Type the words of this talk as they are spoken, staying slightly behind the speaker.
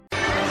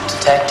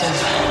Detective,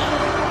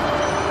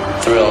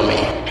 thrill me.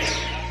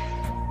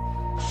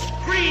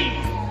 Scream!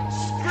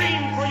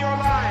 Scream for your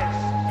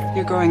lives!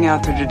 You're going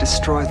out there to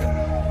destroy them,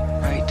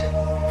 right?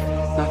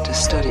 Not to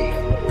study,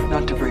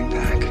 not to bring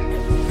back.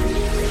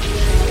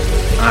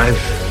 I've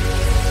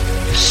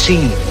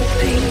seen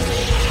things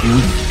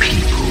you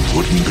people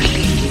wouldn't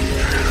believe.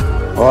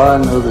 Oh, I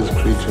know this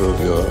creature of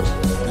yours.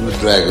 When the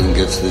dragon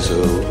gets this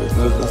old, it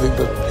knows nothing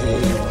but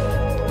pain.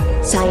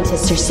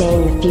 Scientists are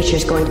saying the future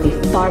is going to be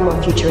far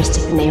more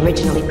futuristic than they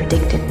originally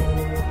predicted.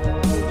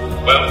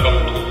 Welcome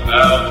to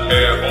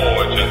Al-Kair,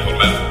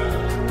 gentlemen.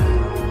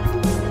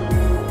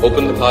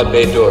 Open the pod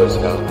bay doors,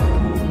 Hal.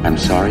 I'm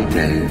sorry,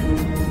 Dave.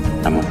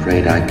 I'm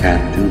afraid I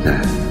can't do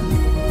that.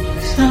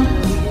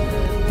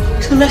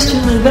 Celestial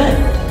event.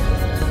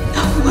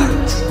 No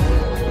words.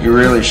 You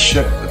really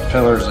shook the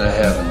pillars of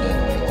heaven,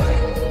 didn't you,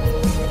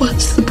 Blake?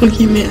 What's the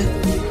boogeyman?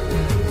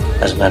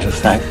 As a matter of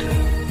fact,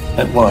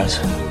 it was.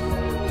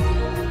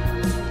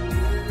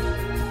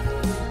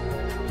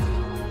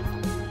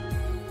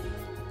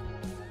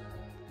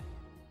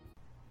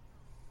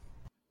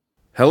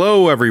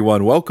 Hello,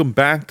 everyone. Welcome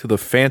back to the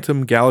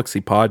Phantom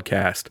Galaxy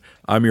podcast.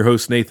 I'm your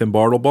host, Nathan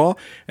Bartlebaugh,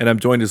 and I'm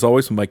joined as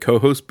always with my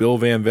co-host, Bill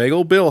Van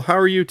Vagel. Bill, how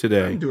are you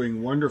today? I'm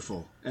doing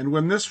wonderful. And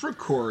when this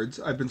records,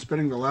 I've been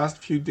spending the last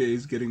few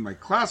days getting my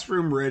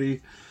classroom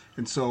ready.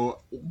 And so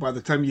by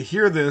the time you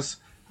hear this,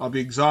 I'll be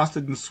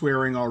exhausted and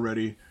swearing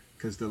already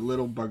because the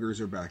little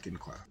buggers are back in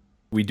class.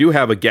 We do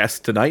have a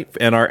guest tonight,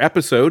 and our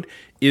episode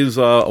is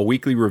a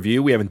weekly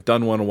review. We haven't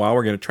done one in a while.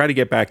 We're going to try to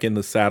get back in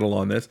the saddle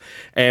on this,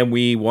 and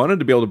we wanted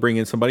to be able to bring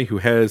in somebody who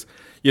has,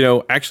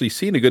 actually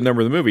seen a good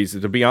number of the movies.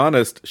 To be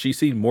honest, she's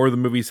seen more of the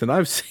movies than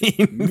I've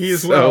seen. Me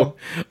as well.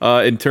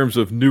 In terms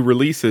of new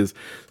releases.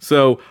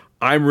 So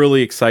I'm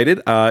really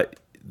excited.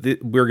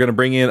 We're going to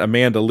bring in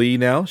Amanda Lee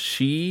now.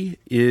 She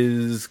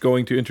is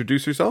going to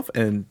introduce herself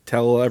and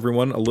tell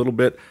everyone a little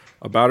bit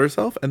about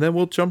herself, and then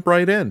we'll jump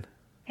right in.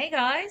 Hey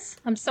guys,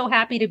 I'm so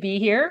happy to be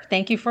here.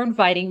 Thank you for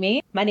inviting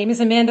me. My name is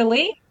Amanda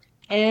Lee,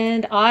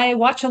 and I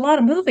watch a lot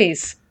of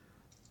movies,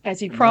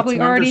 as you probably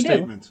already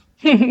know.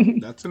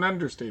 That's an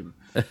understatement.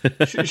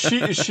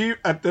 She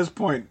at this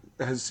point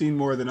has seen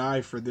more than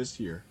I for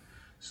this year.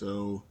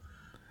 So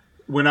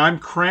when I'm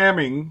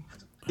cramming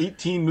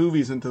 18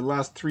 movies into the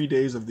last 3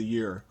 days of the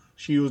year,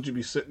 she will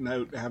be sitting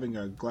out having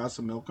a glass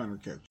of milk on her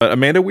couch. But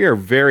Amanda, we are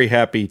very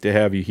happy to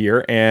have you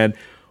here, and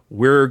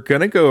we're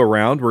going to go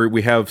around where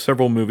we have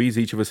several movies.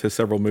 Each of us has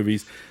several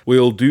movies.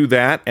 We'll do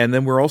that. And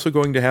then we're also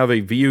going to have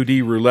a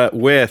VOD roulette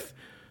with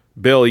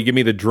Bill. You give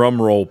me the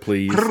drum roll,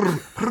 please.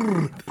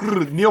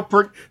 Neil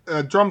Peart,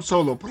 drum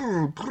solo.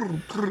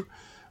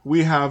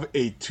 We have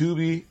a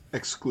Tubi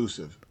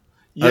exclusive.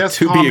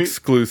 Yes, a Tubi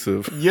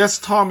exclusive. Yes,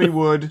 Tommy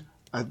Wood.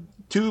 A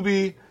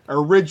Tubi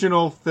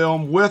original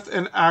film with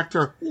an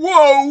actor,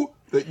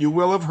 that you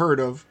will have heard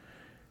of.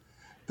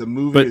 The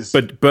movie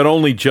but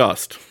only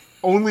just.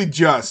 Only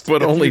just.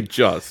 But only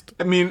just.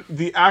 I mean,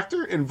 the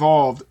actor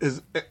involved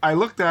is... I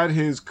looked at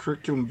his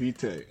curriculum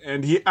vitae,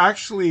 and he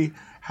actually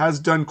has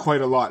done quite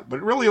a lot, but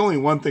really only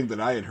one thing that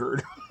I had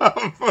heard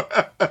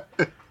of.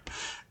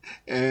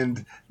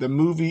 And the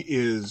movie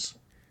is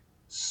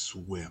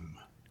Swim.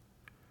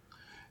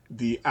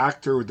 The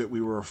actor that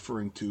we were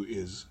referring to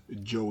is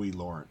Joey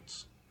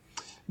Lawrence.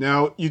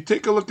 Now, you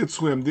take a look at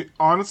Swim. The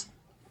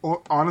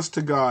honest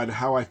to God,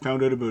 how I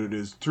found out about it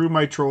is through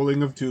my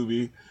trolling of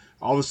Tubi.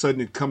 All of a sudden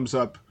it comes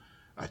up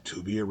a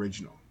Tubi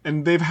original.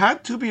 And they've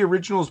had Tubi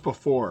originals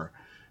before,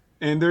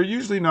 and they're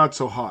usually not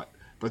so hot.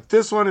 But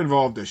this one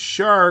involved a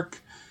shark.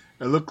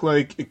 It looked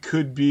like it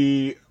could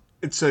be,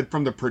 it said,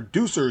 from the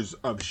producers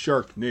of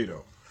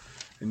Sharknado.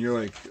 And you're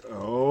like,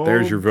 oh.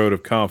 There's your vote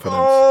of confidence.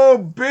 Oh,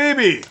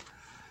 baby.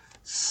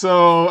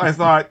 So I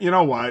thought, you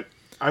know what?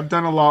 I've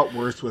done a lot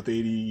worse with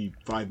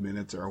 85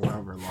 minutes or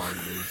however long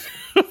it is.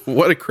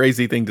 What a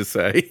crazy thing to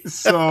say.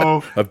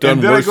 So I've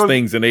done worse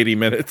things in 80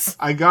 minutes.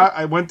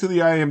 I went to the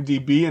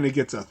IMDb and it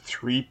gets a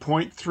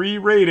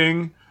 3.3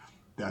 rating.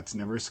 That's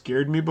never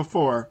scared me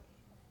before.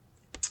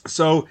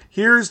 So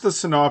here's the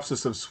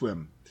synopsis of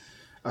Swim.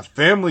 A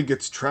family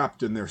gets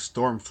trapped in their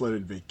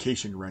storm-flooded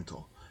vacation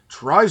rental,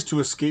 tries to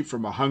escape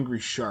from a hungry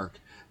shark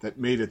that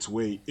made its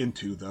way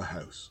into the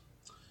house.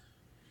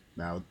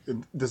 Now,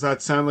 does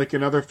that sound like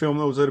another film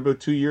that was out about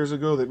 2 years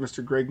ago that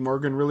Mr. Greg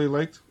Morgan really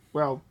liked?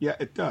 Well, yeah,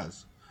 it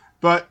does.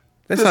 But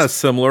that's not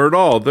similar at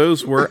all.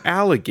 Those were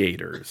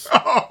alligators.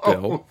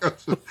 Bill.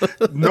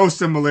 No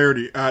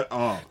similarity at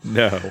all.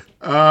 No.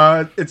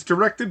 It's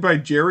directed by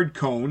Jared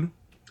Cohn,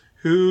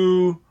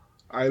 who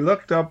I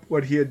looked up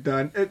what he had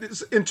done.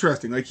 It's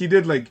interesting. Like he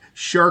did like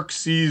Shark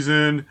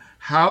Season.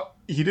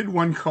 He did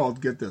one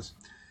called, get this,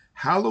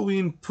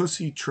 Halloween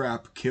Pussy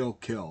Trap Kill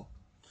Kill,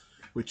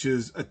 which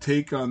is a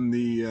take on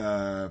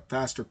the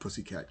Faster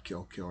Pussycat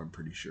Kill Kill, I'm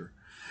pretty sure.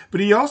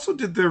 But he also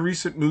did the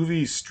recent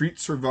movie Street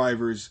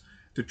Survivors,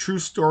 the true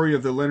story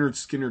of the Leonard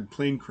Skinner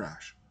plane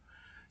crash.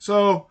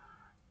 So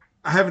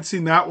I haven't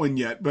seen that one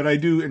yet, but I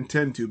do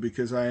intend to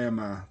because I am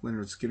a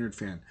Leonard Skinner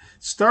fan.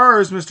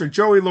 Stars Mr.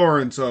 Joey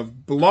Lawrence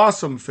of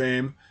Blossom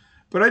fame,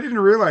 But I didn't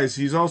realize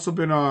he's also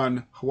been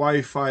on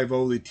Hawaii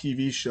Five-O, the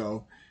TV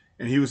show,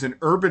 and he was in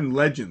Urban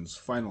Legends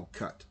Final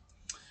Cut.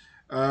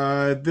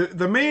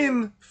 The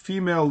main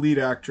female lead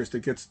actress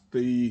that gets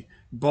the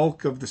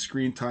bulk of the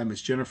screen time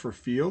is Jennifer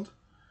Field,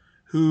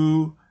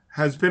 who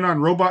has been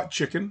on Robot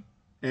Chicken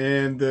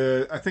and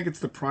I think it's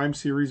the Prime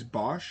series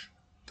Bosch.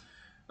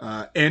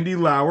 Andy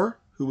Lauer,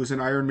 who was in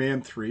Iron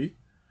Man 3.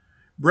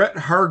 Brett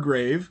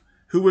Hargrave,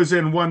 who was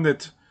in one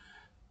that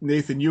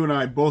Nathan, you and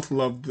I both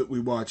loved that we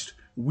watched,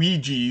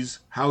 Ouija's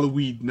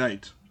Halloween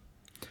Night.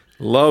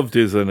 Loved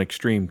is an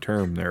extreme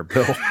term there,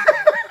 Bill.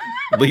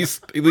 at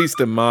least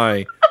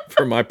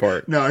for my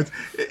part. No,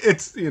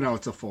 it's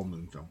it's a full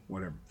moon film,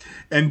 whatever.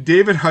 And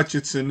David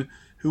Hutchinson,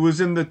 who was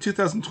in the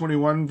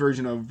 2021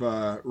 version of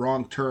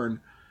Wrong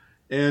Turn,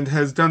 and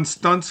has done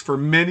stunts for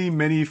many,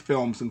 many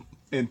films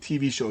and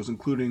TV shows,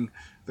 including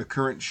the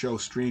current show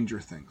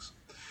Stranger Things.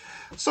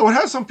 So it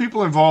has some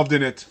people involved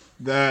in it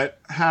that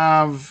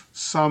have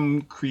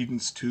some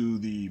credence to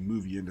the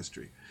movie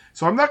industry.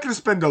 So I'm not going to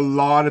spend a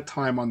lot of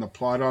time on the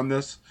plot on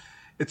this.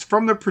 It's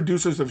from the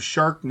producers of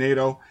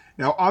Sharknado.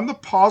 Now, on the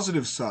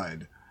positive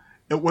side,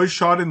 it was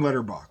shot in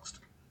letterboxed.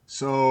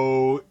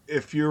 So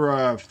if you're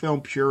a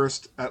film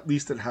purist, at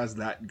least it has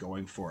that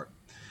going for it.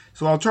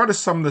 So I'll try to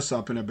sum this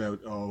up in about,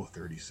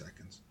 30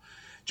 seconds.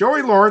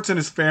 Joey Lawrence and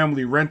his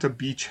family rent a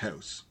beach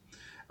house.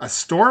 A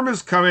storm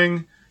is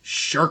coming.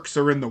 Sharks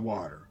are in the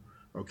water.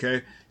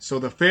 Okay? So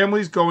the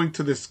family's going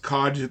to this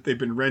cottage that they've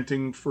been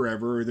renting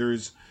forever.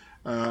 There's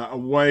a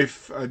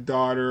wife, a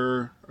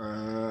daughter,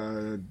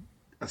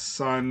 a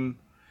son,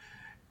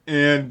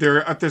 and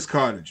they're at this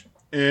cottage.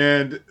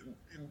 And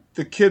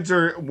the kids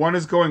one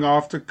is going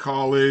off to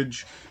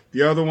college.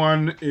 The other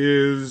one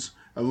is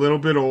a little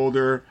bit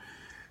older.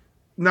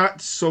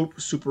 Not so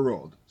super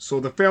old. So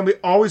the family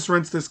always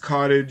rents this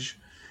cottage,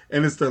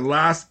 and it's their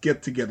last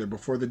get-together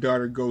before the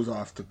daughter goes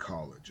off to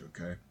college,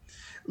 okay?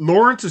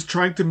 Lawrence is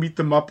trying to meet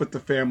them up at the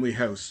family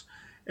house,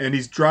 and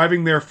he's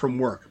driving there from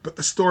work, but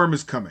the storm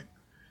is coming.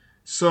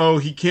 So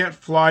he can't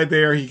fly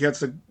there. He gets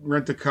to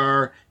rent a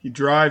car. He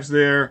drives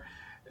there,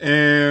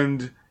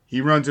 and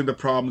he runs into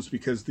problems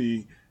because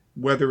the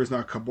weather is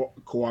not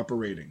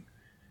cooperating.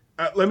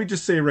 Let me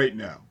just say right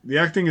now, the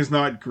acting is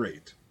not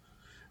great.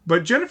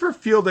 But Jennifer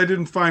Field I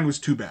didn't find was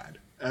too bad.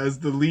 As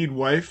the lead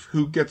wife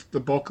who gets the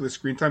bulk of the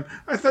screen time,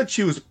 I thought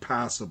she was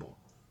passable.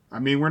 I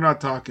mean, we're not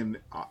talking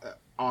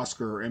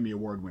Oscar or Emmy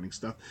Award winning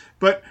stuff.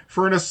 But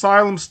for an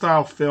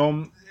asylum-style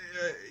film,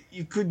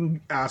 you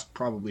couldn't ask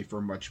probably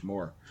for much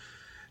more.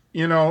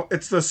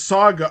 It's the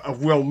saga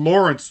of will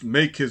Lawrence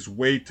make his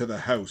way to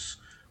the house?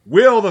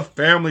 Will the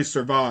family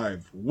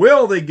survive?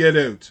 Will they get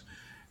out?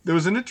 There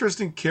was an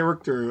interesting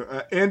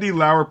character. Andy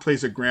Lauer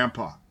plays a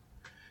grandpa.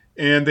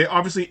 And they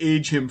obviously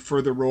age him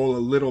for the role a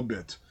little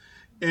bit.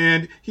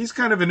 And he's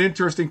kind of an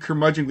interesting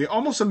curmudgeonly,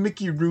 almost a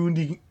Mickey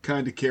Rooney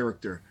kind of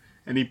character.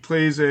 And he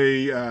plays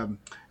a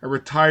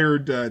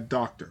retired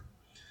doctor.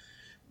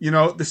 The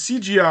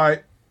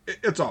CGI,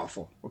 it's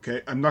awful,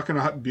 okay? I'm not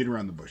going to beat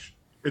around the bush.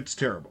 It's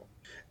terrible.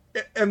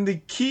 And the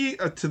key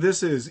to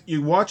this is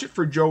you watch it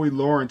for Joey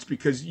Lawrence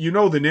because you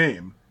know the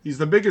name. He's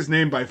the biggest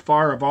name by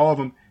far of all of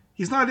them.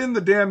 He's not in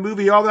the damn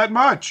movie all that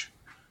much.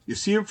 You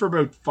see him for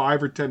about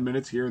 5 or 10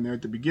 minutes here and there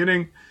at the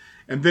beginning.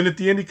 And then at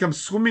the end, he comes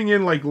swimming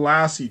in like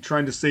Lassie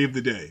trying to save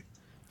the day.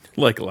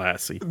 Like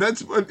Lassie.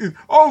 That's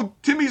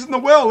Timmy's in the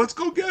well. Let's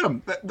go get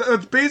him.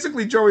 That's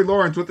basically Joey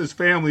Lawrence with his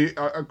family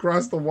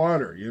across the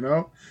water,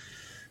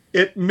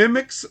 It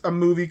mimics a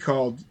movie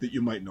called, that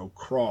you might know,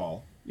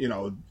 Crawl.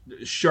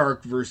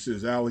 Shark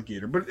versus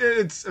alligator. But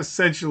it's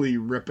essentially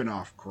ripping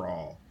off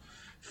Crawl.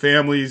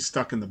 Families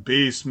stuck in the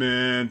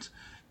basement.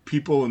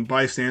 People and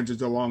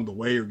bystanders along the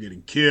way are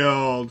getting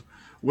killed.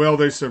 Will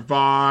they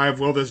survive?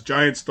 Will this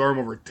giant storm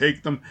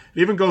overtake them?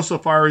 It even goes so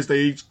far as they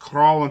each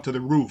crawl onto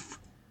the roof.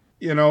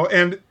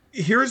 And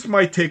here's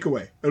my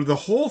takeaway. Out of the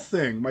whole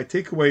thing, my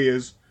takeaway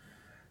is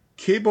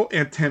cable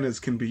antennas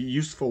can be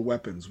useful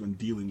weapons when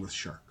dealing with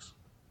sharks.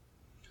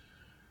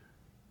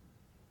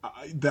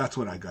 That's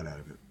what I got out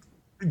of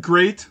it.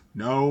 Great?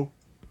 No.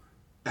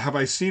 Have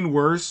I seen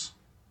worse?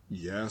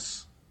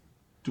 Yes.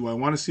 Do I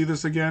want to see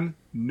this again?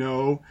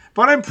 No.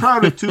 But I'm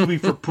proud of Tubi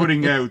for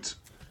putting out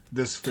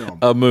this film.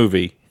 A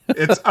movie.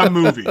 It's a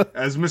movie.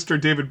 As Mr.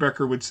 David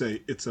Becker would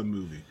say, it's a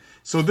movie.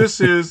 So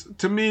this is,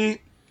 to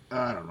me,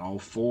 I don't know,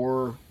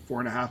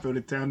 4.5 out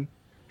of 10.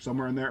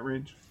 Somewhere in that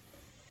range.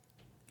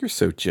 You're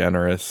so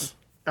generous.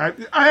 I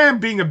am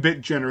being a bit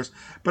generous,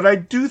 but I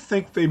do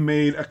think they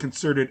made a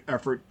concerted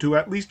effort to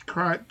at least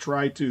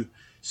try to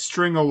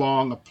string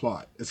along a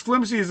plot. As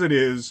flimsy as it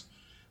is,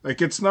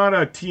 it's not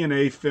a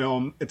TNA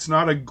film. It's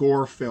not a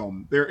gore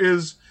film. There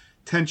is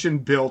tension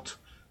built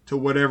to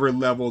whatever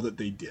level that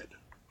they did.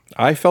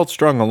 I felt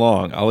strung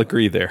along. I'll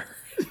agree there.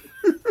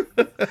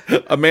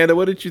 Amanda,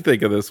 what did you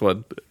think of this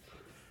one?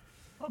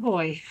 Oh,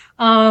 boy.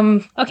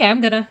 Okay,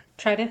 I'm going to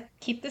try to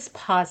keep this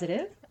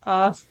positive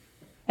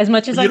as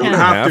much as I can. You don't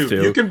have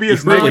to. You can be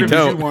as negative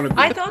as you want to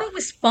be. I thought it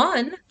was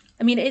fun.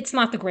 I mean, it's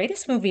not the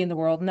greatest movie in the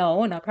world,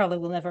 no, and I probably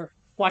will never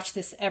watch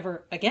this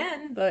ever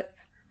again, but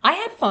I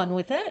had fun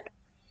with it.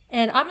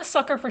 And I'm a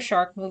sucker for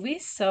shark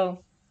movies,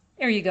 so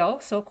there you go.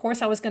 So of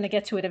course I was going to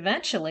get to it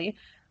eventually.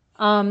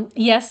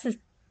 Yes, the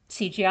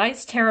CGI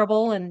is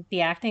terrible and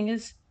the acting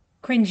is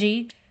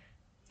cringy,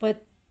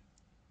 but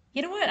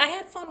you know what? I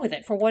had fun with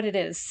it for what it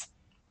is.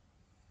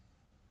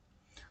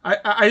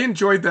 I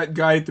enjoyed that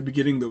guy at the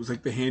beginning that was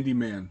like the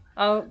handyman.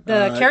 Oh,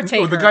 the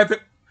caretaker. Oh,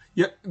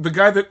 the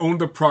guy that owned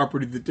the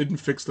property that didn't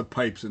fix the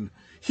pipes, and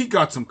he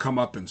got some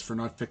comeuppance for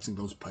not fixing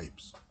those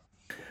pipes.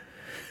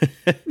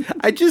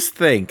 I just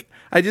think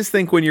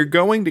when you're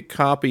going to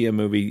copy a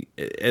movie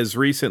as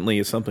recently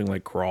as something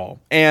like Crawl,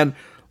 and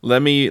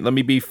let me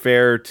be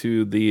fair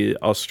to the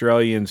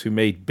Australians who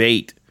made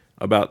Bait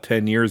about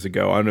 10 years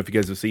ago. I don't know if you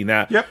guys have seen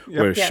that. Yep.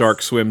 Where a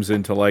shark swims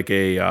into like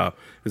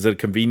is it a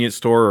convenience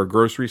store or a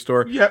grocery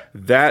store? Yep.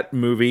 That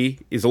movie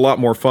is a lot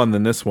more fun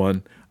than this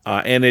one.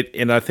 And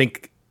I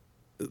think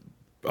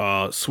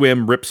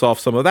Swim rips off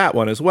some of that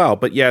one as well.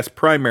 But yes,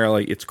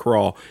 primarily it's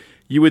Crawl.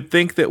 You would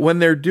think that when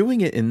they're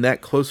doing it in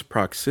that close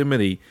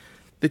proximity,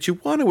 that you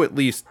want to at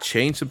least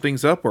change some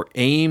things up or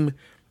aim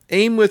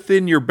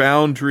within your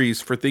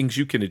boundaries for things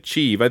you can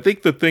achieve. I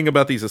think the thing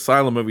about these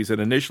asylum movies that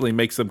initially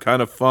makes them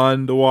kind of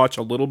fun to watch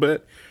a little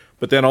bit,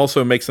 but then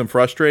also makes them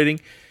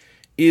frustrating,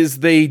 is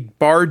they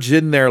barge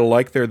in there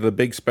like they're the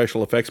big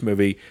special effects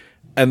movie,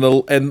 and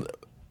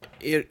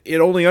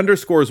it only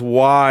underscores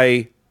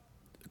why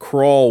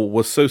Crawl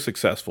was so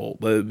successful.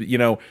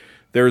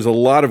 There's a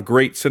lot of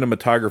great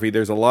cinematography.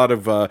 There's a lot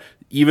of,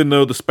 even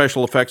though the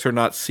special effects are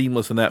not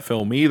seamless in that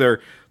film either,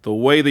 the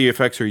way the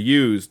effects are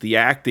used, the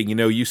acting,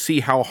 you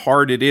see how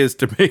hard it is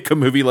to make a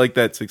movie like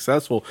that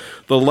successful.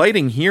 The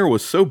lighting here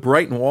was so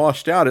bright and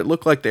washed out, it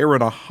looked like they were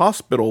in a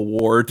hospital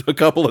ward a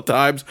couple of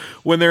times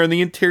when they're in the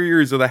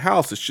interiors of the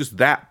house. It's just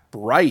that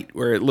bright,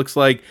 where it looks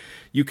like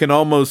you can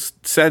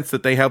almost sense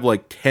that they have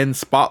like 10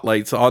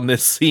 spotlights on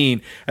this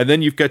scene. And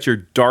then you've got your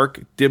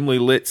dark, dimly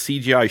lit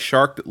CGI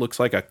shark that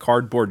looks like a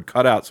cardboard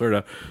cutout sort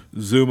of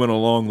zooming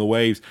along the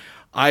waves.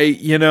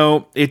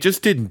 It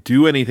just didn't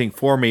do anything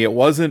for me. It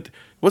wasn't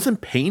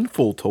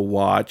painful to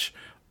watch.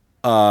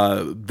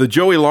 The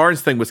Joey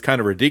Lawrence thing was kind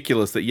of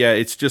ridiculous that,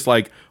 it's just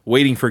like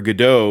waiting for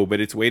Godot,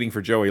 but it's waiting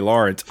for Joey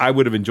Lawrence. I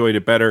would have enjoyed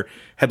it better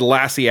had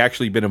Lassie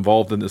actually been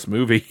involved in this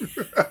movie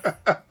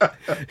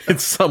in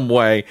some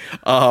way.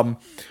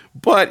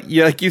 But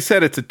like you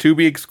said, it's a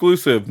Tubi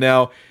exclusive.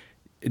 Now,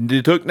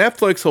 it took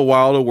Netflix a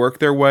while to work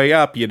their way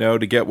up,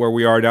 to get where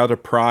we are now, to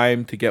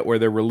Prime, to get where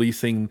they're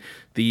releasing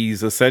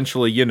these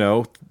essentially,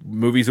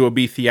 movies that would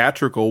be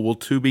theatrical. Will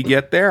Tubi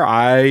get there?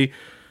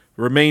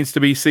 Remains to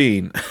be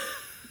seen.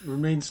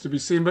 Remains to be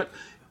seen. But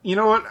you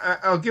know what?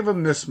 I'll give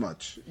them this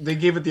much. They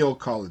gave it the old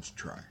college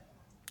try.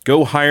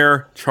 Go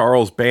hire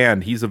Charles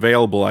Band. He's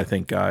available, I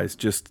think, guys.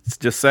 Just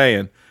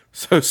saying.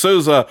 So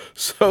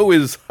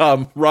is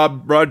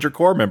Roger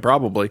Corman,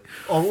 probably.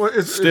 Oh,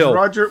 is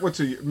Roger? What's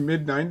he?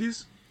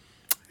 Mid-90s?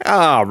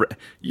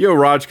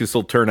 Raj can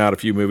still turn out a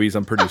few movies.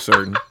 I'm pretty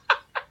certain.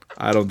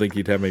 I don't think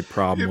he'd have any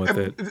problem with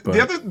it. But.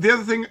 The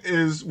other thing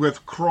is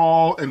with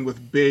Crawl and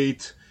with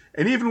Bait,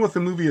 and even with the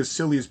movie as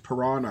silly as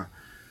Piranha,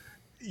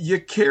 you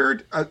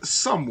cared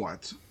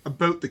somewhat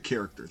about the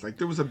characters. Like,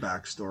 there was a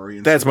backstory.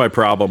 And that's my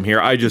problem here.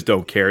 I just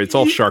don't care. It's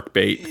all shark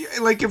bait.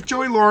 Like, if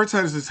Joey Lawrence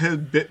has his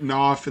head bitten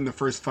off in the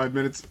first 5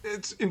 minutes,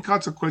 it's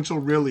inconsequential,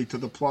 really, to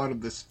the plot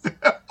of this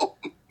film.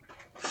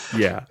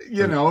 Yeah.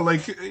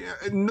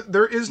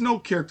 There is no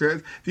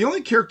character. The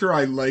only character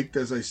I liked,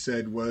 as I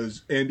said,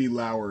 was Andy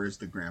Lauer as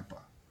the grandpa.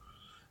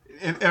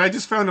 And I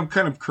just found him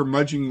kind of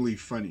curmudgeonly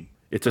funny.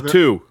 It's a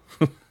 2.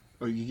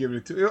 Oh, you give it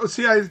a 2? Oh,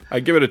 see, I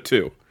give it a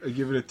 2. I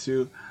give it a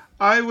 2.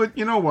 I would,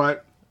 you know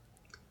what?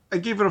 I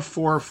gave it a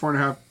 4,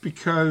 4.5,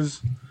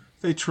 because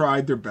they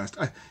tried their best.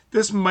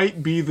 This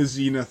might be the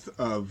zenith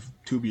of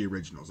Tubi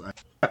originals.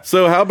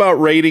 So how about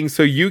ratings?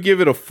 So you give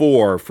it a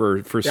 4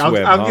 for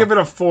Swim. I'll give it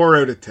a 4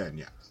 out of 10,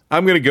 yeah.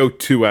 I'm going to go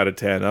 2 out of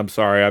 10. I'm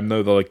sorry. I'm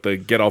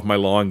the get off my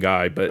lawn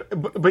guy,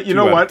 but you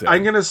know what?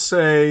 I'm going to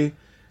say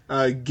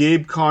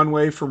Gabe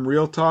Conway from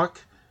Real Talk,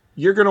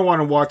 you're going to want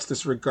to watch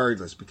this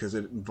regardless because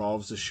it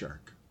involves a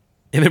shark.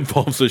 It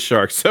involves a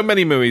shark. So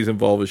many movies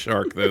involve a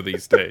shark, though,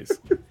 these days.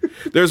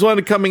 There's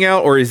one coming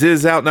out, or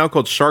is out now,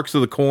 called Sharks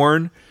of the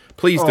Corn.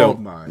 Please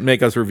don't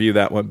make us review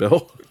that one,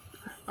 Bill.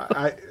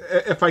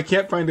 If I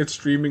can't find it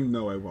streaming,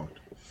 no, I won't.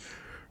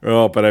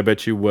 Oh, but I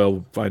bet you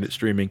will find it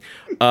streaming.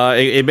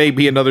 It may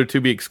be another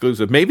Tubi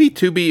exclusive. Maybe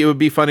Tubi. It would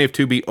be funny if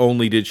Tubi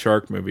only did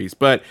shark movies.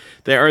 But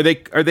are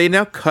they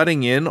now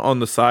cutting in on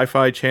the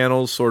sci-fi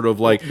channels? Sort of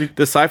like,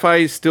 does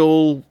sci-fi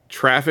still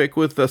traffic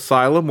with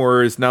Asylum,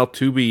 or is now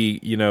Tubi?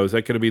 Is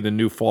that going to be the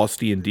new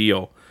Faustian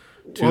deal?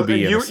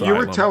 Tubi and you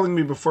were telling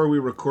me before we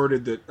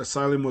recorded that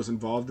Asylum was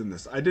involved in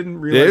this. I didn't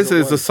realize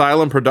this is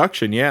Asylum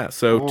production, yeah.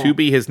 So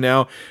Tubi has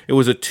now, it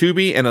was a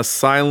Tubi and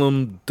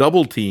Asylum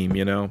double team,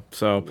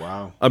 So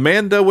wow.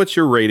 Amanda, what's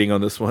your rating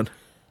on this one?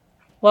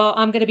 Well,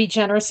 I'm going to be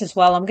generous as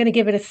well. I'm going to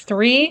give it a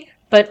 3,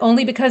 but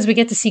only because we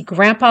get to see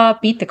Grandpa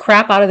beat the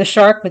crap out of the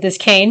shark with his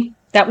cane.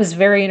 That was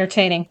very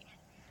entertaining.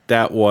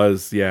 That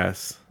was,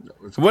 yes.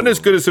 It wasn't as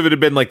good as if it had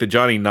been like the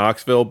Johnny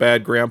Knoxville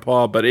bad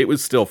grandpa, but it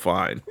was still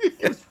fine.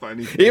 It was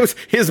funny.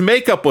 His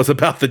makeup was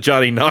about the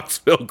Johnny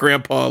Knoxville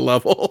grandpa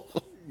level.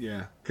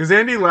 Yeah, because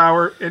Andy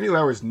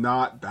Lauer's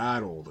not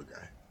that old a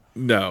guy.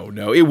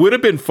 No. It would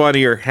have been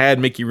funnier had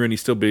Mickey Rooney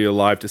still be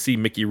alive to see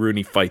Mickey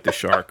Rooney fight the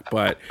shark,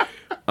 but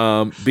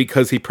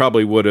because he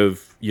probably would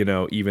have,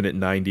 even at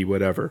 90,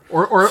 whatever.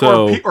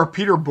 Or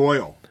Peter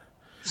Boyle.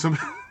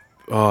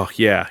 Oh,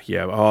 yeah.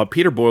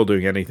 Peter Boyle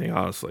doing anything,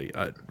 honestly.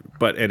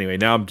 But anyway,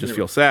 now I just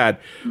feel sad.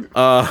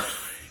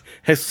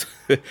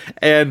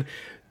 And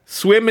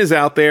Swim is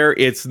out there.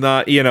 It's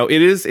not,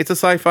 it's a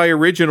sci-fi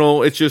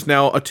original. It's just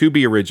now a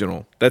Tubi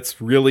original.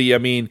 That's really,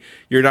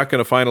 you're not going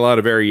to find a lot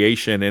of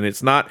variation, and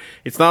it's not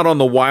on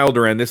the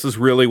wilder end. This is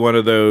really one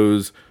of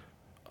those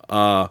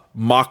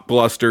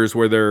mockbusters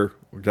where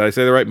did I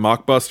say that right?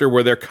 Mockbuster,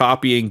 where they're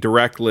copying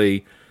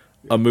directly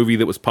a movie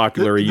that was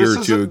popular a year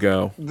or two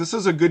ago. This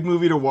is a good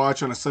movie to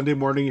watch on a Sunday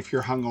morning if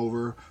you're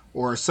hungover,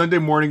 or a Sunday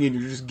morning and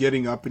you're just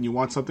getting up and you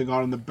want something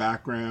on in the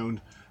background,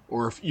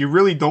 or if you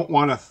really don't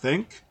want to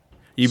think.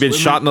 You've been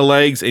shot in the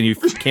legs and you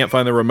can't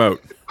find the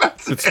remote.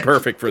 It's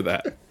perfect for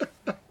that.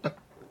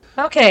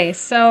 Okay,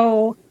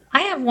 so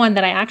I have one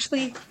that I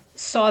actually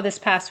saw this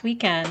past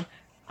weekend.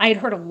 I had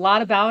heard a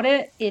lot about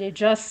it. It had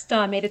just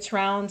made its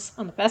rounds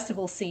on the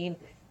festival scene,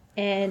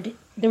 and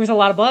there was a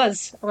lot of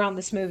buzz around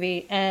this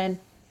movie. And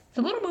it's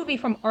a little movie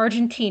from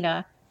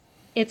Argentina.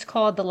 It's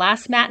called The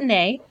Last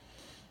Matinee.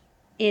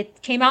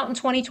 It came out in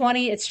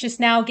 2020. It's just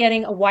now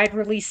getting a wide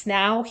release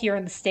now here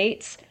in the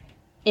States.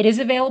 It is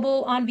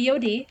available on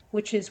VOD,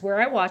 which is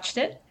where I watched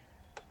it.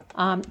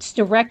 It's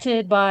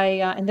directed by,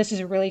 and this is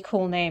a really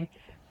cool name,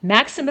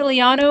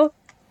 Maximiliano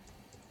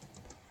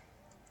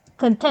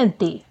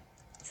Contenti.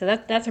 So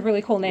that's a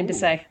really cool name to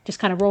say. Just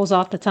kind of rolls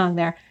off the tongue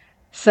there.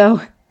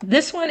 So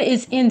this one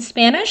is in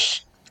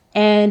Spanish,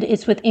 and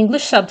it's with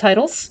English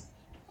subtitles.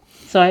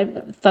 So I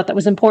thought that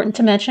was important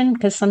to mention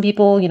because some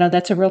people,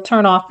 that's a real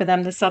turnoff for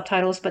them, the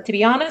subtitles. But to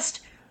be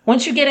honest,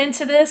 once you get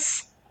into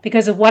this,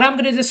 because of what I'm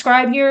going to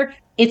describe here,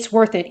 it's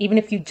worth it, even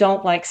if you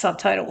don't like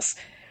subtitles.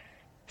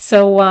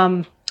 So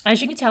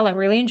as you can tell, I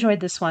really enjoyed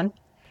this one.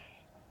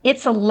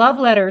 It's a love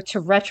letter to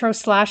retro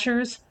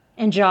slashers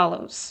and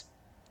giallos.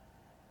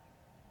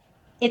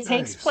 It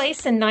takes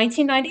place in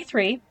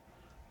 1993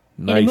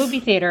 in a movie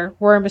theater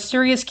where a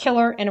mysterious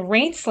killer and a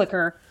rain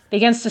slicker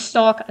begins to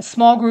stalk a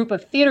small group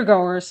of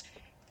theatergoers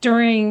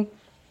during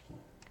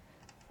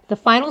the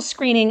final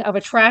screening of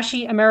a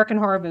trashy American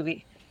horror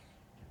movie.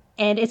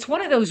 And it's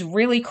one of those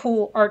really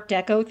cool Art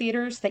Deco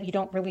theaters that you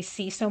don't really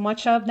see so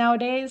much of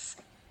nowadays.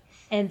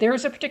 And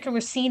there's a particular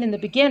scene in the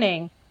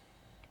beginning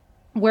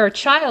where a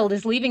child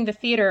is leaving the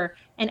theater,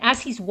 and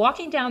as he's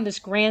walking down this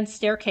grand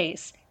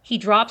staircase, he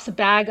drops a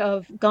bag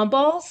of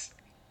gumballs,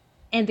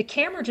 and the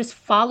camera just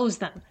follows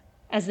them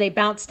as they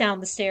bounce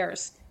down the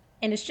stairs.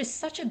 And it's just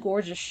such a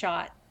gorgeous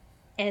shot.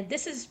 And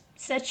this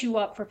sets you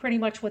up for pretty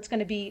much what's going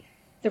to be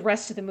the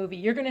rest of the movie.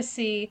 You're going to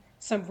see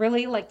some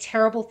really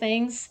terrible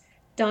things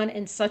done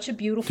in such a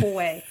beautiful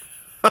way.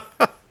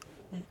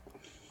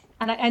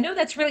 And I know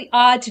that's really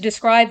odd to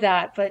describe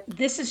that, but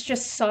this is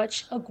just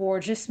such a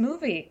gorgeous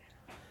movie.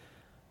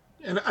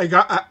 And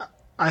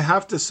I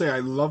have to say, I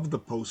love the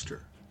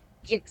poster.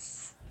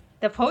 Yes.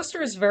 The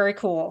poster is very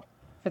cool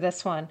for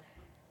this one.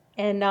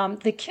 And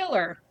the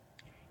killer,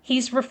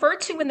 he's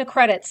referred to in the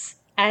credits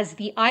as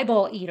the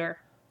eyeball eater.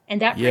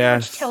 And that pretty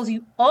much tells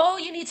you all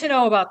you need to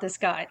know about this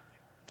guy.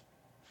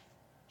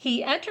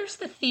 He enters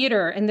the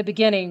theater in the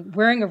beginning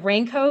wearing a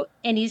raincoat,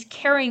 and he's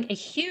carrying a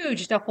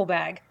huge duffel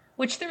bag,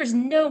 which there is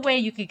no way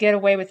you could get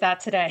away with that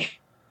today.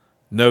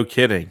 No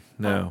kidding.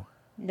 No.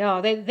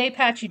 No, they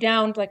pat you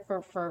down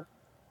for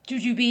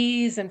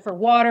jujubes and for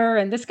water,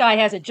 and this guy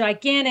has a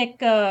gigantic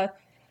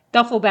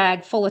duffel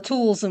bag full of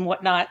tools and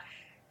whatnot.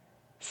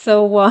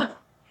 So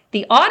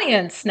the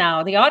audience,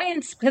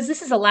 because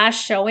this is a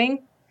last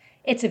showing,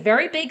 it's a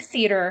very big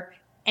theater,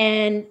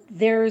 and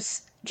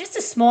there's just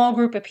a small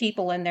group of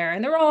people in there,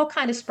 and they're all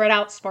kind of spread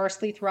out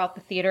sparsely throughout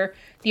the theater.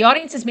 The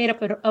audience is made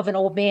up of an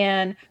old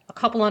man, a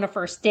couple on a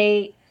first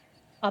date,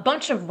 a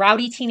bunch of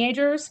rowdy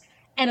teenagers,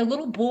 and a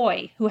little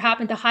boy who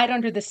happened to hide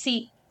under the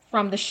seat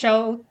from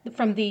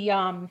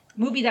the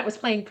movie that was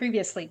playing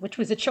previously, which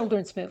was a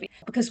children's movie.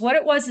 Because what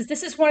it was is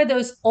this is one of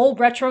those old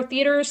retro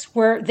theaters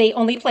where they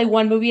only play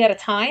one movie at a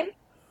time.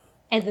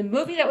 And the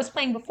movie that was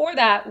playing before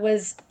that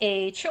was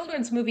a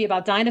children's movie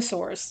about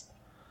dinosaurs.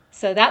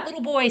 So that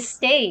little boy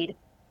stayed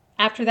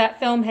after that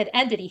film had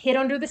ended. He hid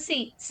under the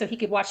seat so he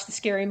could watch the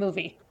scary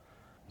movie.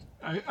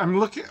 I'm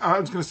looking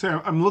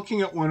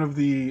at one of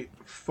the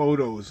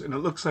photos, and it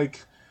looks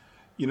like,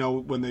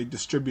 when they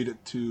distribute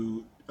it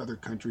to other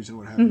countries and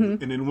what have you.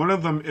 And in one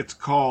of them, it's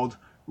called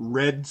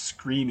Red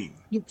Screening.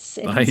 Yes,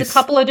 it has a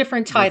couple of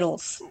different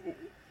titles.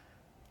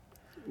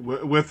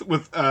 With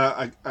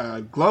a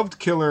gloved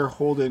killer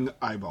holding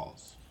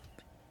eyeballs.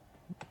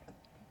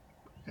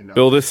 And,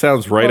 Bill, this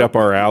sounds right up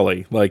our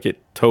alley. It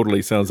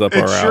totally sounds up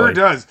our alley. It sure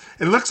does.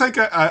 It looks like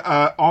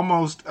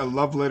almost a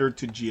love letter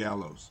to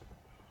giallos.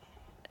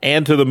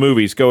 and to the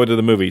movies. Go into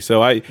the movies.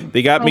 So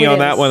they got me on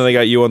that one, and they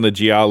got you on the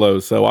Giallo.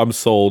 So I'm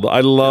sold.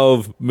 I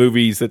love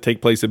movies that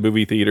take place in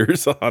movie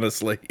theaters.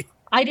 Honestly,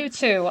 I do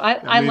too.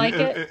 I mean, like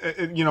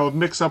it. You know,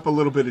 mix up a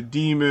little bit of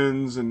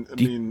demons, and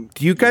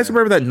do you guys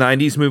remember that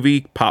 '90s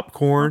movie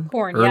Popcorn?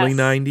 Early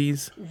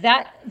 '90s.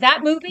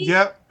 That movie.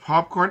 Yeah,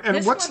 Popcorn. And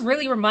this one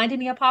really reminded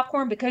me of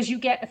Popcorn because you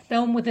get a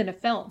film within a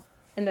film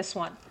in this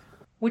one,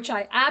 which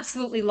I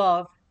absolutely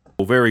love.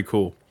 Very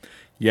cool.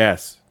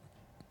 Yes.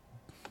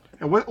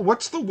 And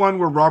what's the one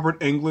where Robert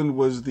Englund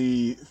was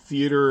the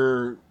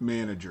theater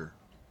manager?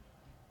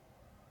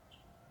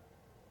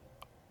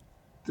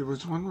 There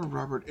was one where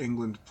Robert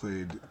Englund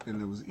played,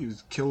 and he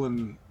was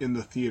killing in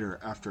the theater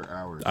after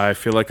hours. I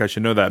feel like I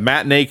should know that.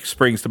 Matinee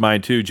springs to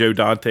mind too. Joe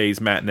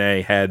Dante's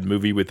Matinee had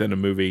movie within a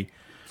movie.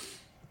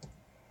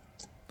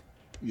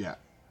 Yeah.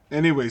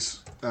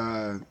 Anyways,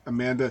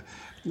 Amanda,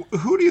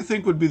 who do you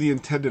think would be the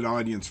intended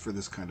audience for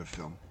this kind of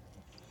film?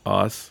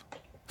 Us.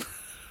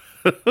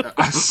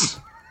 Us.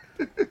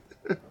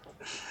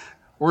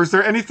 Or is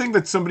there anything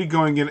that somebody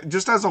going in,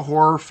 just as a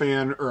horror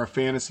fan or a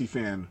fantasy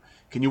fan,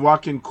 can you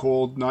walk in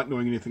cold, not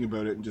knowing anything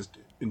about it, and just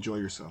enjoy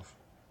yourself?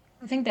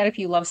 I think that if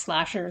you love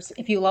slashers,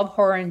 if you love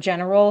horror in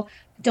general,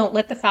 don't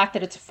let the fact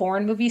that it's a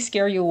foreign movie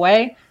scare you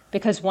away,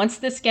 because once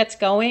this gets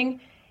going,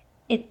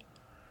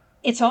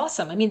 it's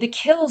awesome. I mean, the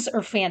kills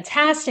are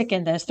fantastic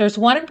in this. There's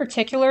one in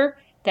particular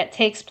that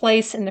takes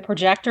place in the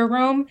projector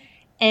room,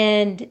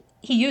 and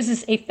he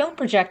uses a film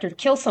projector to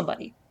kill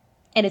somebody.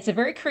 And it's a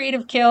very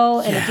creative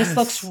kill, and It just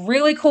looks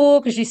really cool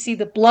because you see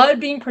the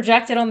blood being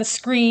projected on the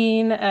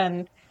screen,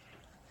 and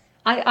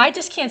I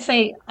just can't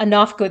say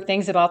enough good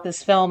things about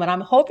this film, and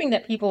I'm hoping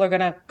that people are going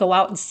to go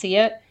out and see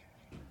it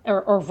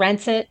or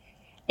rent it.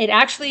 It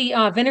actually,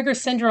 Vinegar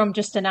Syndrome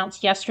just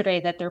announced yesterday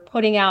that they're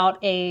putting out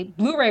a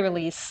Blu-ray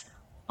release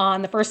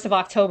on the 1st of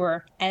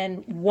October,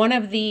 and one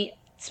of the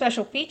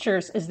special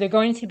features is they're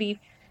going to be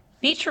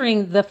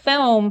featuring the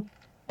film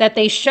that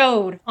they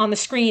showed on the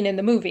screen in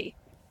the movie.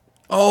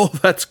 Oh,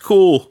 that's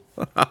cool.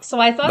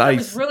 So I thought that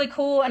was really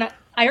cool, and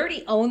I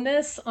already own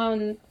this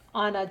on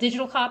a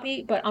digital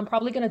copy, but I'm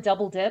probably going to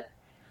double dip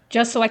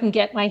just so I can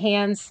get my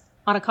hands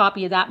on a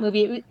copy of that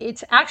movie.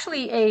 It's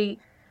actually a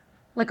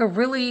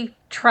really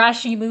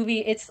trashy movie.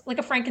 It's like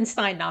a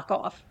Frankenstein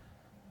knockoff.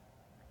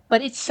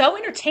 But it's so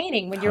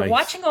entertaining when you're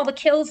watching all the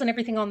kills and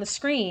everything on the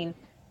screen.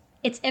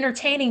 It's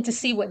entertaining to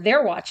see what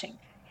they're watching,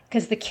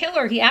 because the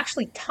killer, he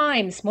actually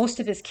times most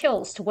of his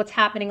kills to what's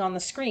happening on the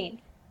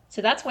screen.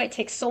 So that's why it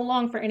takes so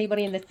long for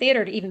anybody in the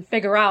theater to even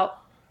figure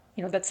out,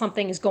 that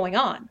something is going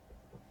on.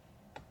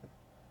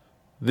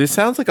 This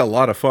sounds like a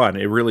lot of fun.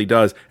 It really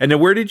does. And then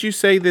where did you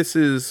say this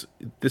is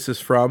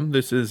from?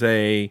 This is did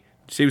you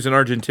say it was an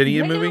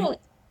Argentinian movie?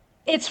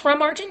 It's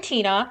from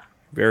Argentina.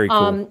 Very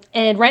cool.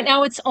 And right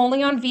now it's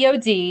only on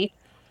VOD.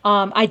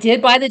 I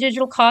did buy the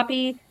digital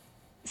copy,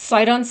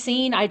 sight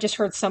unseen. I just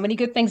heard so many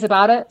good things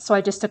about it. So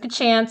I just took a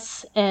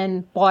chance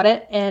and bought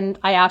it, and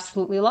I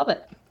absolutely love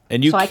it.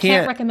 And I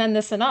can't recommend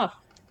this enough.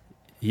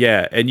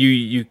 Yeah, and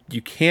you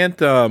can't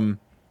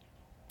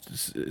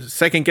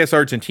second guess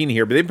Argentina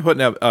here, but they've been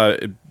putting out.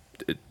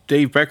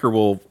 Dave Becker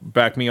will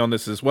back me on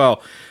this as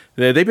well.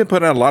 They've been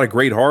putting out a lot of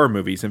great horror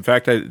movies. In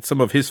fact, some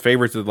of his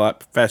favorites of the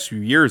past few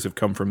years have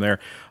come from there.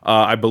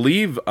 I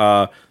believe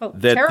that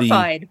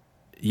Terrified.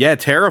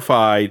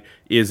 Terrified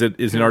is an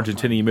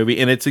Argentinian movie,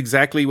 and it's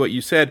exactly what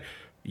you said.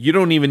 You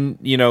don't even,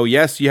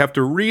 yes, you have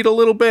to read a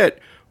little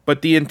bit,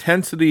 but the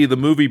intensity of the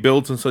movie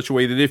builds in such a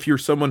way that if you're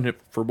someone who,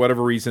 for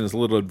whatever reason, is a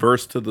little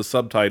adverse to the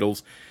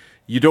subtitles,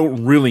 you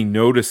don't really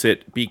notice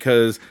it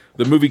because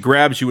the movie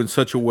grabs you in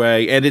such a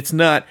way, and it's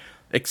not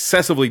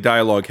excessively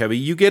dialogue heavy.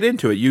 You get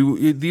into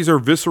it. These are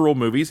visceral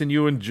movies, and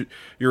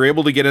you're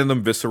able to get in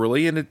them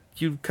viscerally, and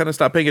you kind of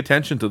stop paying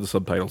attention to the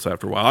subtitles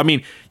after a while. I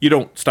mean, you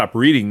don't stop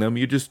reading them.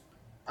 You just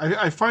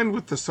I find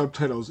with the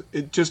subtitles,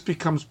 it just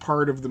becomes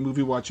part of the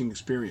movie watching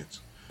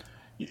experience.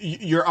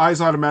 Your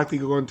eyes automatically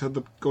go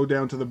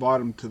down to the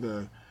bottom to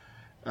the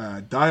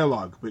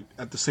dialogue, but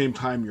at the same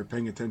time, you're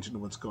paying attention to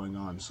what's going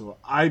on. So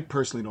I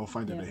personally don't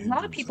find it a hindrance. A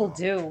lot of people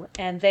do,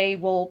 and they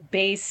will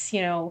base,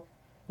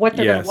 what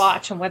they're going to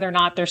watch and whether or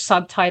not there's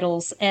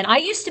subtitles. And I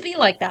used to be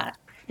like that.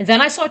 And then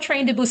I saw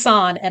Train to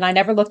Busan, and I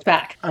never looked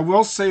back. I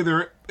will say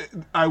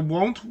I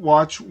won't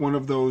watch one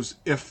of those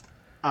if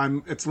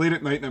it's late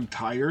at night and I'm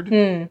tired.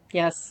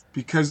 Yes.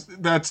 Because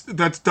that's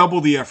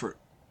double the effort.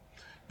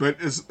 But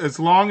as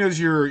long as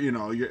you're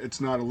it's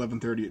not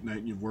 11:30 at night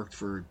and you've worked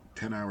for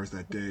 10 hours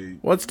that day.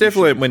 Well, it's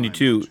different when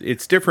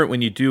it's different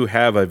when you do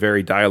have a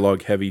very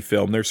dialogue heavy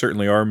film. There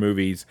certainly are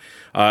movies.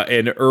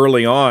 And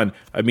early on,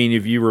 I mean,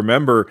 if you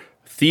remember,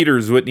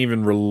 theaters wouldn't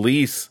even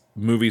release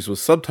movies with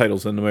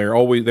subtitles in them.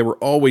 They were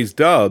always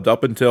dubbed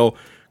up until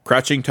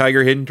Crouching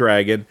Tiger, Hidden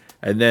Dragon.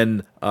 And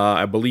then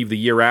I believe the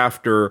year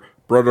after,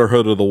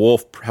 Brotherhood of the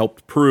Wolf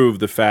helped prove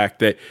the fact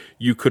that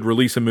you could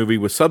release a movie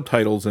with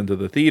subtitles into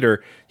the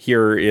theater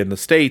here in the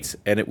States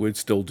and it would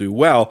still do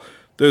well.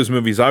 Those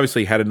movies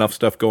obviously had enough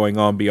stuff going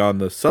on beyond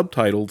the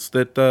subtitles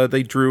that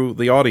they drew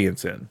the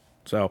audience in.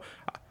 So,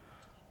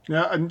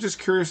 Now, I'm just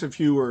curious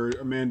if you or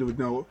Amanda would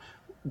know,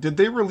 did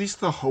they release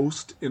The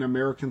Host in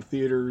American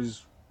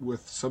theaters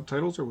with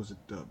subtitles, or was it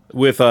dubbed?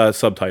 With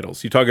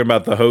subtitles. You talking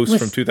about The Host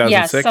from 2006?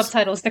 Yes,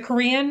 subtitles. The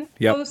Korean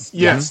Host?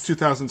 Yes,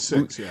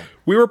 2006, yeah.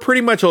 We were pretty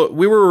much,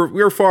 we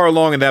were far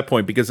along at that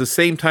point, because the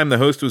same time The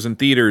Host was in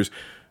theaters,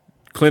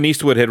 Clint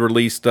Eastwood had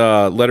released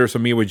Letters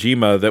from Iwo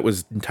Jima that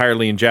was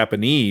entirely in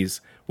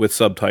Japanese with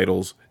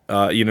subtitles.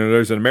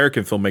 There's an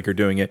American filmmaker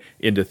doing it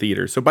into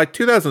theaters. So by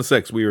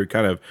 2006, we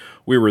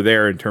were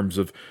there in terms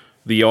of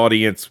the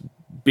audience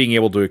being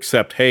able to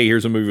accept, hey,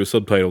 here's a movie with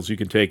subtitles. You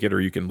can take it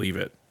or you can leave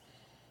it.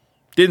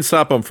 Didn't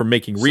stop them from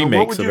making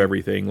remakes of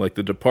everything, like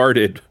The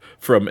Departed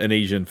from an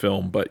Asian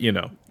film, but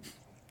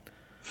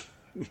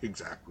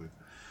Exactly.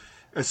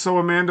 So,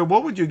 Amanda,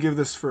 what would you give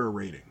this for a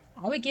rating?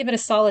 I would give it a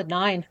solid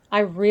 9. I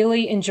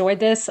really enjoyed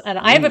this, and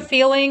I have a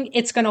feeling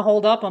it's going to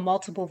hold up on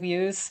multiple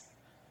views,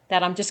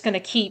 that I'm just going to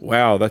keep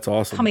that's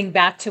awesome. coming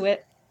back to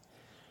it.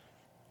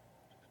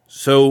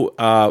 So,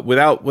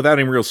 without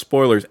any real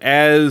spoilers,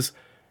 as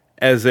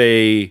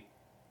a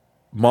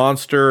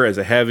monster, as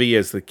a heavy,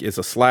 as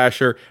a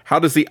slasher, how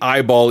does the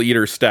eyeball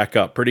eater stack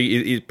up?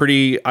 Pretty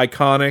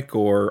iconic,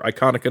 or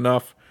iconic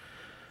enough?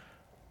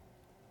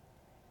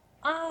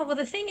 Well,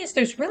 the thing is,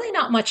 there's really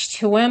not much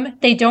to him.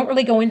 They don't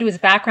really go into his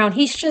background.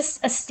 He's just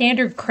a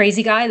standard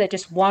crazy guy that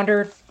just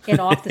wandered in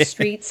off the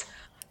streets.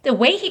 The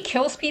way he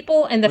kills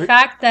people, and the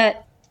fact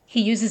that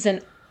he uses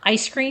an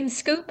ice cream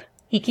scoop,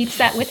 he keeps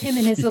that with him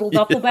in his little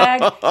duffel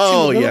bag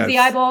to remove the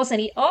eyeballs. And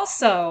he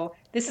also,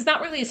 this is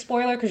not really a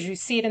spoiler because you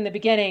see it in the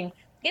beginning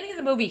of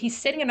the movie, he's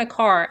sitting in a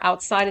car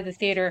outside of the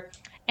theater,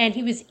 and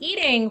he was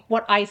eating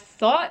what I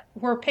thought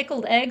were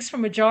pickled eggs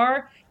from a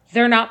jar.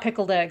 They're not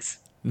pickled eggs.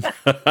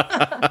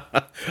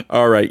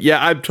 All right.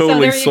 Yeah, I'm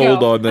totally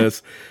sold on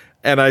this.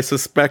 And I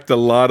suspect a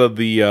lot of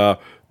the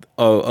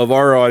of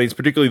our audience,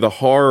 particularly the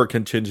horror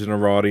contingent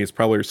of our audience,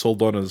 probably are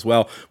sold on it as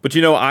well. But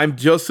I'm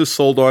just as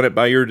sold on it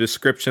by your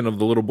description of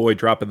the little boy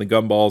dropping the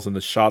gumballs and the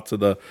shots of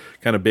the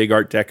kind of big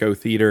Art Deco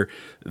theater,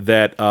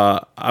 that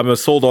I'm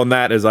as sold on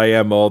that as I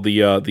am all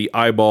the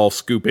eyeball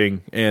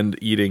scooping and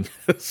eating.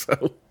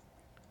 So,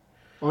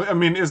 well, I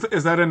mean, is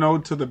that an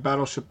ode to the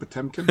Battleship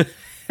Potemkin?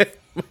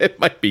 It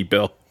might be,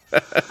 Bill.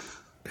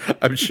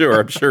 I'm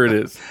sure it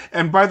is.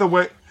 And by the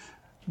way,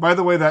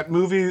 that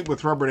movie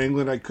with Robert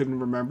Englund, I couldn't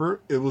remember.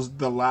 It was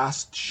The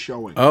Last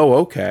Showing. Oh,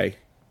 okay.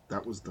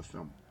 That was the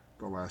film,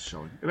 The Last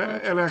Showing. It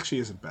actually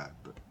isn't bad,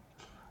 but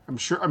I'm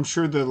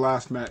sure The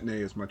Last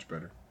Matinee is much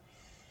better.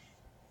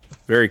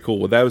 Very cool.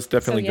 Well, that was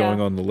definitely going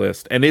on the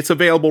list, and it's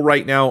available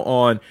right now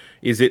on.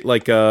 Is it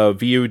like a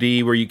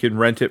VOD where you can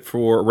rent it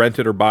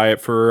or buy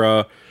it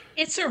for?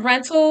 It's a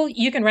rental.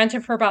 You can rent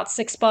it for about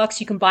 $6.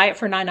 You can buy it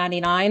for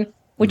 $9.99.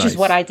 Which is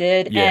what I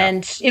did. Yeah.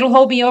 And it'll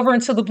hold me over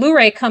until the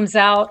Blu-ray comes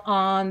out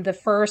on the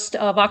 1st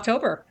of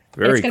October.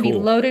 It's going to be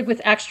loaded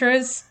with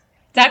extras.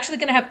 It's actually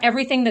going to have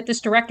everything that this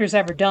director's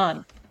ever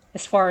done,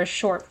 as far as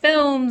short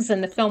films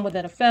and the film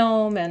within a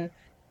film and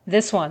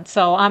this one.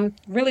 So I'm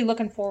really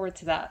looking forward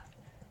to that.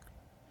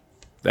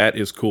 That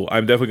is cool.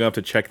 I'm definitely going to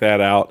have to check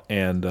that out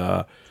and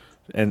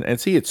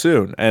see it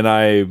soon. And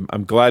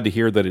I'm glad to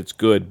hear that it's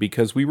good,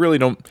 because we really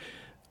don't...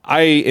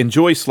 I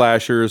enjoy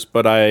slashers,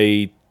 but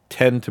I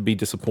tend to be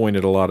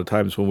disappointed a lot of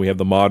times when we have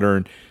the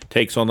modern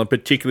takes on them,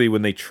 particularly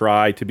when they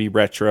try to be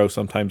retro.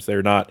 Sometimes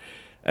they're not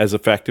as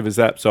effective as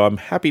that. So I'm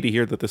happy to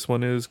hear that this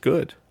one is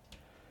good.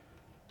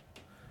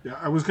 Yeah,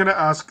 I was going to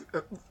ask,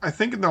 I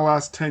think in the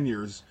last 10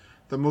 years,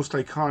 the most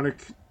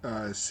iconic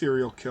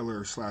serial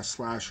killer /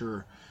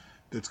 slasher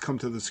that's come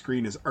to the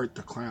screen is Art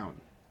the Clown.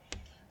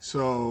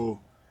 So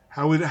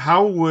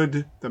how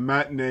would the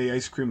Matinee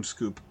ice cream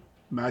scoop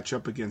match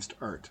up against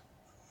Art?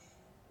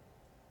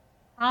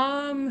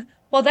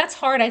 Well, that's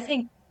hard. I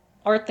think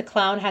Art the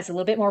Clown has a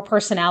little bit more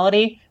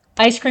personality.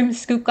 Ice cream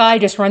scoop guy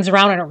just runs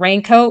around in a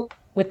raincoat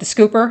with the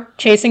scooper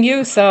chasing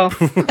you, so...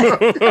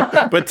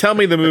 But tell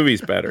me the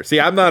movie's better. See,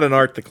 I'm not an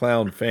Art the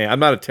Clown fan. I'm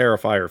not a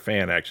Terrifier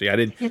fan, actually. I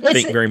didn't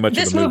think very much of the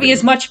movie. This movie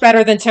is much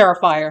better than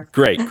Terrifier.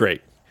 Great.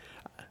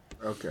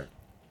 Okay,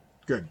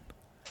 good.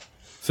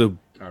 So...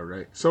 All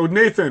right. So,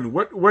 Nathan,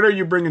 what are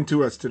you bringing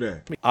to us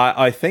today?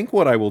 I think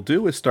what I will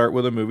do is start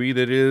with a movie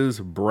that is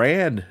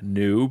brand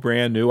new.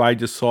 I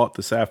just saw it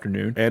this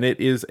afternoon, and it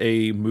is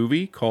a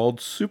movie called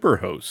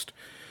Superhost.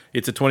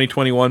 It's a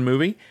 2021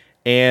 movie,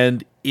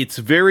 and it's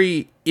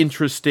very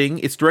interesting.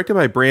 It's directed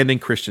by Brandon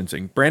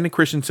Christensen. Brandon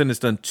Christensen has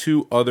done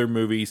 2 other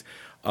movies.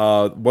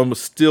 One was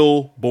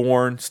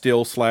Still/Born,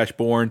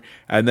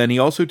 and then he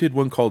also did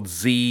one called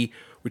Z,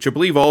 which I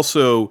believe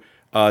also...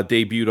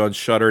 debuted on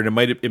Shudder, and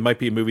it might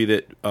be a movie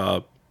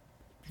that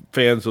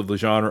fans of the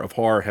genre of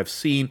horror have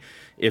seen.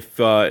 If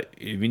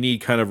you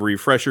need kind of a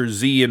refresher,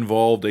 Z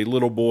involved a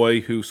little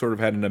boy who sort of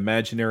had an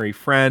imaginary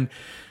friend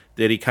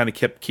that he kind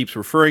of keeps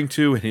referring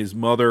to, and his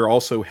mother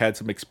also had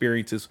some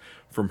experiences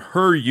from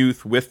her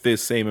youth with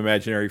this same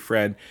imaginary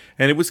friend,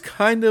 and it was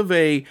kind of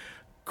a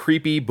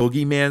creepy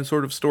boogeyman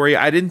sort of story.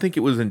 I didn't think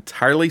it was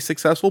entirely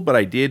successful, but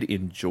I did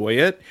enjoy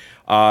it.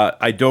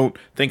 I don't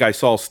think I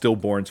saw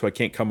Stillborn, so I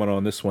can't comment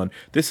on this one.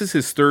 This is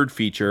his third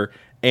feature,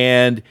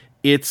 and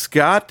it's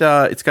got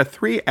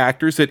 3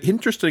 actors that,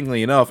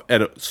 interestingly enough,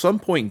 at some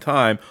point in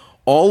time,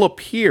 all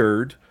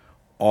appeared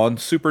on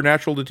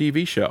Supernatural, the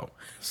TV show.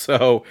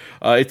 So,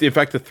 in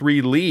fact, the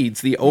 3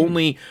 leads, the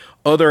only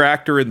other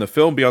actor in the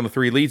film beyond the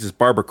 3 leads is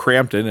Barbara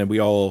Crampton, and we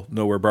all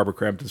know where Barbara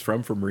Crampton's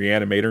from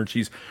Reanimator, and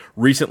she's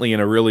recently in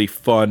a really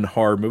fun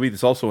horror movie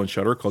that's also on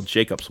Shudder called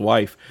Jacob's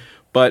Wife.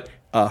 But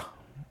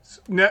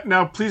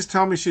now, please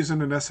tell me she's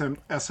in an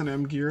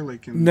S&M gear,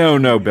 like in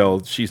no,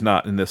 Bill, she's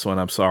not in this one.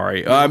 I'm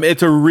sorry.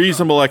 It's a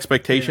reasonable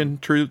expectation,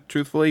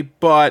 truthfully,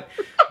 but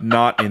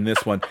not in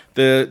this one.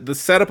 The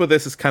setup of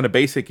this is kind of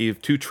basic. You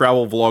have 2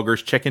 travel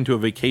vloggers check into a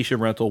vacation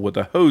rental with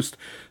a host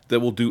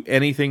that will do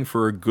anything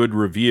for a good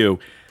review.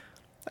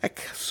 That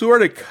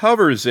sort of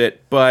covers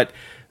it, but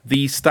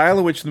the style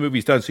in which the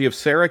movie's done. So you have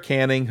Sarah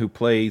Canning, who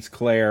plays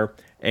Claire,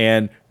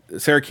 and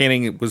Sarah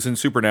Canning was in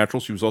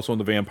Supernatural. She was also in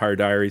The Vampire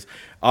Diaries.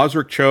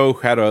 Osric Cho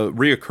had a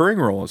reoccurring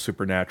role in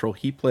Supernatural.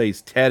 He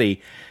plays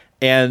Teddy.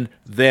 And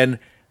then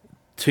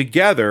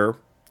together,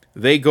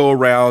 they go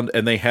around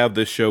and they have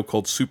this show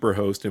called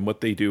Superhost. And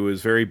what they do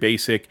is very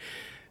basic.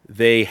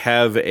 They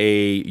have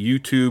a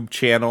YouTube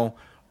channel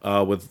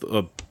with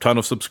a ton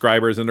of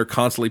subscribers, and they're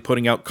constantly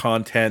putting out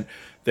content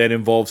that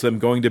involves them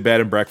going to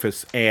bed and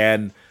breakfast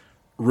and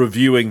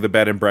reviewing the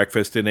bed and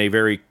breakfast in a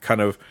very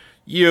kind of,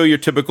 your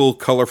typical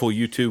colorful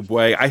YouTube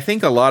way. I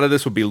think a lot of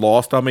this would be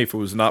lost on me if it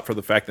was not for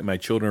the fact that my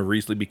children have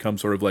recently become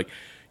sort of like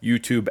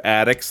YouTube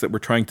addicts that we're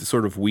trying to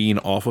sort of wean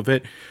off of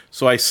it.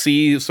 So I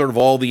see sort of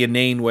all the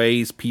inane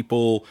ways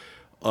people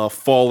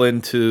fall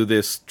into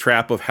this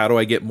trap of how do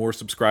I get more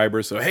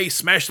subscribers? So, hey,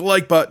 smash the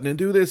like button and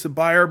do this and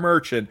buy our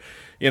merch. And,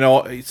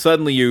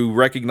 suddenly you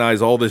recognize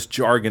all this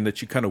jargon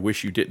that you kind of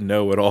wish you didn't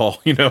know at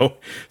all,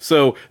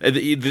 So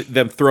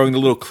them throwing the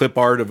little clip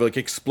art of like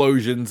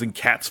explosions and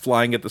cats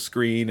flying at the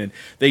screen. And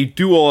they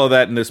do all of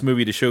that in this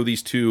movie to show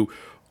these 2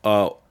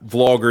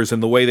 vloggers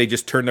and the way they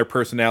just turn their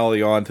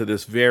personality on to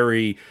this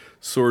very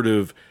sort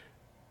of,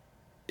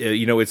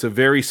 it's a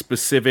very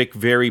specific,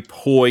 very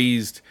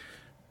poised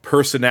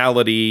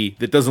personality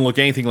that doesn't look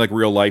anything like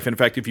real life. In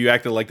fact, if you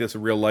acted like this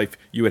in real life,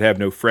 you would have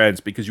no friends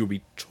because you would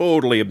be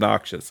totally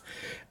obnoxious.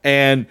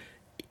 And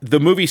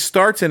the movie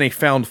starts in a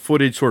found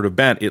footage sort of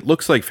bent. It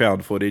looks like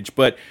found footage,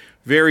 but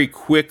very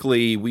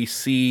quickly we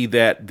see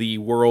that the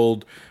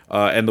world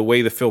and the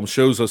way the film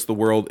shows us the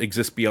world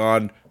exists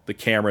beyond the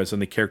cameras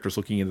and the characters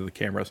looking into the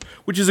cameras,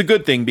 which is a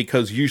good thing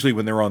because usually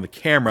when they're on the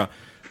camera,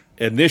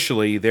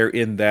 initially they're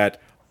in that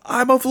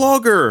I'm a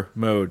vlogger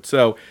mode.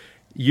 So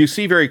you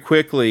see very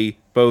quickly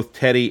both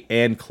Teddy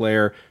and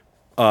Claire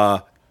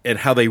and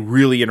how they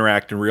really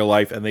interact in real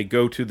life. And they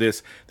go to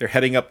this, they're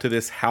heading up to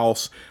this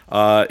house.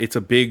 It's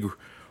a big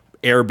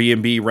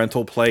Airbnb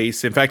rental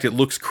place. In fact, it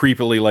looks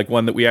creepily like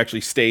one that we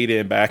actually stayed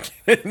in back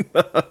in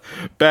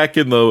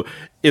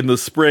the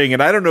spring.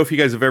 And I don't know if you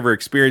guys have ever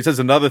experienced. That's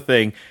another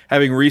thing.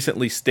 Having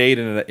recently stayed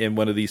in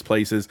one of these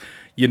places,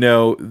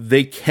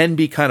 they can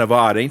be kind of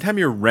odd. Anytime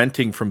you're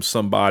renting from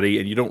somebody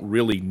and you don't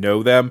really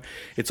know them,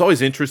 it's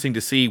always interesting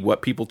to see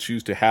what people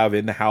choose to have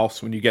in the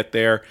house when you get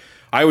there.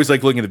 I always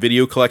like looking at the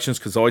video collections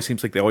because it always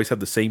seems like they always have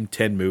the same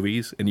 10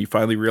 movies, and you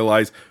finally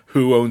realize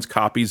who owns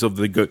copies of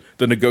the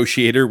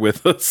Negotiator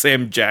with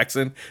Sam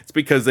Jackson. It's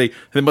because they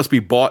must be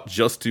bought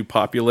just to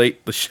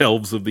populate the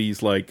shelves of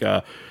these like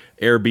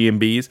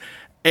Airbnbs.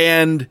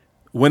 And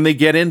when they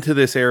get into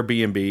this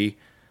Airbnb,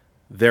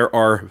 there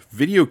are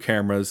video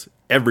cameras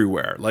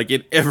everywhere, like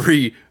in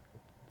every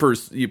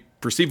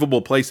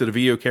perceivable place that a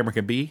video camera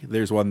can be.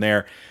 There's one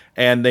there,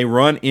 and they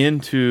run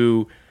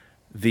into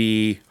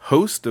the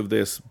host of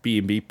this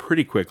B&B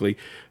pretty quickly.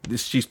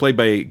 She's played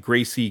by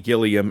Gracie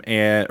Gilliam,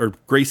 and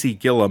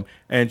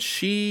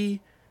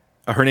she,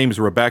 her name is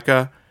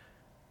Rebecca.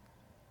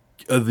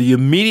 The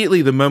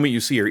moment you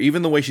see her,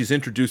 even the way she's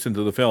introduced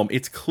into the film,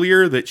 it's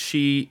clear that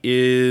she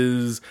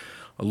is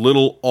a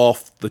little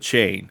off the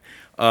chain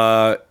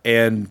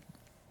and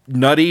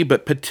nutty,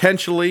 but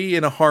potentially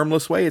in a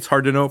harmless way. It's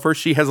hard to know at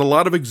first. She has a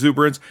lot of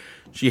exuberance.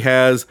 She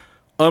has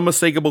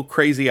unmistakable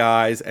crazy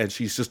eyes, and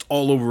she's just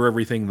all over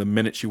everything the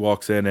minute she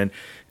walks in, and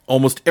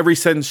almost every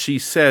sentence she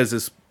says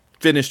is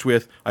finished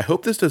with, I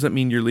hope this doesn't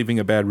mean you're leaving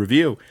a bad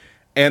review.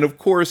 And of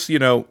course,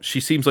 she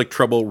seems like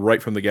trouble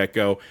right from the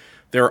get-go.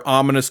 There are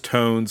ominous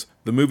tones.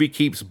 The movie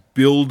keeps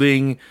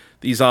building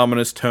these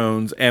ominous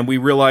tones, and we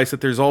realize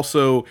that there's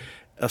also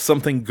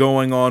something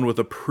going on with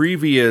a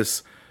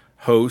previous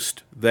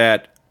host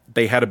that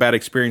they had a bad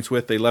experience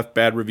with. They left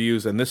bad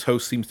reviews, and this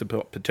host seems to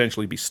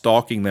potentially be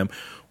stalking them.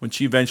 When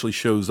she eventually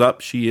shows up,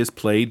 she is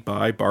played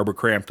by Barbara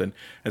Crampton.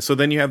 And so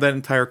then you have that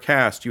entire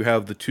cast. You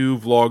have the 2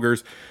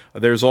 vloggers.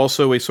 There's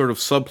also a sort of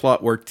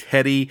subplot where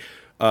Teddy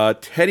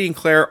and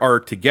Claire are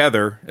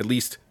together. At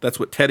least that's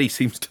what Teddy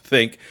seems to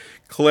think.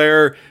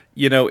 Claire,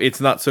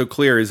 it's not so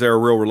clear. Is there a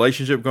real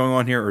relationship going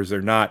on here, or is there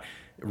not?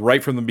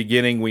 Right from the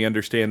beginning, we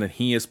understand that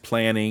he is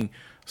planning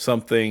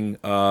something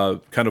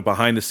kind of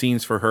behind the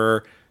scenes for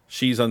her.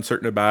 She's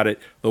uncertain about it.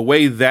 The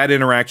way that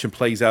interaction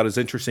plays out is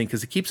interesting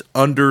because it keeps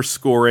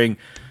underscoring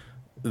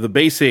the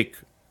basic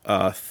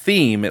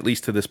theme, at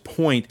least to this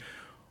point,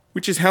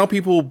 which is how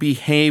people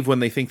behave when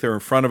they think they're in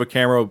front of a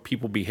camera.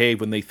 People behave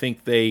when they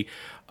think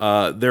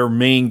their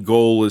main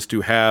goal is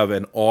to have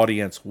an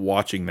audience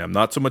watching them.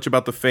 Not so much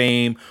about the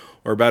fame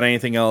or about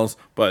anything else,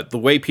 but the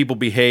way people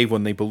behave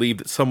when they believe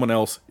that someone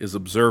else is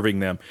observing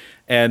them.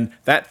 And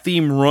that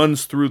theme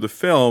runs through the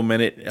film,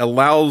 and it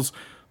allows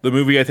the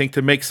movie, I think,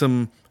 to make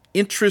some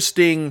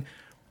interesting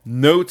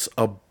notes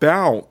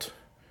about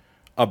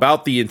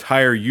the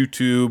entire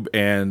YouTube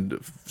and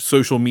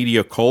social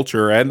media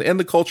culture and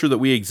the culture that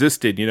we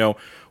exist in,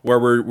 where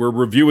we're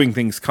reviewing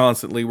things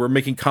constantly. We're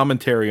making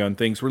commentary on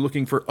things. We're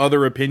looking for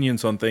other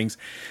opinions on things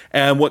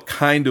and what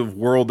kind of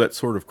world that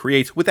sort of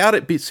creates without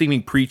it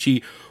seeming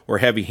preachy or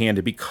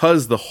heavy-handed,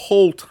 because the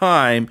whole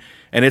time,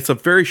 and it's a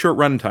very short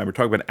run time, we're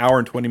talking about an hour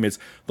and 20 minutes,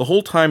 the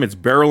whole time it's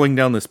barreling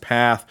down this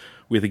path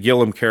with a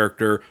Gilliam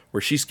character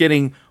where she's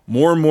getting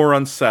more and more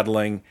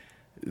unsettling.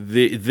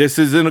 This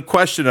isn't a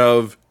question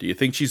of, do you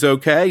think she's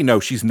okay?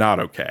 No, she's not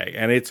okay.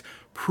 And it's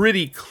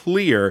pretty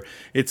clear.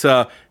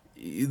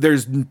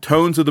 There's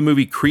tones of the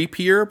movie creep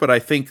here, but I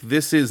think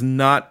this is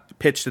not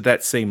pitched at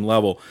that same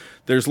level.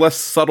 There's less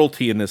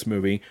subtlety in this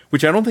movie,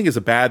 which I don't think is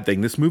a bad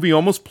thing. This movie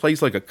almost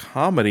plays like a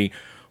comedy,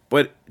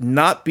 but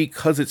not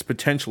because it's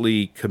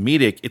potentially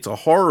comedic. It's a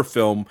horror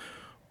film,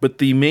 but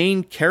the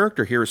main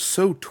character here is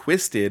so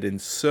twisted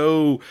and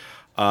so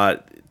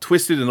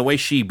twisted in the way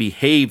she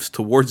behaves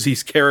towards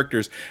these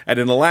characters, and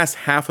in the last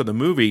half of the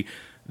movie,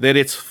 that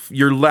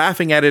you're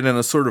laughing at it in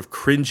a sort of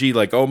cringy,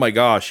 like, oh my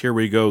gosh, here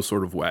we go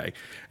sort of way.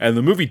 And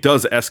the movie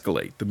does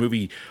escalate. The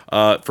movie,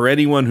 for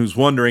anyone who's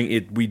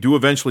wondering, we do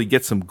eventually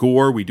get some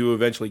gore, we do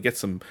eventually get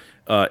some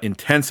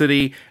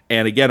intensity,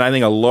 and again, I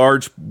think a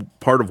large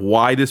part of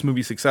why this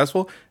movie's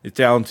successful is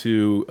down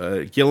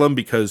to Gilliam,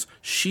 because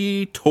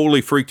she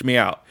totally freaked me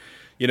out.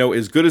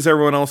 As good as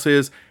everyone else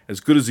is, as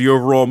good as the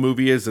overall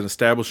movie is in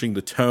establishing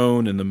the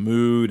tone and the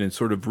mood and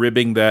sort of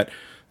ribbing that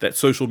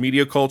social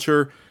media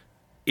culture,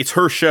 it's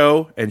her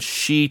show, and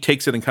she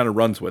takes it and kind of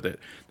runs with it.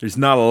 There's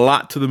not a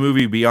lot to the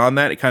movie beyond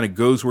that. It kind of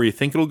goes where you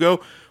think it'll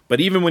go, but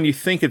even when you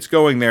think it's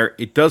going there,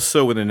 it does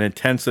so with an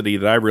intensity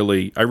that I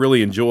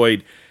really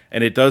enjoyed,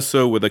 and it does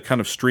so with a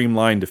kind of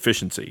streamlined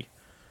efficiency.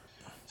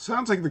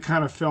 Sounds like the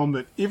kind of film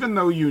that, even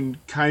though you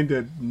kind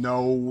of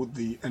know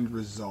the end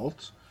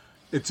result,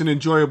 it's an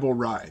enjoyable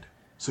ride.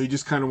 So you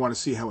just kind of want to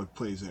see how it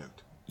plays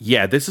out.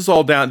 Yeah, this is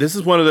all down. This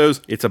is one of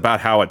those, it's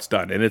about how it's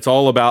done. And it's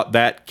all about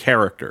that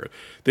character.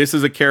 This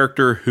is a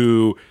character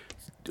who,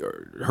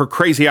 her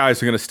crazy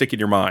eyes are going to stick in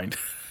your mind.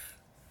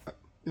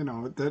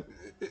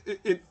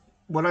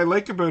 What I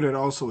like about it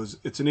also is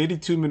it's an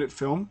 82-minute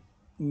film.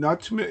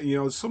 Not too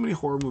many, so many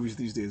horror movies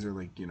these days are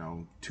like,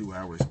 2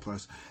 hours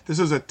plus. This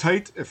is a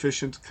tight,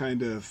 efficient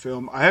kind of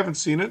film. I haven't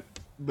seen it,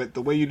 but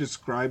the way you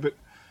describe it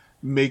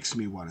makes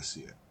me want to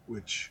see it,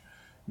 which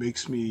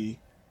makes me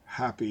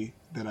happy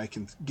that I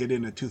can get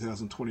in a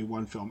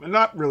 2021 film and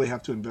not really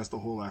have to invest a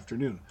whole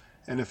afternoon.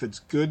 And if it's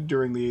good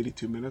during the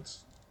 82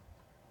 minutes,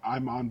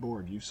 I'm on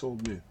board. You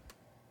sold me.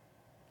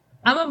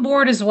 I'm on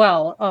board as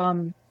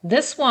well.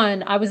 This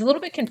one, I was a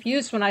little bit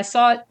confused when I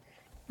saw it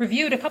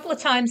reviewed a couple of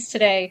times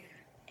today.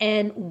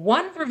 And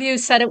one review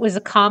said it was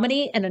a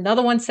comedy and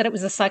another one said it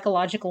was a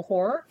psychological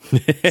horror.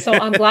 So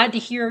I'm glad to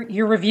hear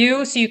your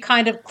review. So you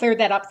kind of cleared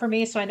that up for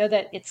me. So I know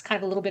that it's kind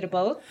of a little bit of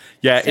both.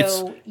 Yeah.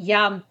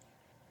 I'm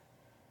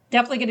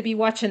definitely going to be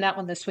watching that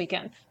one this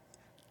weekend.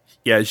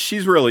 Yeah,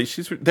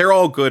 they're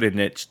all good in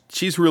it.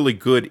 She's really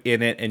good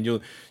in it, and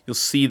you'll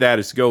see that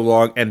as you go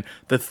along. And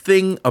the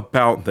thing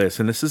about this,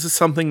 and this is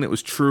something that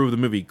was true of the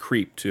movie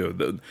Creep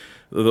too,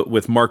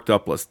 with Mark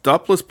Duplass.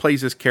 Duplass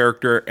plays this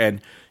character,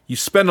 and you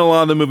spend a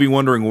lot of the movie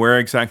wondering where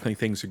exactly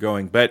things are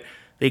going, but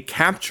they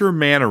capture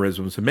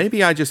mannerisms. And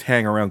maybe I just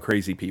hang around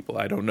crazy people.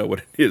 I don't know what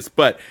it is,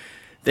 but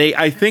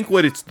I think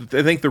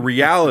the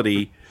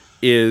reality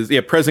is,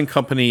 present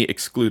company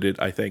excluded,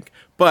 I think.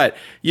 But,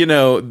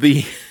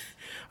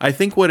 I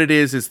think what it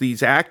is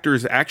these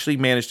actors actually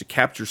manage to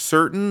capture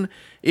certain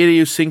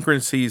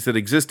idiosyncrasies that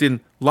exist in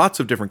lots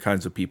of different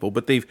kinds of people,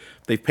 but they've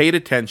paid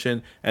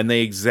attention and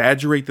they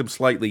exaggerate them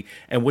slightly.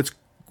 And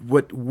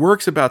what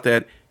works about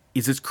that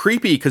is it's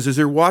creepy, because as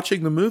you're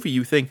watching the movie,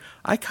 you think,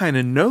 I kind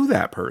of know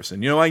that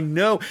person. I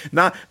know,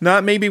 not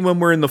maybe when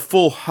we're in the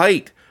full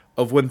height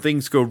of when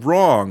things go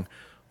wrong,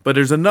 but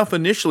there's enough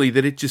initially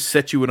that it just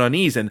sets you at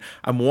unease. And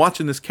I'm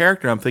watching this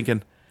character, I'm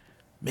thinking,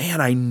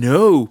 man, I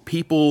know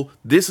people,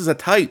 this is a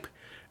type,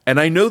 and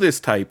I know this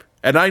type,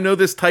 and I know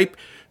this type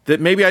that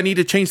maybe I need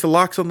to change the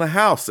locks on the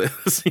house.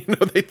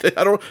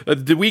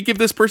 Did we give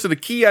this person a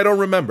key? I don't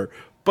remember.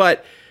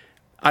 But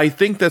I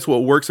think that's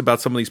what works about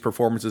some of these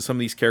performances, some of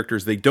these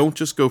characters. They don't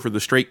just go for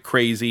the straight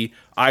crazy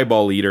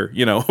eyeball eater,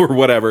 or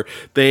whatever.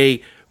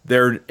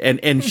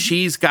 And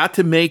she's got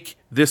to make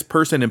this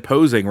person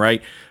imposing,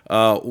 right?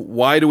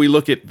 Why do we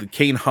look at the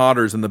Kane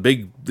Hodder's and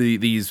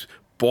these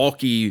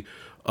bulky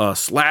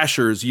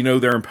slashers?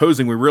 They're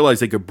imposing. We realize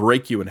they could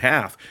break you in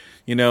half.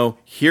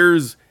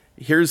 Here's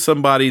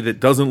somebody that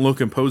doesn't look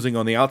imposing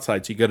on the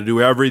outside, so you got to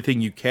do everything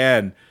you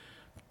can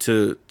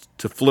to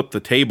flip the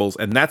tables,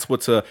 and that's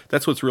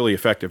what's really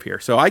effective here.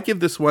 So I give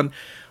this one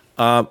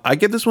I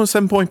give this one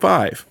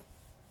 7.5.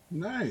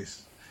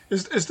 Nice.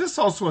 Is this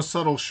also a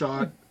subtle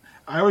shot?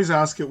 I always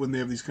ask it when they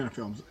have these kind of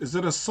films. Is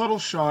it a subtle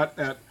shot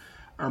at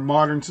our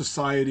modern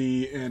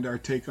society and our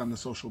take on the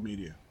social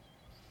media?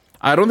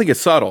 I don't think it's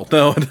subtle.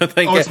 No,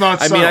 it's not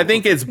subtle. I mean, I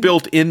think it's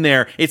built in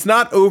there. It's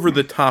not over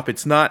the top.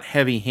 It's not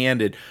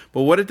heavy-handed.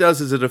 But what it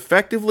does is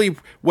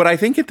what I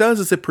think it does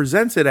is it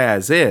presents it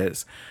as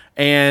is.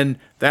 And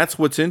that's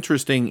what's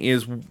interesting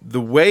is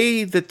the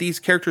way that these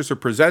characters are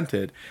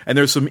presented. And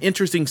there's some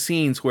interesting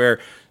scenes where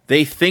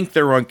they think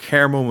they're on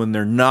camera when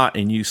they're not.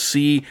 And you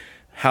see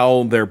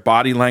how their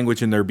body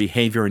language and their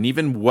behavior and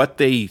even what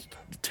they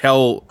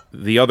tell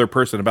the other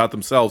person about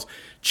themselves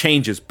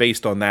changes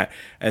based on that.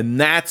 And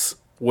that's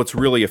what's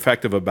really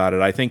effective about it.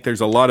 I think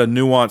there's a lot of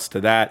nuance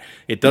to that.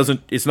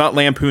 It's not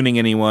lampooning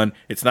anyone.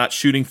 It's not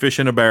shooting fish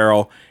in a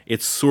barrel.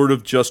 It's sort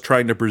of just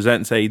trying to present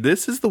and say,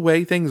 this is the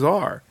way things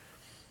are.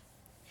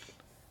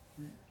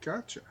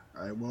 Gotcha.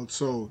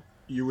 So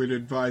you would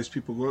advise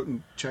people go out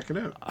and check it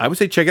out? I would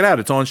say check it out.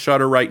 It's on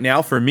Shudder right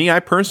now. For me, I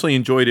personally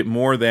enjoyed it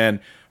more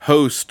than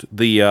Host,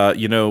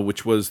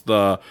 which was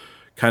the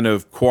kind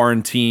of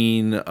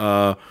quarantine,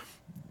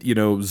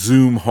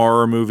 Zoom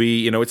horror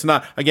movie. It's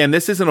not, again,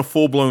 this isn't a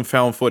full-blown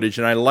found footage,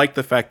 and I like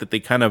the fact that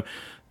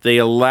they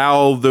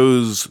allow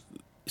those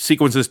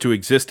sequences to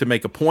exist to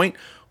make a point,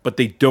 but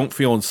they don't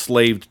feel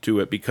enslaved to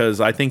it, because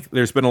I think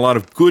there's been a lot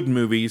of good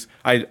movies.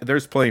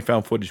 There's plenty of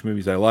found footage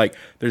movies I like.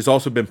 There's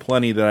also been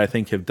plenty that I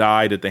think have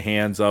died at the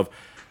hands of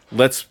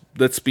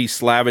let's be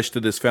slavish to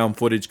this found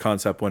footage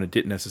concept when it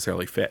didn't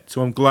necessarily fit.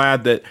 So I'm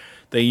glad that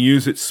they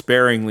use it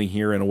sparingly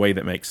here in a way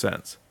that makes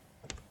sense.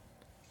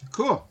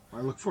 Cool.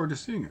 I look forward to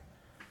seeing it.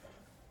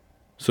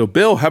 So,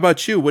 Bill, how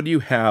about you? What do you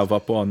have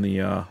up on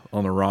the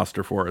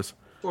roster for us?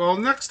 Well,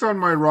 next on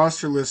my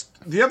roster list,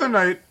 the other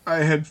night I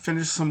had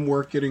finished some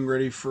work getting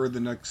ready for the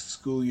next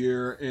school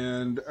year,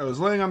 and I was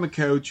laying on the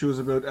couch. It was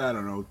about,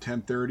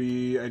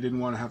 10:30. I didn't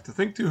want to have to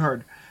think too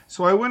hard.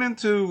 So I went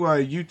into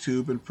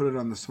YouTube and put it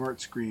on the smart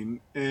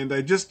screen, and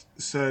I just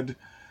said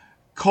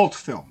cult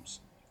films.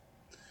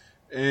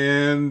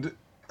 And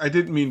I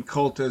didn't mean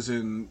cult as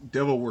in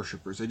devil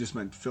worshippers. I just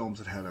meant films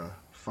that had a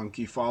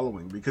funky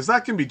following, because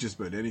that can be just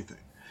about anything.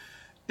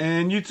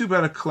 And YouTube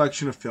had a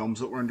collection of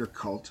films that were under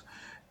cult.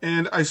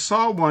 And I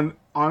saw one,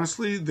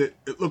 honestly, that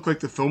it looked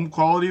like the film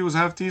quality was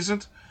half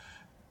decent.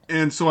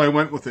 And so I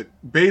went with it,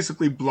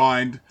 basically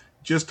blind,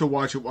 just to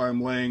watch it while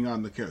I'm laying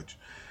on the couch.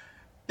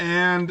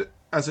 And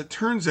as it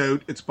turns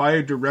out, it's by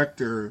a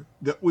director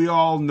that we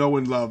all know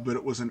and love, but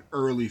it was an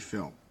early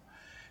film.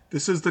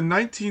 This is the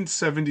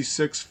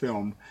 1976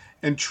 film,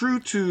 and true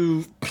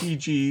to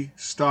PG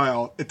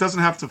style, it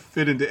doesn't have to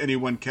fit into any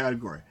one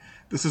category.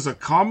 This is a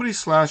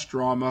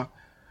comedy/drama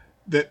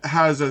that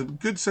has a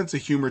good sense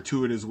of humor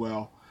to it as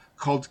well,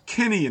 called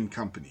Kenny and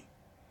Company.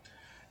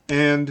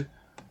 And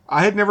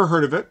I had never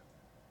heard of it.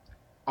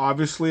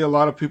 Obviously, a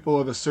lot of people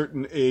of a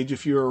certain age,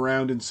 if you were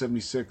around in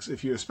 76,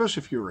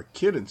 especially if you were a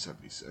kid in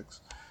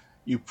 76,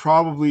 you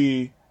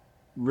probably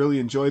really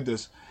enjoyed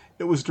this.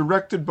 It was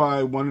directed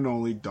by one and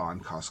only Don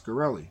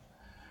Coscarelli.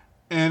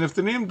 And if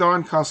the name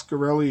Don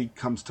Coscarelli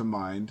comes to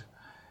mind,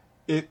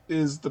 it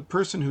is the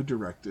person who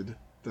directed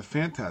the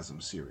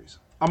Phantasm series,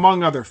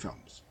 among other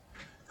films.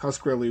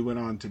 Coscarelli went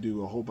on to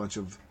do a whole bunch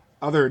of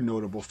other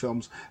notable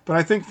films, but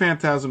I think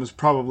Phantasm is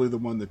probably the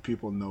one that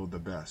people know the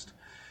best.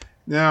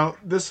 Now,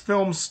 this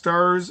film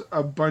stars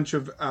a bunch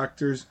of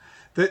actors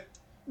that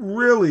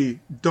really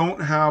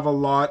don't have a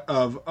lot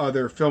of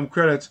other film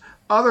credits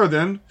other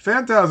than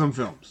Phantasm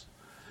films.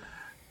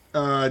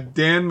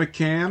 Dan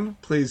McCann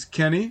plays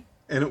Kenny,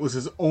 and it was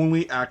his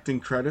only acting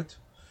credit.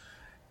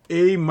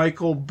 A.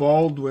 Michael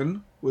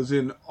Baldwin was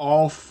in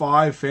all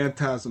 5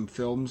 Phantasm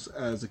films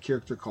as a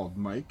character called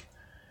Mike.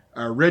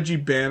 Reggie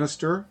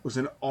Bannister was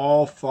in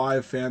all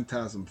 5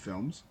 Phantasm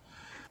films.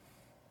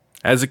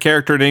 As a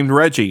character named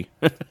Reggie.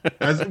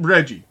 As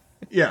Reggie,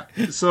 yeah.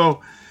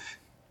 So,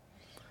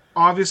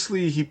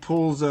 obviously, he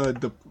pulls a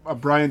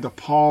Brian De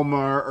Palma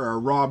or a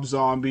Rob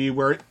Zombie,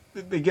 where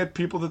they get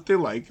people that they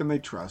like and they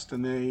trust,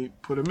 and they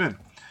put them in.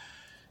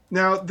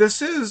 Now,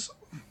 this is,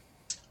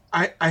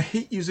 I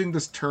hate using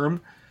this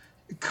term,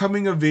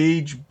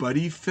 coming-of-age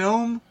buddy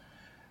film,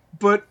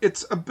 but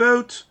it's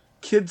about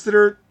kids that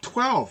are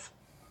 12,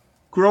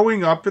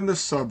 growing up in the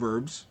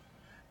suburbs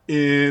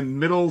in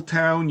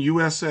Middletown,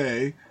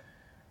 USA,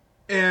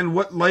 and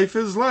what life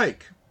is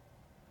like,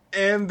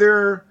 and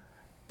their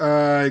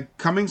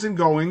comings and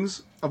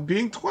goings of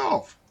being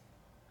 12.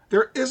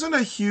 There isn't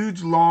a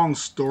huge, long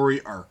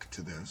story arc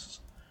to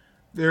this.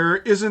 There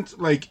isn't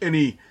like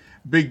any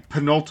big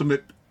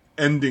penultimate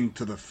ending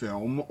to the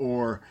film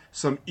or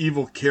some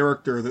evil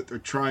character that they're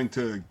trying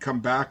to come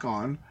back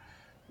on.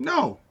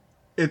 No,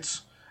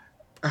 it's,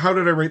 how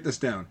did I write this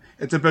down?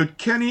 It's about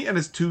Kenny and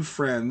his 2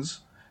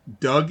 friends,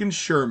 Doug and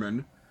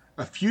Sherman,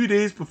 a few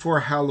days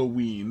before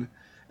Halloween,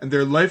 and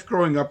their life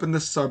growing up in the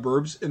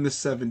suburbs in the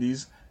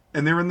 70s,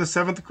 and they're in the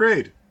 7th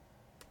grade.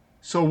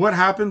 So what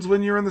happens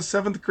when you're in the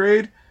 7th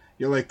grade?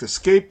 You like to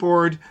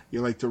skateboard.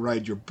 You like to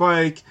ride your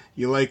bike.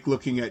 You like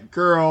looking at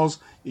girls.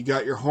 You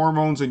got your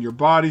hormones and your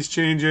body's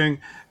changing.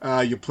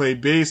 You play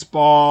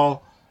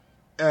baseball.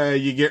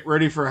 You get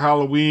ready for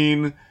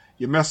Halloween.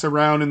 You mess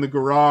around in the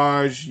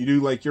garage. You do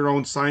like your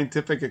own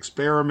scientific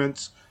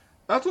experiments.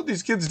 That's what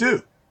these kids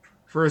do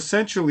for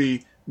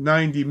essentially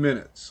 90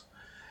 minutes.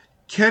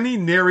 Kenny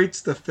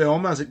narrates the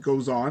film as it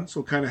goes on,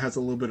 so it kind of has a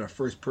little bit of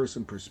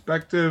first-person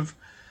perspective.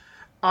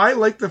 I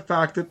like the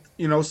fact that,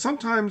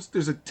 sometimes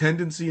there's a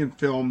tendency in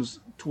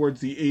films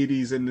towards the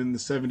 80s and in the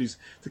 70s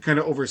to kind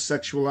of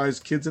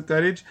over-sexualize kids at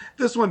that age.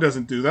 This one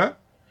doesn't do that.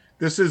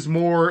 This is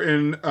more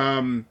in,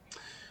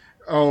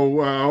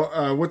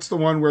 what's the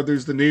one where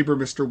there's the neighbor,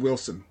 Mr.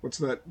 Wilson? What's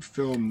that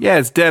film? Yeah,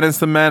 it's Dennis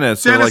the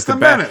Menace. Dennis the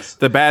Menace.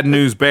 The Bad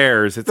News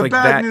Bears. It's like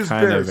that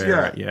kind of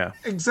era. Yeah,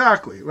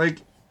 exactly. Like,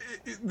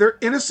 they're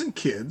innocent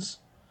kids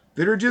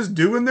that are just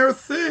doing their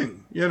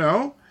thing,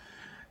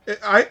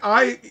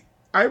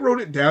 I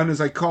wrote it down as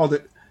I called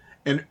it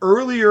an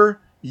earlier,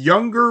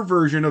 younger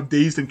version of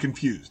Dazed and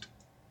Confused.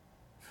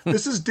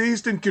 This is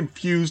Dazed and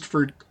Confused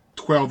for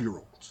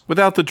 12-year-olds.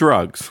 Without the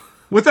drugs.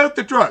 Without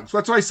the drugs.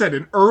 That's why I said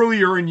an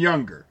earlier and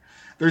younger.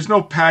 There's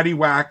no patty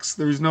wax.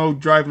 There's no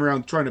driving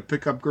around trying to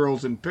pick up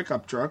girls in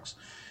pickup trucks.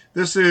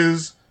 This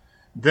is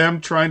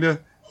them trying to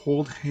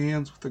hold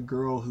hands with a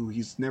girl who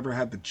he's never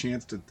had the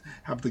chance to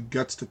have the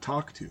guts to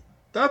talk to.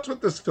 That's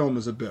what this film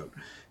is about.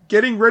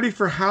 Getting ready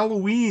for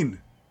Halloween.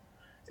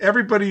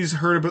 Everybody's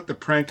heard about the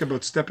prank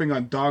about stepping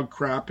on dog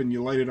crap and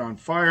you light it on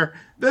fire.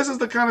 This is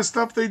the kind of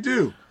stuff they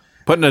do.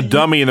 Putting a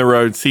dummy in the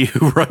road, see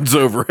who runs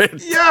over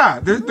it. Yeah,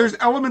 there's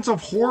elements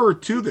of horror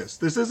to this.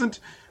 This isn't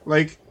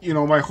like,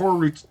 my horror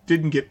roots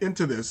didn't get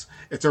into this.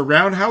 It's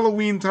around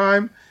Halloween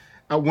time.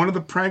 One of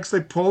the pranks they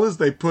pull is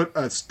they put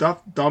a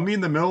stuffed dummy in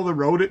the middle of the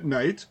road at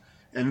night.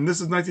 And this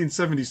is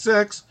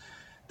 1976.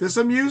 This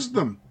amused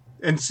them.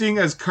 And seeing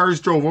as cars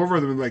drove over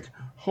them, like,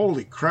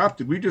 holy crap,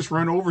 did we just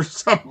run over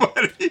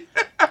somebody?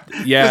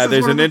 Yeah,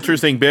 there's an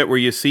interesting bit where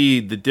you see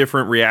the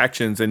different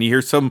reactions, and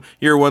you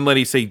hear one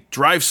lady say,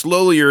 "Drive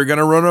slowly, you're going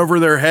to run over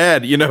their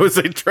head," as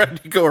they try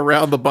to go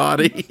around the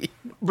body.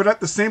 But at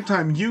the same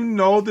time,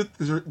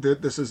 that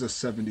this is a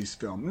 70s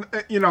film.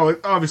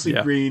 Obviously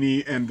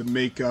grainy and the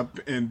makeup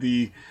and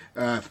the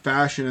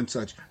fashion and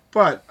such.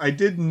 But I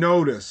did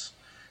notice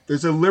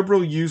there's a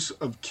liberal use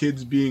of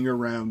kids being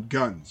around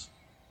guns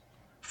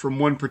from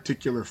one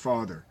particular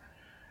father.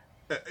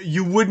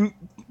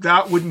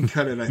 That wouldn't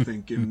cut it, I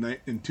think,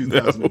 in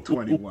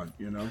 2021,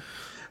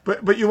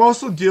 But you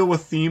also deal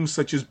with themes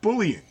such as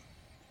bullying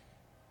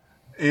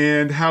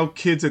and how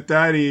kids at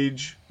that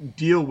age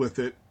deal with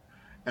it,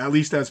 at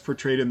least as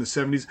portrayed in the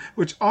 70s,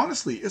 which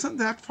honestly isn't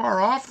that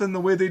far off than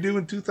the way they do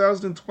in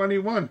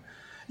 2021.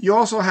 You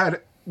also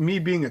had me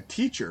being a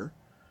teacher.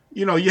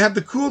 You had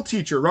the cool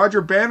teacher, Roger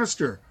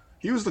Bannister.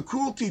 He was the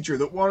cool teacher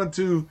that wanted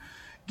to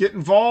get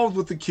involved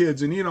with the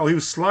kids, and he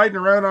was sliding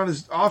around on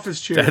his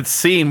office chair. That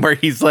scene where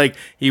he's like,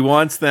 he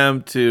wants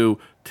them to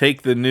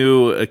take the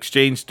new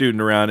exchange student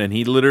around, and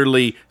he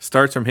literally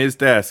starts from his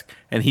desk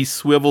and he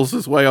swivels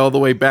his way all the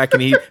way back,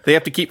 and they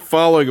have to keep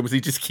following him because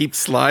he just keeps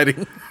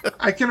sliding.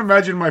 I can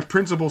imagine my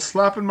principal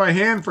slapping my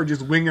hand for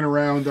just winging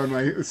around on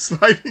my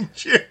sliding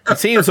chair. It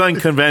seems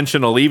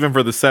unconventional even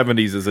for the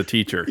 70s as a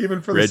teacher.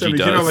 Even for the Reggie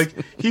 70s,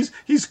 does.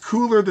 he's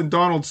cooler than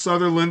Donald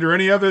Sutherland or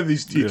any other of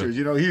these teachers.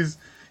 Yeah.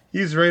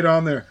 He's right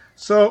on there.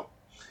 So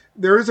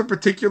there is a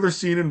particular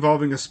scene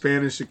involving a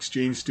Spanish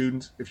exchange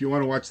student. If you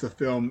want to watch the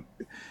film,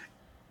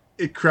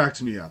 it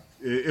cracks me up.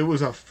 It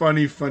was a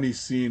funny, funny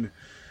scene.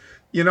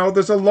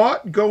 There's a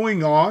lot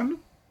going on,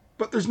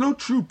 but there's no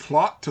true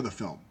plot to the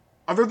film,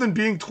 other than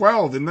being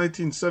 12 in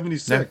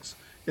 1976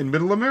 in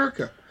Middle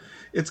America.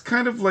 It's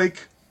kind of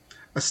like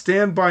a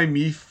Stand By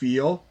Me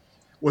feel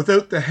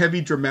without the heavy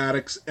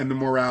dramatics and the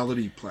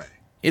morality play.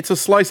 It's a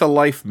slice of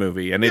life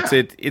movie, and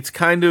it's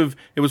kind of,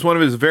 it was one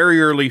of his very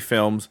early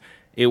films.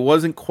 It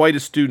wasn't quite a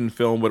student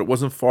film, but it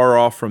wasn't far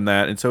off from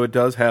that, and so it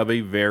does have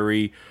a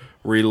very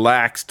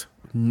relaxed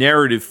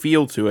narrative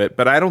feel to it,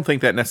 but I don't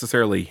think that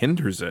necessarily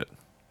hinders it.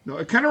 No,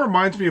 it kind of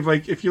reminds me of,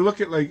 like, if you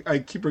look at, like, I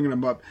keep bringing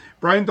him up,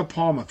 Brian De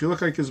Palma. If you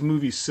look like his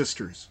movie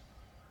Sisters,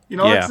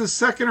 it's the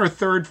second or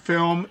third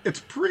film. It's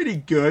pretty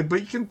good,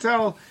 but you can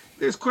tell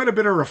there's quite a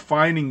bit of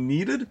refining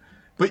needed,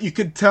 but you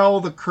could tell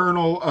the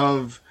kernel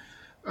of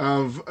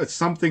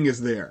something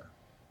is there.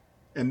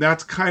 And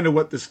that's kind of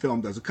what this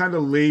film does. It kind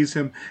of lays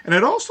him, and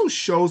it also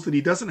shows that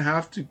he doesn't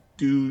have to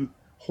do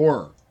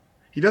horror.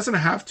 He doesn't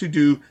have to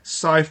do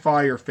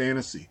sci-fi or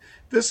fantasy.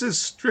 This is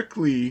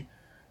strictly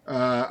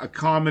a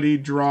comedy,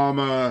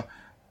 drama,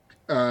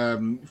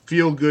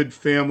 feel-good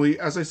family.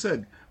 As I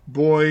said,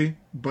 boy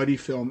buddy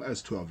film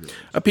as 12-year-olds.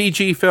 A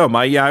PG film.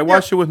 I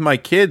watched it with my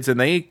kids, and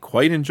they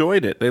quite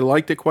enjoyed it. They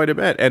liked it quite a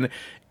bit. And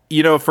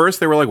at first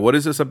they were like, what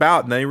is this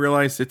about? And they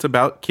realized it's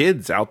about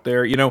kids out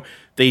there.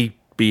 They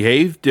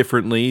behave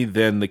differently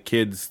than the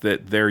kids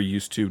that they're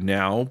used to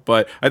now.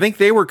 But I think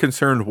they were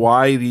concerned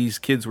why these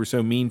kids were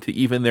so mean to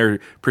even their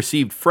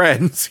perceived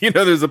friends.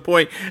 There's a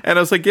point. And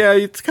I was like, yeah,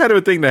 it's kind of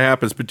a thing that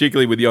happens,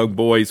 particularly with young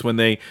boys when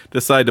they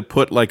decide to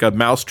put like a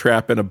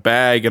mousetrap in a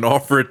bag and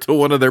offer it to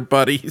one of their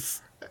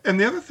buddies. And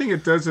the other thing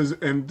it does is,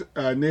 and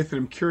Nathan,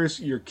 I'm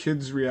curious your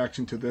kids'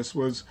 reaction to this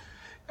was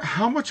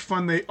how much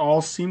fun they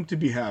all seem to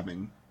be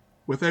having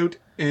without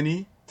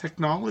any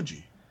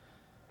technology.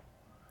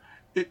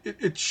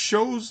 It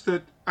shows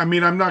that, I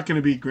mean, I'm not going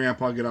to be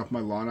grandpa, get off my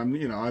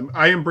lawn.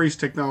 I embrace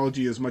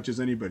technology as much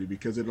as anybody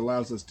because it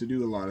allows us to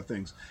do a lot of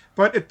things.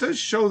 But it does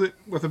show that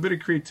with a bit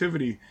of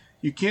creativity,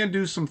 you can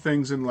do some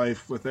things in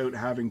life without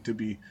having to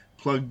be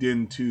plugged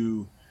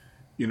into,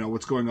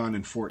 what's going on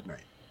in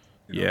Fortnite.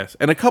 Yes,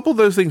 and a couple of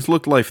those things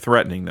look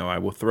life-threatening, though. I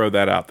will throw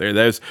that out there.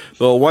 There's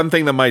the one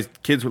thing that my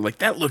kids were like,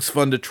 that looks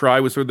fun to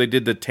try, was where they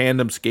did the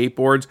tandem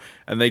skateboards,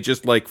 and they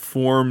just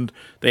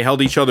they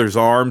held each other's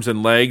arms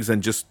and legs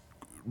and just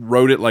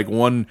rode it like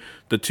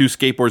the two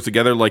skateboards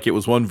together like it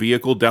was one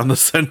vehicle down the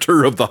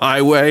center of the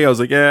highway. I was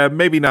like, yeah,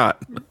 maybe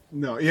not.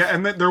 No, yeah,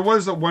 and there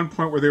was at one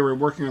point where they were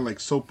working on like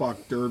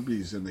soapbox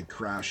derbies and they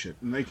crash it.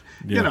 And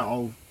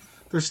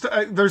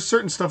there's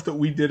certain stuff that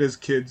we did as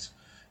kids.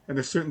 And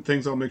there's certain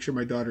things I'll make sure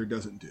my daughter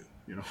doesn't do,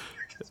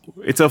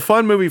 It's a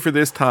fun movie for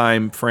this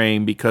time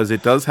frame because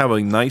it does have a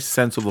nice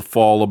sense of the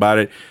fall about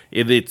it.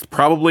 It's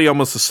probably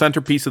almost the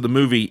centerpiece of the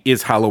movie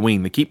is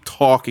Halloween. They keep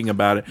talking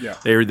about it. Yeah.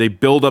 They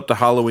build up to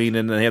Halloween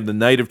and they have the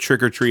night of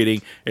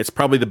trick-or-treating. It's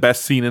probably the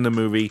best scene in the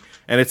movie.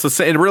 And it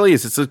really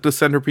is. It's the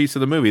centerpiece of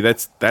the movie.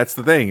 That's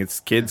the thing.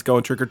 It's kids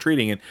going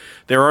trick-or-treating. And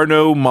there are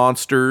no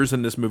monsters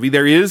in this movie.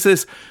 There is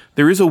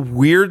a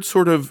weird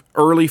sort of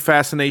early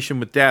fascination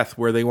with death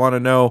where they want to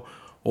know,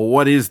 well,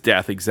 what is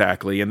death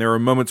exactly? And there are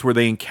moments where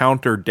they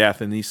encounter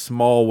death in these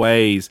small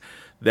ways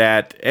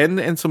that,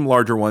 and some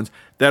larger ones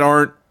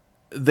that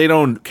they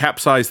don't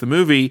capsize the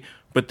movie,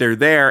 but they're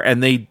there.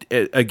 And they,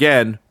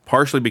 again,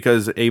 partially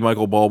because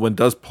Michael Baldwin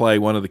does play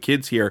one of the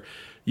kids here,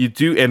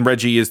 and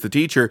Reggie is the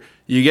teacher,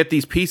 you get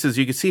these pieces,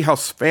 you can see how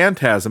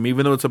Phantasm,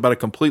 even though it's about a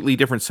completely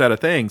different set of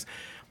things,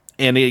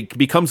 and it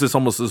becomes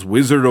almost this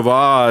Wizard of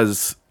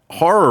Oz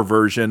horror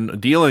version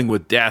dealing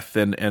with death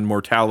and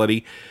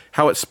mortality,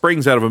 how it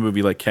springs out of a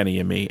movie like Kenny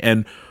and Me.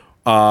 And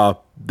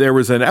there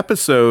was an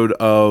episode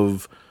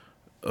of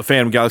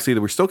Phantom Galaxy that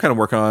we're still kind of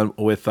working on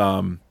with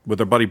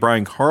our buddy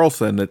Brian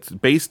Carlson that's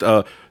based,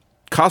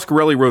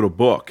 Coscarelli wrote a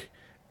book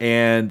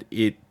and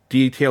it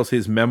details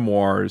his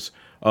memoirs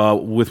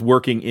with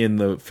working in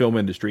the film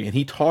industry. And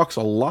he talks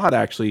a lot,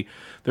 actually.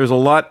 There's a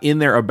lot in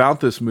there about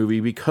this movie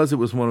because it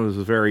was one of his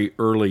very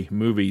early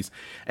movies.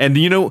 And,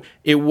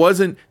 it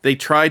wasn't, they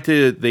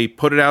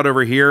put it out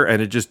over here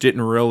and it just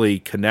didn't really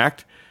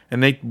connect.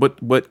 And what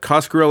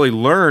Coscarelli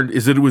learned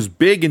is that it was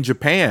big in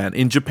Japan.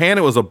 In Japan,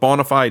 it was a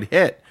bona fide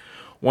hit.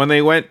 When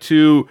they went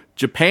to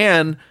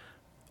Japan,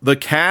 the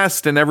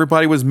cast and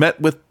everybody was met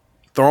with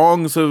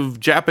throngs of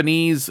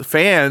Japanese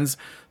fans,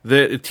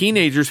 the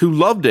teenagers who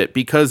loved it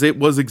because it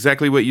was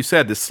exactly what you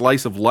said, this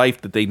slice of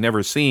life that they'd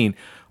never seen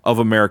of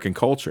American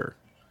culture.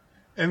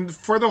 And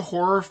for the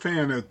horror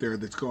fan out there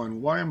that's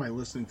going, why am I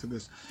listening to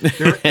this?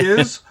 There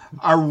is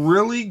a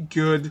really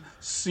good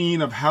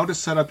scene of how to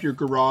set up your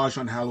garage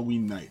on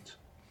Halloween night.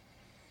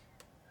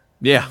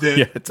 Yeah,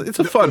 it's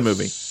a fun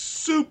movie.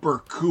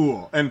 Super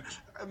cool. And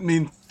I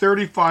mean,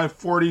 35,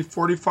 40,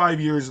 45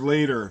 years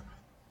later,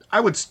 I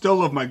would still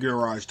love my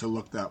garage to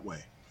look that way.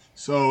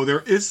 So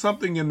there is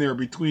something in there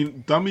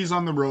between dummies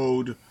on the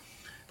road,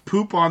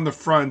 poop on the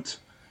front,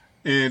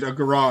 and a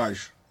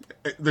garage.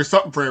 There's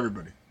something for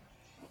everybody.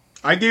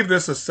 I gave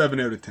this a 7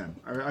 out of 10.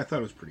 I thought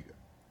it was pretty good.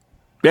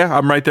 Yeah,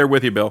 I'm right there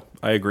with you, Bill.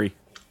 I agree.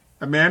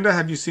 Amanda,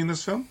 have you seen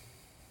this film?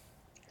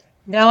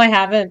 No, I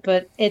haven't,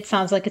 but it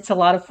sounds like it's a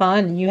lot of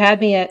fun. You had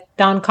me at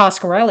Don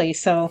Coscarelli,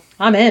 so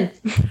I'm in.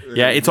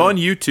 Yeah, it's on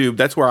YouTube.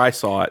 That's where I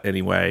saw it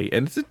anyway,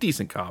 and it's a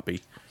decent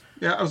copy.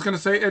 Yeah, I was going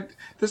to say,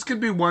 this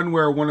could be one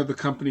where one of the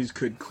companies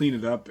could clean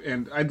it up,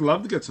 and I'd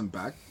love to get some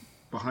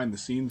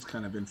behind-the-scenes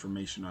kind of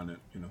information on it,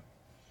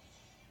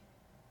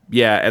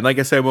 Yeah, and like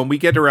I said, when we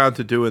get around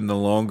to doing the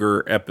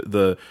longer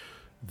the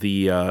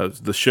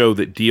show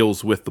that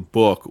deals with the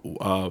book,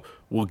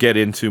 we'll get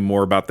into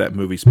more about that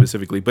movie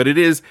specifically. But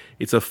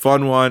it's a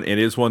fun one. It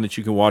is one that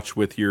you can watch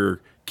with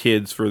your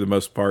kids for the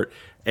most part.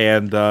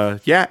 And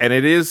and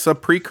it is a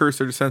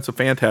precursor to Sense of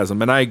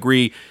Phantasm. And I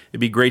agree,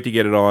 it'd be great to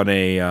get it on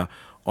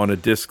a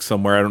disc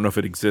somewhere. I don't know if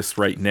it exists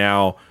right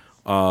now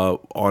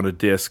on a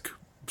disc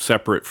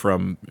separate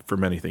from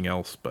anything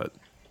else, but.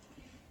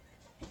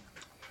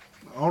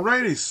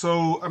 Alrighty,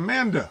 so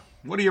Amanda,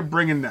 what are you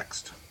bringing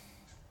next?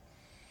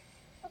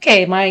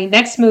 Okay, my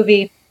next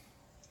movie,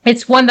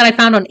 it's one that I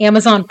found on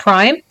Amazon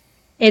Prime.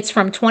 It's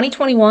from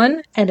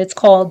 2021, and it's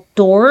called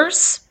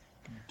Doors.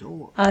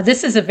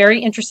 This is a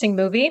very interesting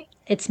movie.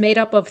 It's made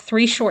up of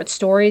 3 short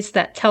stories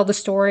that tell the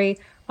story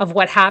of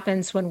what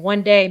happens when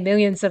one day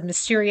millions of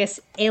mysterious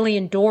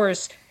alien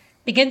doors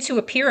begin to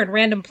appear in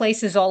random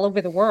places all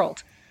over the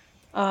world.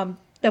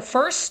 The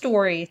first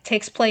story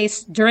takes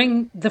place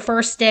during the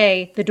first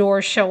day the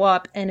doors show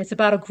up, and it's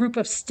about a group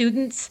of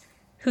students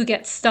who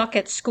get stuck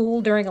at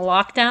school during a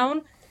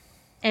lockdown.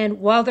 And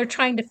while they're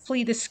trying to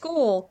flee the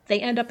school, they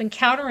end up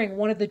encountering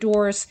one of the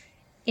doors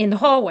in the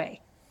hallway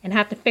and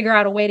have to figure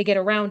out a way to get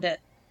around it.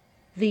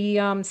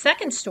 The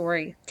second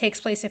story takes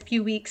place a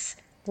few weeks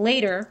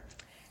later,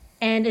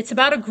 and it's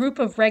about a group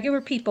of regular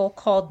people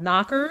called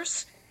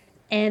knockers,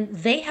 and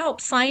they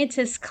help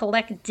scientists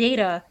collect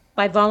data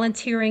by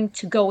volunteering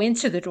to go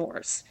into the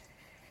doors.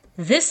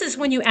 This is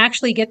when you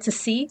actually get to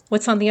see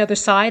what's on the other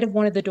side of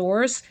one of the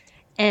doors,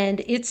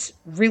 and it's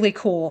really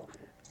cool.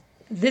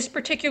 This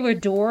particular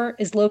door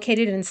is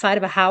located inside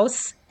of a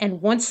house,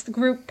 and once the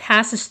group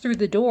passes through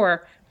the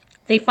door,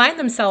 they find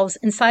themselves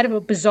inside of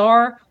a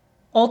bizarre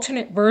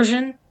alternate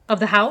version of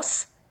the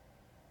house.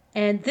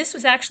 And this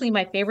was actually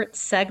my favorite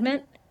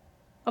segment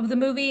of the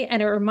movie,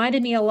 and it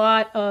reminded me a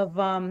lot of,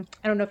 I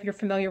don't know if you're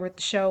familiar with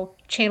the show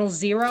Channel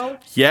Zero.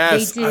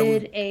 Yes. They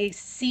did a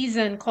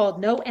season called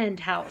No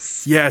End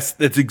House. Yes,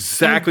 that's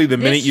exactly the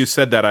minute you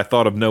said that, I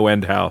thought of No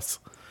End House.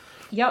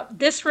 Yep,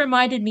 this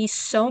reminded me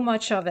so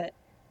much of it,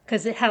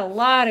 because it had a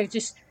lot of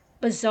just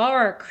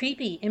bizarre,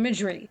 creepy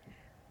imagery.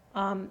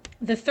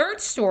 The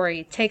third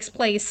story takes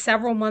place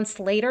several months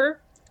later,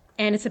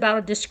 and it's about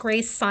a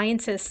disgraced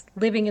scientist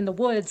living in the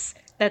woods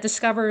that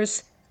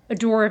discovers a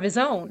door of his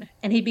own,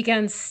 and he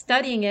begins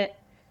studying it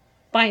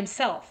by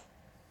himself.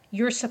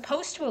 You're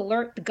supposed to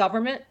alert the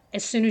government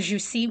as soon as you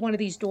see one of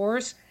these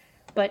doors,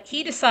 but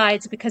he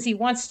decides, because he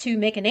wants to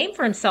make a name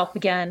for himself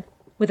again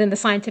within the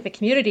scientific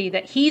community,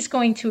 that he's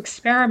going to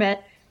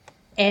experiment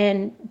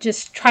and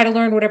just try to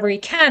learn whatever he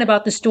can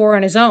about this door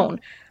on his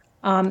own.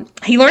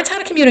 He learns how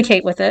to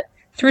communicate with it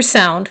through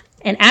sound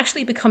and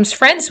actually becomes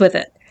friends with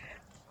it.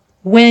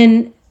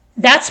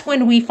 That's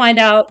when we find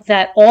out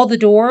that all the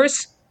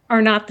doors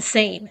are not the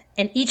same,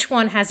 and each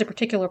one has a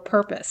particular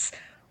purpose.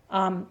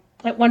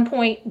 At one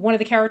point, one of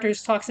the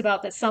characters talks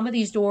about that some of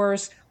these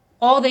doors,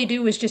 all they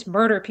do is just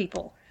murder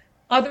people.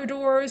 Other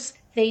doors,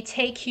 they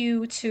take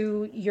you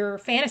to your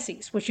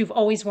fantasies, which you've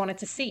always wanted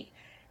to see.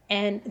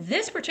 And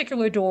this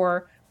particular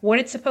door, what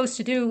it's supposed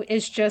to do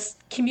is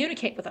just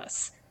communicate with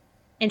us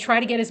and try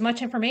to get as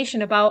much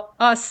information about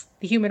us,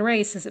 the human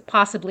race, as it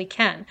possibly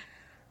can.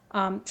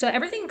 So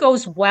everything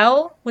goes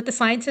well with the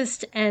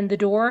scientist and the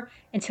door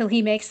until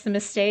he makes the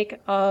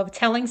mistake of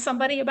telling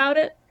somebody about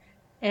it.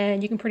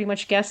 And you can pretty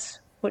much guess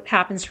what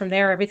happens from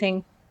there.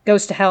 Everything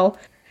goes to hell.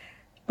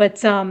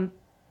 But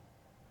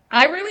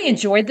I really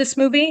enjoyed this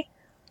movie.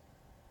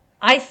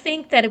 I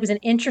think that it was an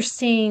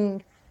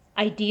interesting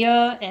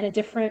idea and a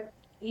different,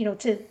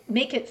 to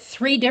make it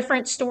 3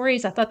 different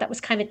stories. I thought that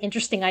was kind of an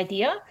interesting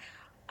idea.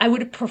 I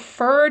would have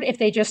preferred if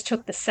they just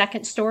took the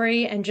second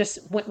story and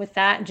just went with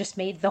that and just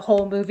made the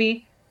whole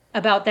movie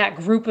about that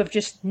group of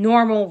just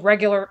normal,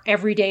 regular,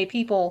 everyday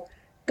people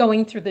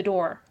going through the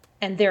door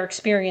and their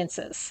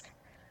experiences.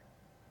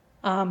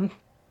 But,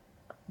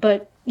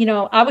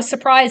 I was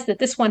surprised that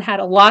this one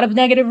had a lot of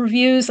negative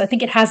reviews. I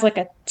think it has like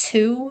a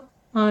 2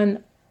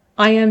 on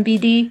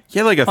IMDb.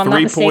 Yeah, like a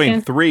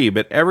 3.3,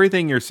 but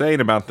everything you're saying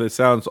about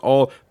this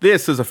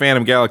this is a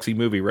Phantom Galaxy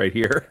movie right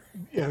here.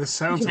 Yeah, this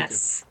sounds like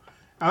it.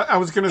 I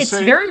was going to say...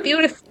 It's very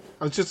beautiful.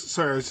 I was just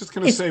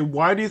going to say,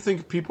 why do you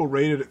think people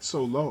rated it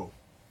so low?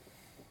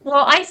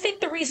 Well, I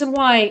think the reason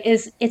why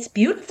is it's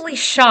beautifully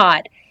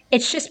shot.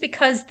 It's just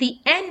because the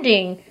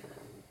ending,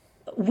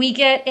 we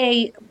get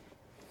a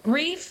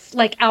brief,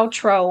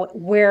 outro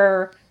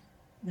where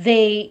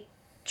they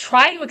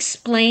try to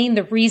explain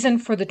the reason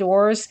for the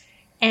doors,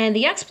 and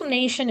the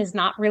explanation is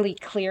not really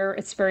clear.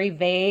 It's very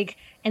vague,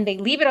 and they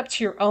leave it up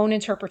to your own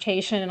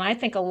interpretation, and I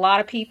think a lot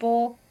of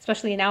people,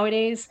 especially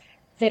nowadays,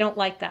 they don't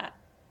like that.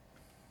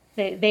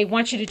 They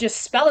want you to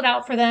just spell it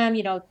out for them,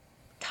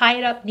 tie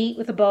it up neat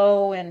with a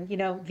bow and,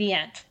 the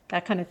end,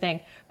 that kind of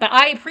thing. But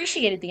I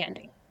appreciated the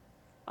ending.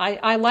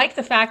 I like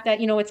the fact that,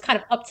 it's kind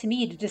of up to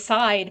me to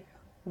decide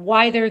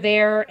why they're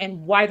there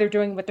and why they're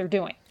doing what they're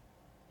doing.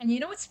 And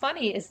what's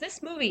funny is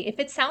this movie, if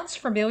it sounds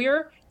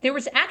familiar, there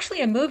was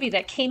actually a movie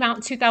that came out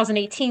in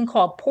 2018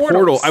 called Portals.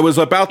 Portal. I was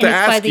about to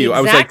ask you.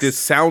 I was like, this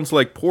sounds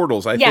like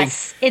Portals.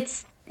 Yes,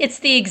 it's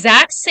the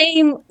exact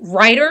same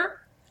writer.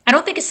 I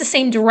don't think it's the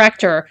same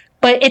director,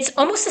 but it's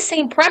almost the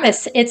same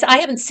premise. I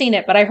haven't seen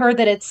it, but I heard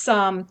that it's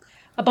a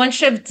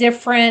bunch of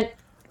different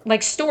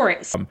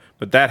stories.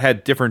 But that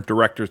had different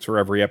directors for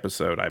every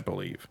episode, I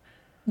believe.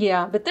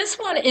 Yeah, but this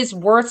one is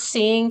worth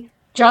seeing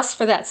just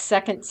for that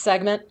second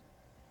segment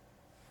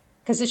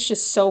because it's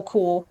just so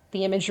cool,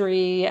 the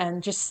imagery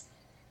and just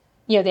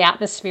the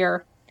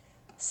atmosphere.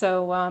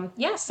 So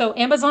so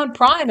Amazon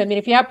Prime. I mean,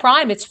 if you have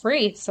Prime, it's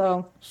free.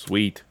 So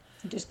sweet.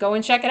 Just go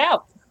and check it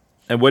out.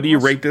 And what do you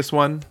rate this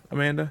one,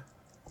 Amanda?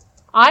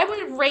 I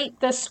would rate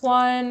this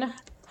one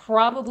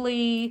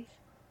probably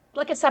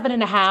like a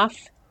 7.5.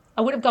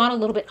 I would have gone a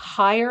little bit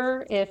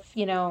higher if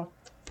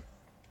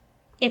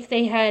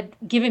they had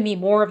given me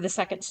more of the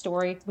second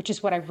story, which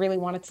is what I really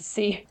wanted to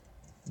see.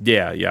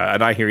 Yeah,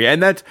 and I hear you.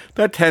 And that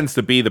tends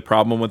to be the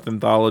problem with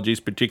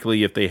anthologies,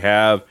 particularly if they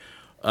have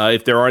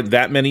if there aren't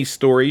that many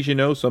stories,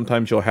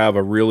 sometimes you'll have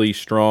a really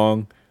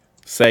strong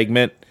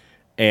segment,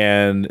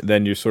 and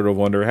then you sort of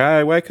wonder,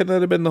 hey, why couldn't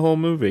that have been the whole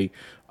movie?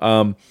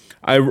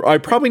 I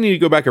probably need to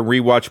go back and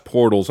rewatch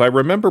Portals. I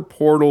remember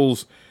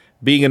Portals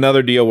being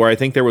another deal where I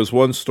think there was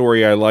one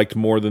story I liked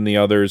more than the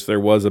others. There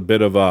was a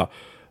bit of a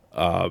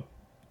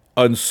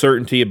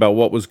uncertainty about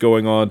what was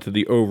going on to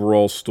the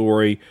overall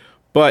story.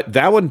 But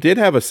that one did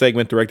have a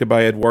segment directed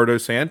by Eduardo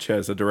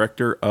Sanchez, a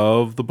director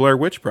of the Blair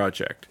Witch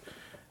Project,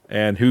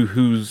 and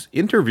whose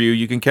interview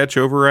you can catch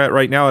over at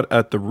right now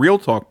at the Real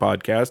Talk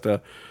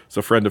podcast. It's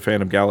a friend of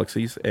Phantom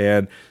Galaxies,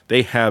 and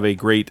they have a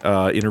great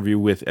interview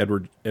with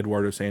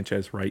Eduardo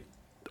Sanchez right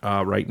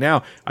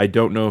now. I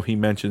don't know if he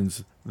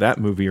mentions that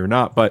movie or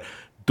not, but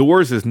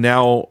Doors is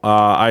now,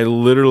 I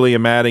literally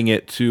am adding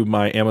it to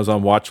my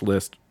Amazon watch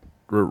list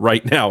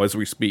right now as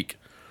we speak.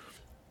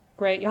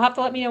 Great. You'll have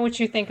to let me know what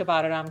you think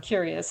about it. I'm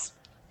curious.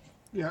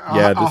 Yeah,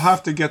 I'll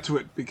have to get to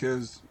it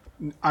because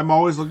I'm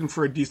always looking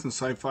for a decent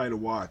sci-fi to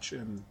watch,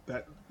 and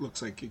that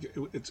looks like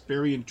it's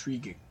very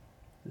intriguing.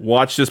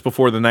 Watch this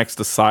before the next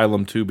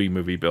Asylum Tubi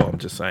movie, Bill. I'm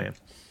just saying.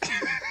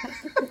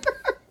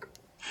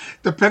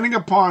 Depending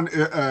upon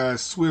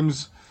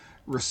Swim's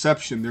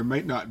reception, there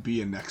might not be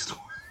a next one.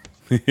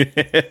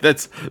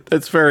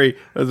 That's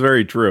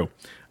very true.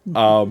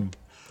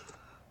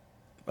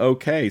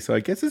 Okay, so I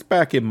guess it's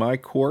back in my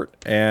court,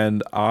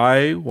 and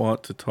I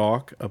want to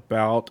talk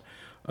about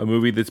a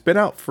movie that's been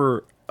out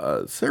for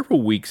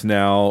several weeks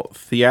now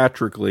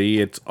theatrically.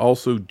 It's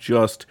also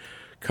just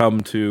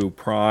come to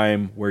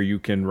Prime, where you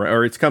can,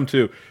 or it's come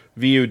to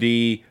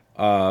VOD,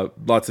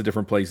 lots of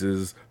different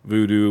places,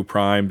 Vudu,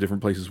 Prime,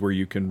 different places where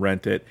you can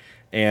rent it.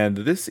 And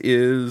this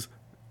is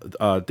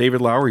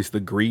David Lowery's The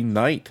Green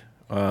Knight,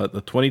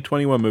 the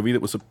 2021 movie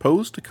that was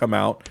supposed to come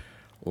out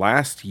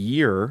last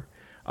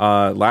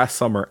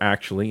summer,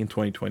 actually, in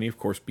 2020. Of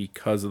course,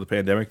 because of the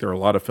pandemic, there are a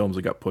lot of films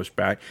that got pushed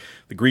back.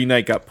 The Green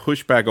Knight got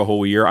pushed back a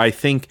whole year. I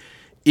think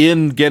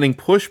in getting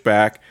pushed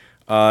back,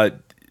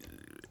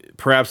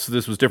 perhaps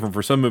this was different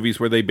for some movies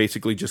where they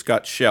basically just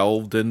got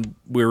shelved and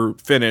were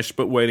finished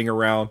but waiting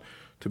around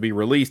to be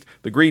released.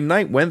 The Green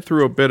Knight went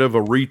through a bit of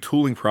a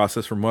retooling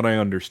process from what I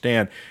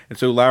understand, and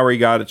so Lowery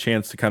got a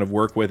chance to kind of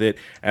work with it,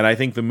 and I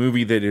think the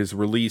movie that is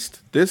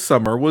released this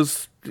summer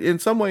was in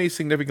some ways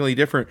significantly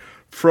different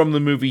from the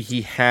movie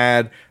he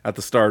had at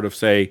the start of,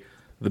 say,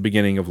 the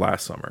beginning of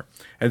last summer.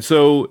 And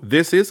so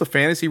this is a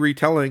fantasy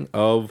retelling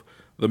of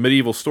the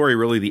medieval story,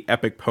 really the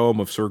epic poem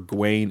of Sir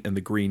Gawain and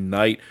the Green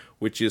Knight,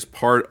 which is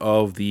part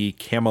of the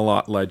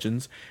Camelot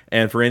legends.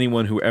 And for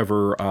anyone who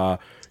ever,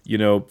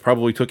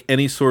 probably took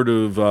any sort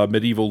of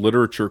medieval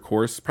literature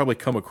course, probably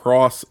come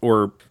across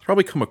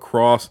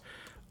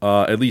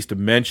at least a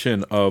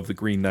mention of the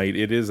Green Knight.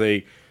 It is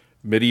a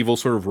medieval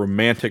sort of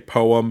romantic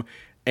poem,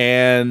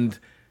 and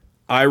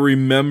I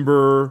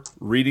remember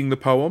reading the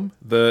poem.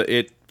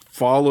 It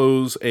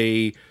follows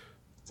a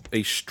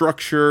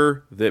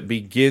structure that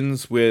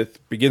begins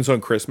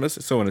on Christmas.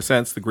 So in a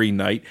sense, The Green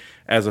Knight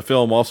as a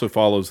film also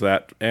follows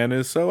that, and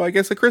is, so I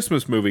guess, a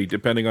Christmas movie,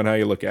 depending on how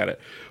you look at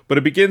it. But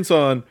it begins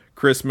on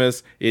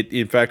Christmas,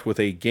 in fact, with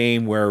a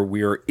game where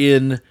we are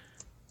in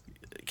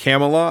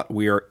Camelot.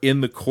 We are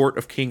in the court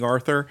of King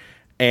Arthur,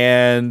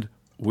 and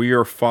we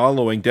are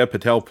following, Dev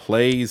Patel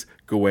plays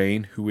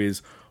Gawain, who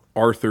is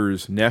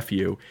Arthur's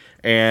nephew,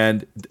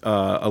 and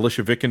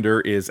Alicia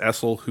Vikander is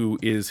Essel, who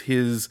is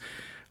his...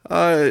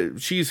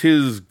 she's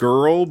his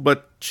girl,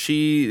 but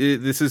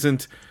this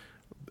isn't,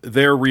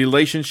 their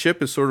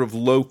relationship is sort of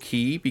low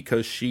key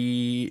because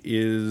she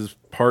is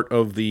part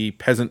of the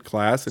peasant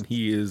class and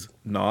he is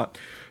not.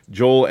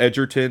 Joel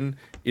Edgerton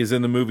is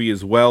in the movie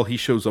as well. He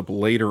shows up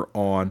later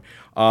on.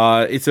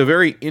 It's a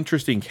very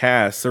interesting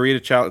cast. Sarita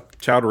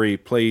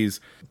Chowdhury plays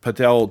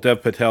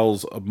Dev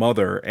Patel's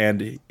mother,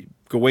 and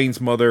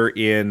Gawain's mother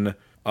in,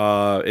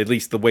 at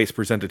least the way it's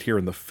presented here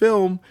in the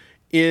film,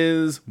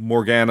 is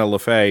Morgana Le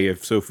Fay.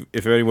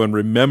 If anyone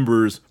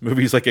remembers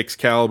movies like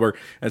Excalibur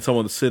and some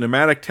of the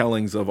cinematic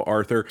tellings of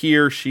Arthur,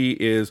 here she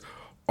is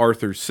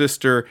Arthur's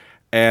sister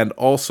and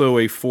also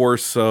a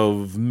force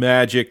of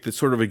magic that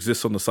sort of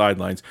exists on the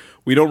sidelines.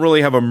 We don't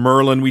really have a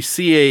Merlin. We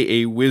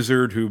see a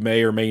wizard who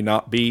may or may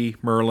not be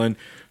Merlin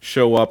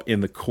show up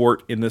in the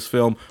court in this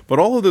film, but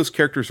all of those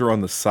characters are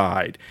on the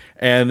side.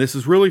 And this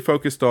is really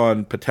focused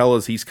on Patel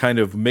as he's kind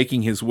of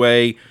making his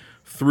way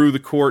through the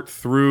court,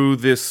 through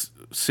this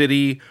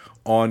city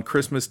on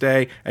Christmas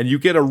Day, and you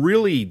get a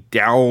really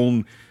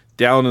down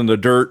in the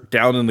dirt,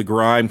 down in the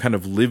grime, kind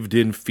of lived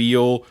in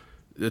feel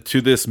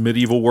to this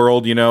medieval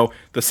world,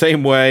 the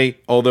same way,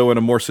 although in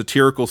a more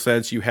satirical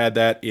sense, you had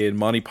that in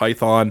Monty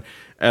Python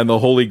and the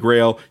Holy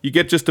Grail. You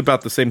get just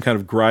about the same kind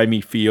of grimy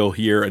feel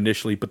here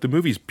initially, but the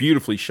movie's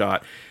beautifully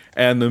shot.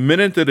 And the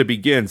minute that it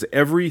begins,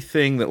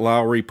 everything that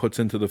Lowery puts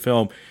into the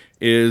film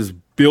is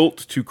built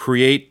to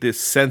create this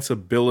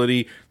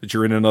sensibility that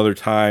you're in another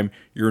time,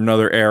 you're in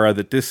another era,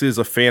 that this is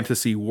a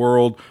fantasy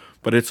world,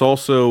 but it's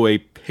also a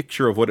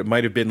picture of what it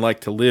might have been like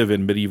to live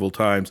in medieval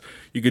times.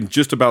 You can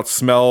just about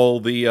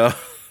smell the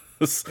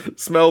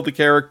smell the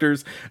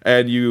characters,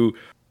 and you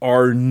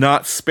are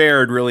not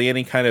spared really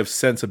any kind of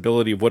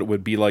sensibility of what it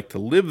would be like to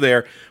live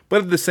there.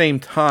 But at the same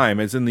time,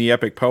 as in the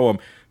epic poem,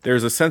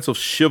 there's a sense of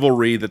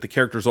chivalry that the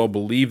characters all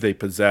believe they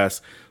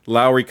possess.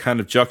 Lowry kind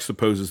of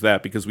juxtaposes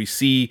that because we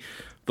see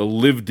the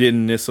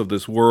lived-inness of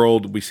this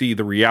world. We see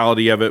the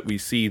reality of it. We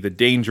see the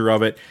danger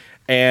of it.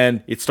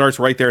 And it starts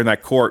right there in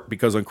that court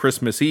because on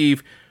Christmas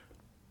Eve,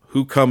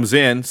 who comes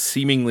in,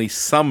 seemingly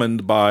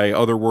summoned by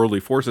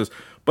otherworldly forces,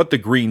 but the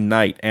Green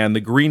Knight. And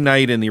the Green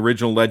Knight in the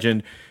original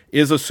legend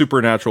is a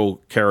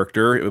supernatural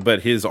character,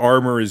 but his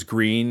armor is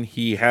green.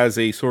 He has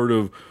a sort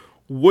of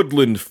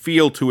woodland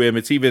feel to him.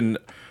 It's even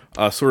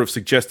sort of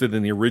suggested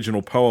in the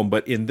original poem,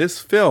 but in this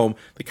film,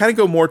 they kind of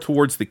go more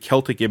towards the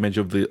Celtic image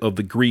of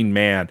the Green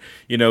Man.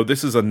 You know,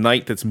 this is a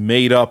knight that's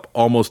made up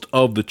almost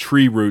of the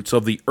tree roots,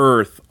 of the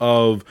earth,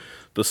 of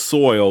the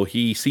soil.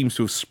 He seems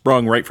to have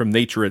sprung right from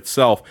nature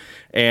itself,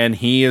 and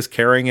he is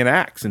carrying an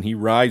axe, and he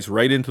rides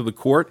right into the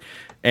court,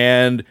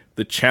 and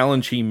the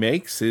challenge he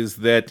makes is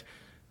that,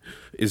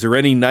 is there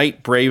any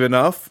knight brave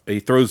enough? He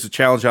throws the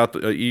challenge out.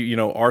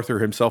 Arthur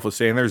himself was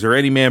saying there, is there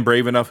any man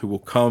brave enough who will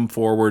come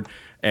forward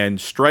and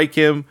strike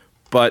him?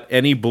 But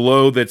any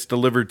blow that's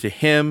delivered to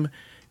him,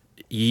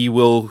 he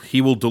will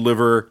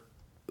deliver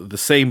the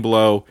same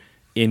blow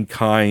in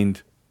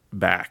kind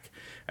back.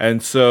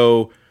 And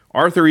so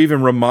Arthur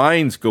even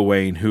reminds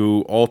Gawain,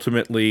 who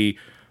ultimately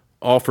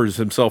offers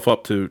himself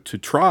up to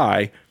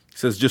try,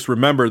 says, just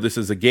remember, this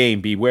is a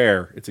game,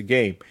 beware, it's a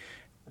game.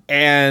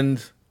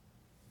 And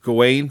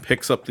Gawain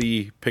picks up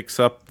the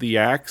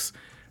axe,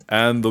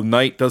 and the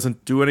knight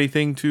doesn't do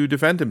anything to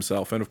defend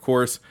himself. And of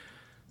course,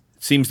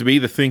 it seems to be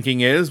the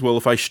thinking is, well,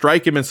 if I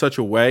strike him in such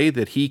a way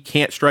that he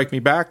can't strike me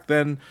back,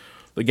 then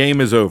the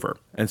game is over.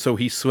 And so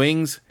he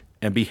swings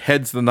and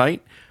beheads the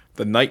knight.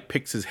 The knight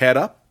picks his head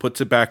up, puts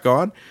it back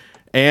on,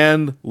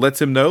 and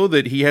lets him know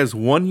that he has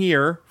 1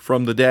 year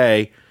from the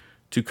day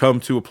to come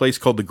to a place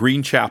called the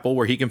Green Chapel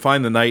where he can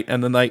find the knight,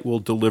 and the knight will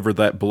deliver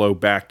that blow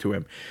back to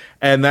him.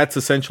 And that's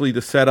essentially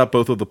the setup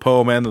both of the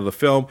poem and of the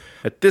film.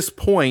 At this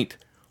point,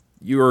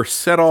 you are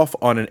set off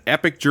on an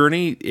epic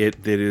journey.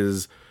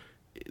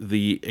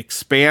 The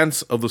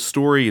expanse of the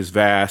story is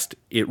vast.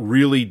 It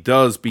really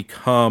does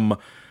become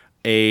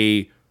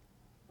a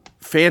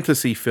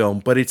fantasy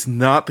film, but it's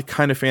not the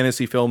kind of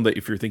fantasy film that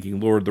if you're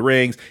thinking Lord of the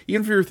Rings,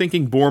 even if you're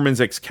thinking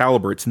Borman's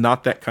Excalibur, it's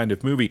not that kind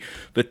of movie.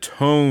 The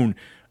tone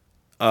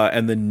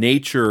and the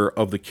nature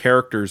of the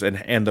characters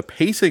and the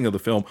pacing of the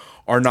film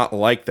are not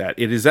like that.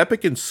 It is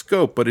epic in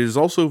scope, but it is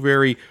also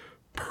very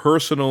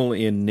personal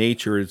in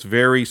nature. It's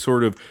very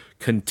sort of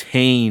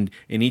contained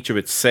in each of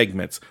its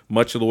segments,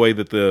 much of the way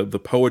that the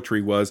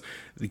poetry was.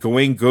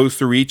 Gawain goes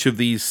through each of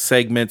these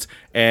segments,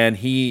 and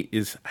he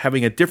is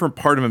having a different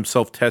part of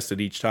himself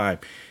tested each time.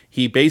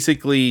 He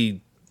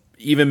basically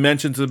even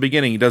mentions at the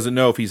beginning he doesn't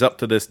know if he's up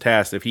to this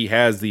task, if he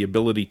has the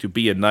ability to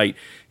be a knight,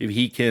 if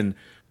he can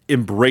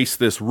embrace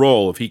this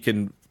role, if he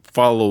can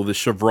follow the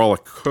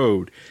chivalric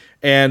code.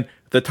 And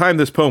the time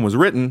this poem was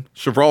written,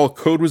 chivalric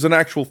code was an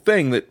actual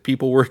thing that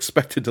people were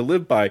expected to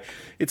live by.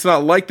 It's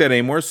not like that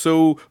anymore,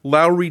 so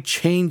Lowry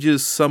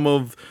changes some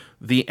of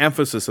the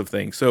emphasis of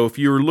things. So if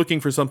you're looking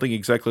for something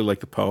exactly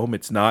like the poem,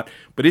 it's not,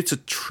 but it's a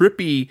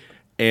trippy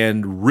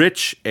and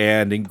rich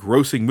and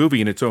engrossing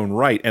movie in its own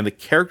right, and the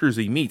characters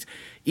he meets,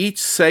 each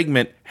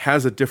segment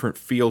has a different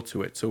feel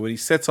to it. So when he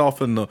sets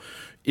off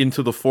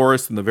into the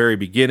forest in the very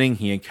beginning,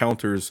 he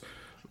encounters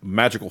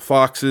magical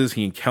foxes,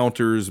 he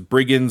encounters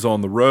brigands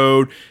on the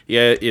road.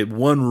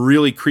 One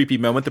really creepy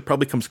moment that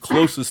probably comes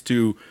closest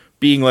to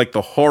being like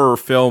the horror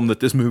film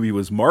that this movie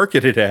was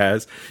marketed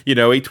as. You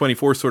know,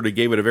 A24 sort of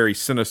gave it a very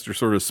sinister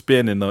sort of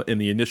spin in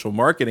the initial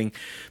marketing.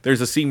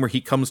 There's a scene where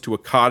he comes to a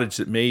cottage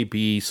that may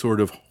be sort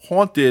of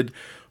haunted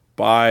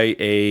by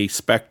a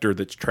specter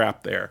that's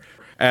trapped there.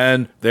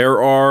 And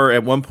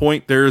at one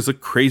point, there's a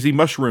crazy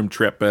mushroom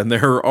trip, and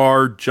there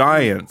are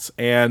giants.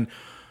 And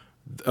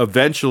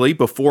eventually,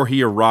 before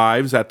he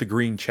arrives at the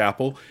Green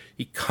Chapel,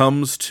 he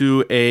comes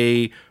to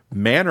a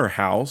manor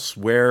house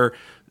where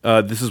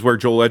this is where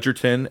Joel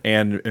Edgerton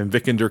and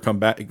Vikander come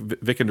back.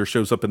 Vikander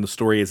shows up in the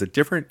story as a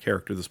different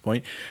character at this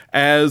point,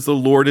 as the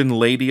lord and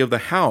lady of the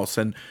house.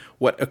 And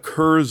what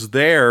occurs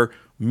there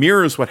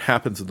mirrors what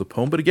happens in the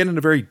poem, but again in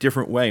a very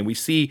different way. And we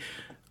see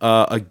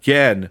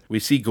Gawain's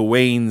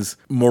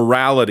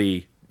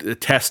morality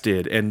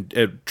tested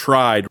and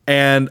tried,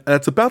 and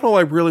that's about all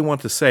I really want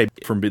to say.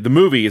 From the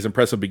movie is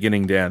impressive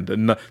beginning to end,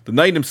 and the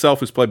knight himself,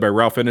 who's played by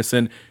Ralph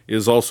Ineson,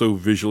 is also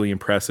visually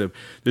impressive.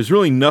 There's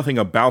really nothing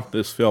about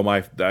this film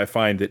I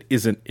find that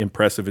isn't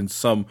impressive in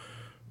some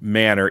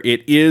manner.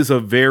 It is a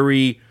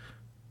very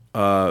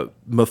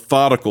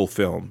methodical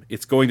film.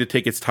 It's going to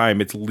take its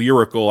time. It's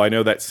lyrical. I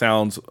know that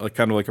sounds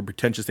kind of like a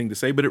pretentious thing to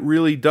say, but it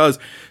really does,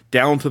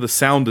 down to the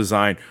sound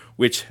design,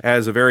 which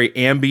has a very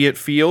ambient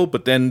feel,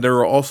 but then there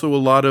are also a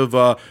lot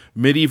of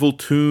medieval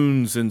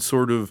tunes and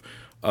sort of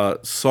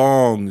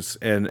songs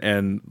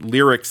and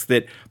lyrics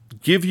that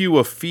give you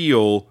a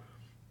feel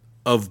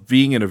of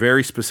being in a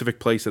very specific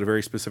place at a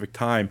very specific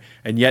time,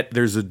 and yet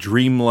there's a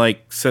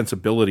dreamlike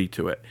sensibility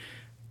to it.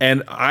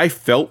 And I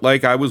felt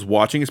like I was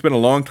watching. It's been a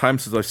long time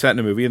since I've sat in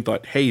a movie and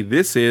thought, hey,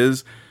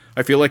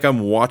 I feel like I'm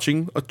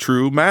watching a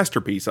true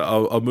masterpiece,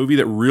 a movie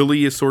that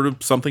really is sort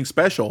of something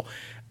special.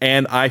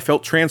 And I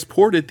felt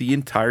transported the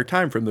entire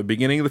time from the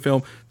beginning of the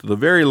film to the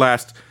very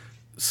last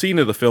scene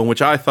of the film,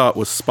 which I thought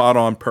was spot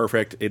on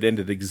perfect. It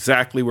ended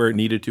exactly where it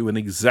needed to in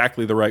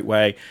exactly the right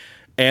way.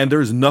 And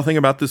there's nothing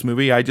about this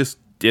movie I just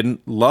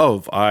didn't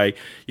love.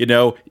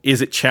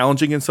 Is it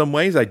challenging in some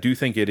ways? I do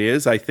think it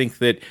is. I think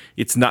that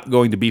it's not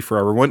going to be for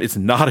everyone. It's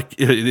not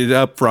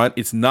up front.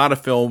 It's not a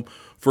film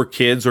for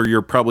kids or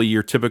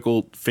your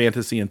typical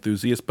fantasy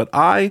enthusiast, but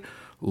I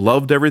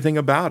loved everything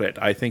about it.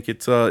 I think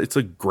it's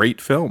a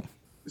great film.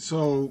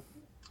 So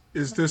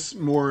is this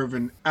more of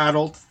an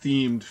adult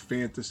themed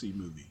fantasy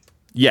movie?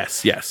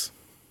 Yes.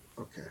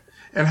 Okay.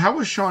 And how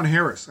was Sean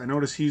Harris? I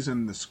noticed he's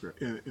in the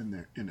script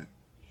in it.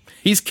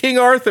 He's King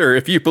Arthur,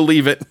 if you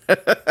believe it.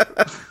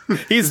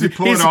 Does he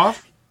pull it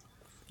off?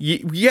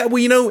 Yeah,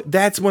 well,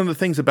 that's one of the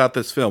things about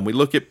this film. We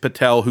look at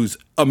Patel, who's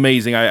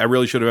amazing. I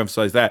really should have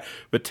emphasized that.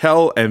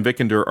 Patel and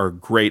Vikander are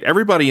great.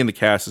 Everybody in the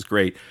cast is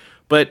great.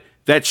 But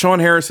that Sean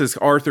Harris as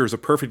Arthur is a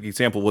perfect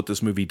example of what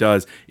this movie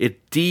does.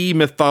 It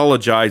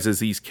demythologizes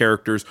these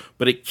characters,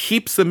 but it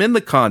keeps them in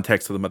the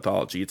context of the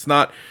mythology. It's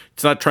not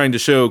trying to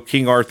show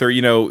King Arthur.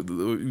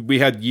 We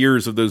had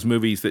years of those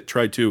movies that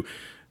tried to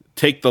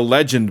take the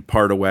legend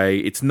part away.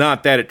 It's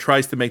not that. It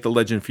tries to make the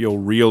legend feel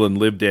real and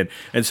lived in.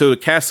 And so to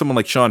cast someone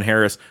like Sean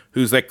Harris,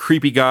 who's that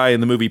creepy guy in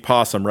the movie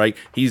Possum, right?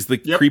 He's the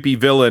creepy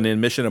villain in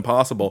Mission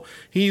Impossible.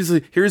 Here's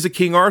a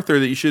King Arthur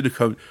that you should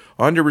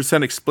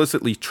 100%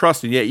 explicitly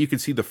trust, and yet you can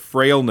see the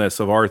frailness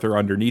of Arthur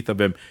underneath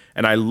of him.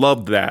 And I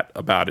loved that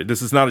about it.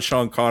 This is not a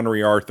Sean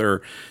Connery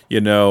Arthur,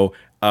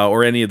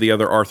 or any of the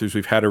other Arthurs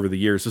we've had over the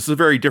years. This is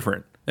very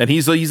different. And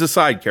he's a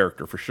side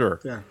character for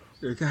sure. Yeah.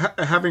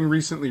 Having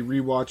recently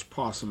rewatched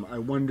Possum, I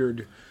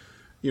wondered,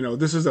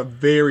 this is a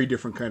very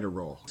different kind of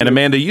role. And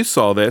Amanda, you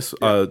saw this.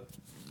 Yeah.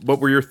 What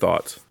were your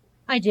thoughts?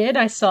 I did.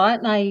 I saw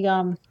it,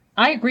 and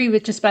I agree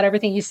with just about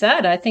everything you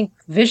said. I think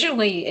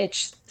visually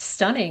it's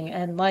stunning,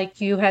 and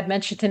like you had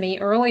mentioned to me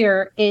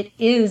earlier, it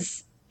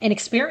is an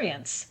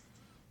experience.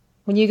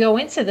 When you go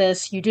into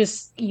this,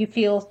 you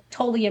feel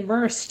totally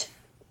immersed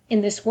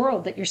in this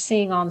world that you're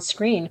seeing on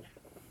screen,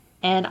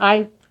 and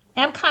I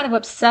am kind of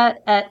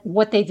upset at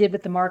what they did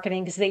with the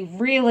marketing because they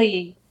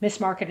really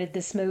mismarketed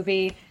this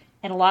movie,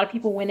 and a lot of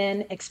people went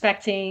in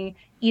expecting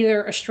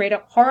either a straight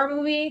up horror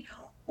movie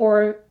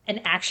or an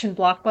action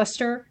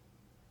blockbuster,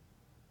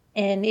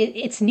 and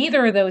it's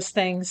neither of those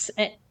things.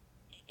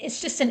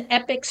 It's just an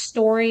epic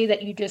story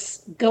that you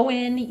just go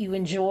in, you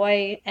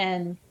enjoy,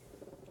 and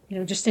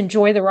just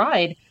enjoy the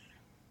ride.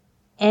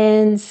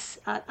 And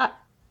I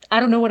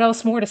don't know what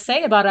else more to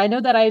say about it. I know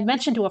that I had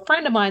mentioned to a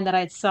friend of mine that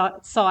I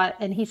saw it,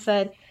 and he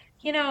said,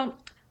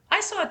 I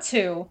saw it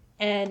too,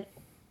 and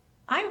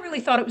I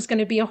really thought it was going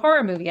to be a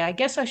horror movie. I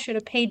guess I should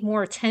have paid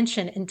more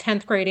attention in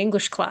 10th grade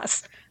English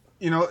class.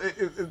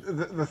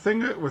 The thing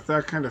with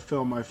that kind of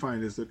film I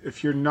find is that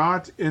if you're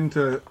not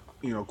into,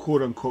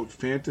 quote unquote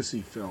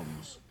fantasy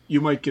films,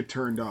 you might get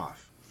turned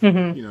off.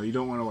 Mm-hmm. You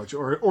don't want to watch it.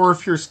 Or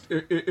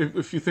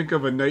if you think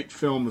of a night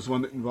film as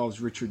one that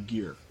involves Richard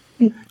Gere.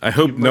 I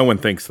hope no one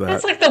thinks that.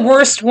 That's like the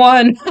worst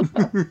one.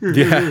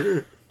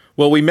 Yeah.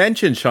 Well, we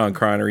mentioned Sean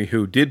Connery,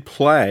 who did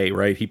play,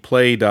 right? He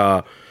played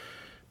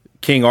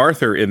King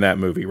Arthur in that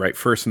movie, right?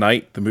 First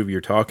Night, the movie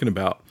you're talking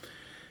about.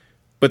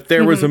 But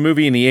there was a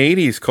movie in the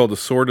 80s called The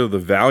Sword of the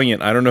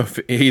Valiant. I don't know if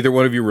either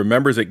one of you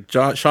remembers it.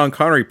 Sean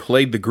Connery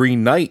played the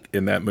Green Knight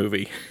in that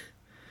movie.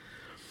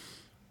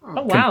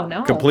 Oh, wow.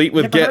 No. Complete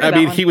with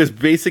he was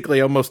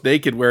basically almost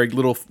naked wearing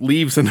little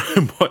leaves and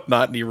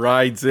whatnot, and he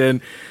rides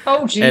in.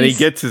 Oh, geez. And he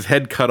gets his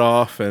head cut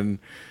off and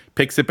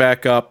picks it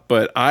back up.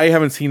 But I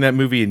haven't seen that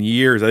movie in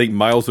years. I think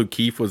Miles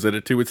O'Keefe was in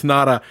it too. It's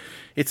not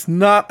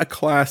a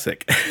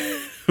classic,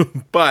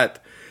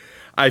 but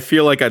I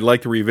feel like I'd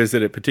like to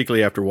revisit it,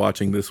 particularly after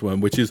watching this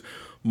one, which is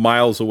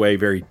miles away,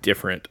 very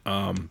different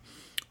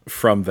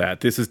from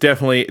that. This is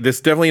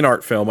definitely an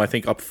art film. I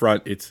think up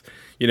front, it's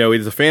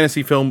a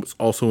fantasy film. It's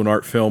also an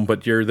art film,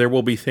 but there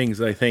will be things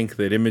I think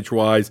that image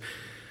wise,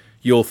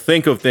 you'll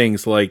think of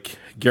things like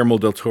Guillermo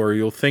del Toro.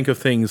 You'll think of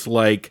things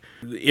like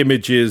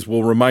images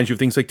will remind you of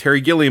things like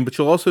Terry Gilliam, but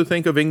you'll also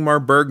think of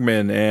Ingmar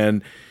Bergman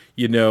and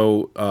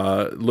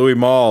Louis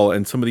Malle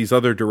and some of these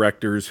other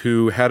directors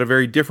who had a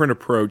very different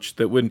approach.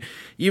 That when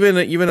even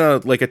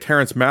like a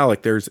Terrence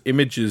Malick, there's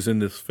images in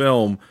this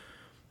film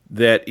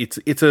that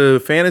it's a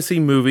fantasy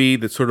movie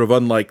that's sort of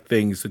unlike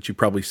things that you've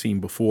probably seen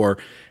before.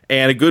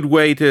 And a good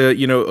way to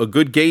a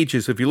good gauge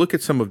is if you look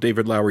at some of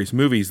David Lowery's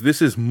movies,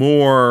 this is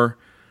more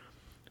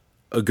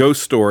a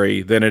ghost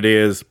story than it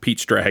is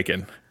Pete's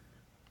Dragon.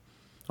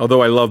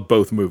 Although I love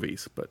both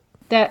movies, but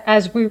that,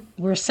 as we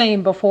were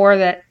saying before,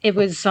 that it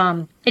was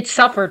it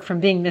suffered from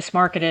being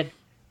mismarketed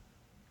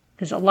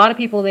because a lot of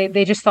people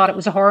they just thought it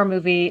was a horror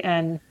movie,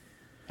 and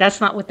that's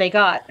not what they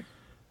got.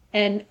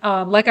 And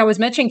like I was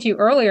mentioning to you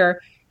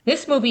earlier,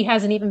 this movie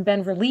hasn't even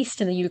been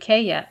released in the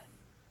UK yet.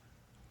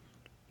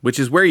 Which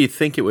is where you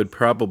think it would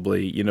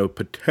probably,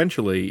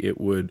 potentially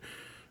it would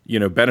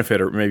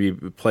benefit or maybe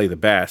play the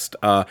best.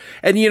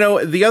 And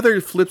the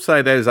other flip side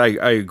of that is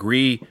I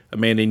agree,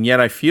 Amanda, and yet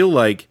I feel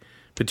like,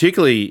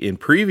 particularly in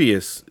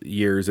previous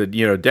years, a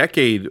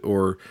decade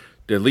or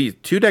at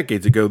least 2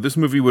 decades ago, this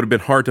movie would have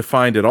been hard to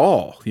find at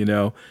all.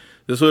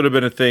 This would have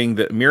been a thing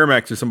that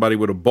Miramax or somebody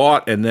would have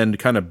bought and then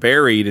kind of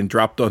buried and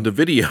dropped onto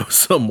video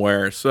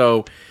somewhere.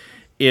 So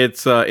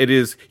it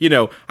is,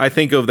 I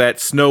think of that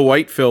Snow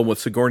White film with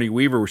Sigourney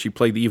Weaver where she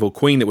played the evil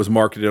queen that was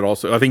marketed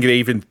also. I think they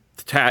even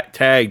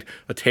tagged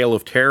A Tale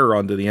of Terror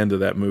onto the end of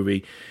that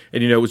movie.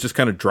 And, it was just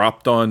kind of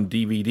dropped on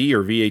DVD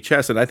or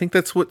VHS. And I think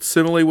that's what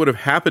similarly would have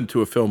happened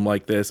to a film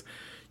like this,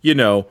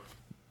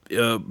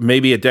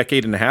 maybe a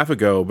decade and a half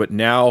ago. But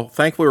now,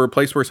 thankfully, we're a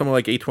place where someone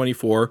like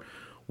A24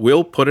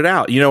 will put it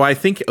out. I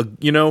think, a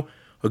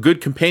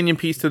good companion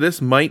piece to this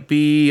might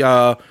be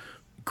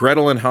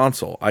Gretel and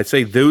Hansel. I'd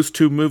say those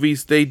two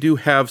movies, they do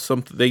have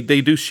some, they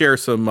do share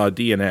some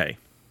DNA.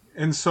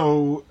 And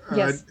so,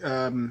 Yes.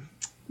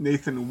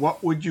 Nathan,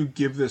 what would you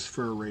give this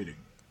for a rating?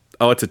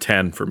 Oh, it's a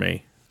 10 for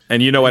me.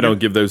 And I don't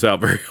give those out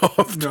very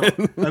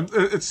often. No,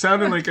 it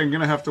sounded like I'm going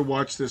to have to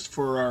watch this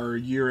for our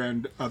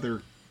year-end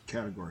other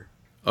category.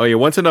 Oh, yeah.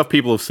 Once enough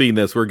people have seen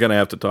this, we're going to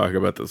have to talk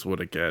about this one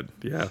again.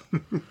 Yeah.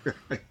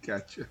 I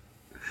gotcha.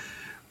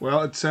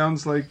 Well, it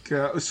sounds like...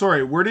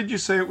 sorry, where did you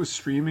say it was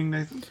streaming,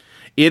 Nathan?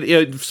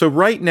 So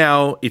right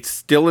now, it's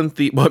still in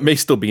it may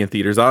still be in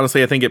theaters.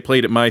 Honestly, I think it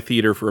played at my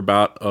theater for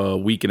about a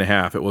week and a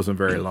half. It wasn't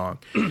very long.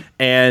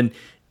 And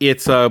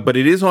it's but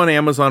it is on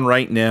Amazon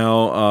right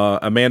now.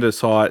 Amanda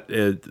saw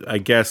it. I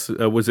guess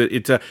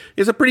it's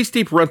a pretty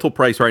steep rental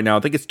price right now. I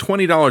think it's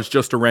 $20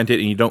 just to rent it,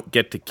 and you don't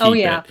get to keep it. Oh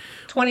yeah,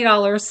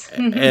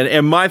 $20.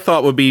 and my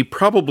thought would be,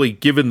 probably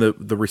given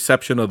the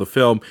reception of the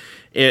film,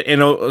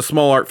 in a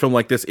small art film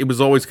like this, it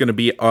was always going to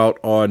be out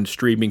on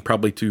streaming,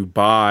 probably to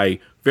buy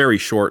very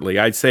shortly.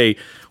 I'd say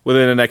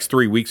within the next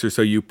 3 weeks or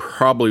so, you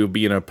probably would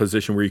be in a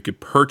position where you could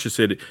purchase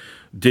it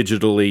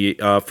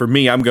digitally. For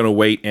me, I'm going to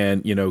wait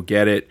and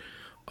get it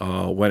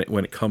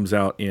when it comes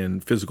out in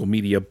physical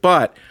media.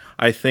 But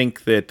I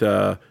think that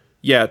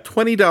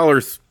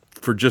 $20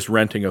 for just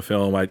renting a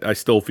film, I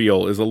still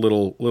feel is a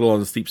little on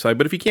the steep side.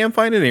 But if you can't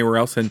find it anywhere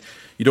else and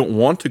you don't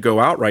want to go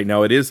out right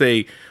now,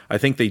 I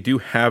think they do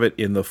have it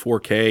in the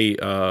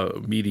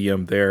 4K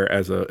medium there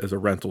as a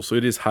rental, so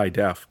it is high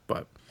def.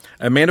 But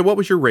Amanda, what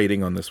was your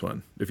rating on this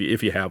one, if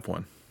you have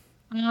one?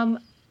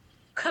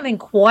 Coming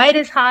quite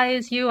as high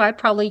as you, I'd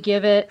probably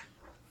give it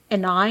a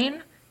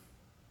 9,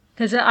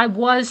 because I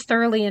was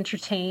thoroughly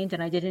entertained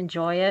and I did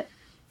enjoy it.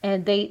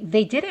 And they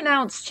did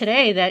announce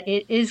today that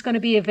it is going to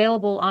be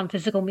available on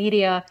physical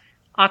media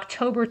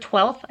October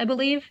 12th, I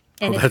believe,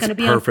 and it's going to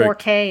be perfect. On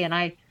 4K. And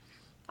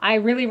I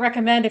really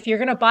recommend, if you're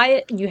going to buy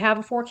it and you have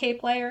a 4K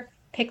player,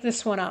 pick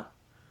this one up.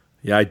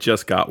 Yeah, I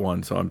just got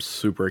one, so I'm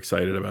super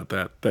excited about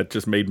that. That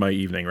just made my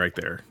evening right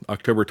there.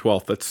 October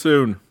 12th, that's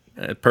soon.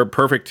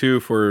 Perfect too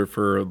for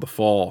the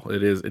fall.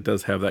 It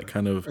does have that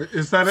kind of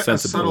Is that a subtle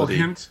sensibility.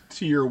 hint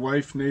to your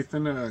wife,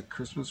 Nathan, a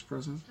Christmas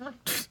present?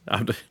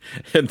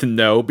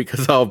 No,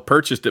 because I'll have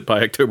purchased it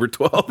by October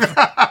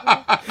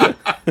 12th.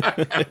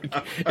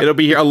 It'll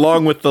be here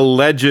along with the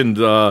Legend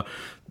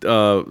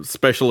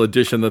special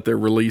edition that they're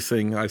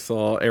releasing. I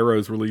saw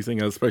Arrow's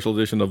releasing a special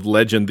edition of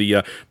Legend,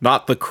 the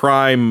not the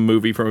crime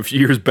movie from a few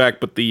years back,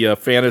 but the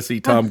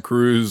fantasy Tom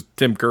Cruise,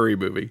 Tim Curry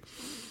movie.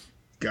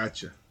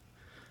 Gotcha.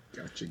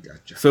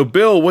 So,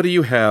 Bill, what do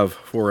you have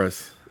for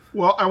us?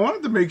 Well, I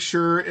wanted to make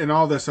sure in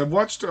all this, I've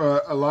watched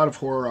a lot of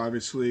horror,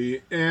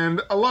 obviously,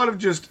 and a lot of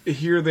just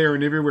here, there,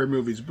 and everywhere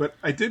movies, but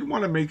I did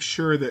want to make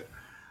sure that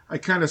I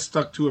kind of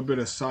stuck to a bit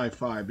of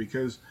sci-fi,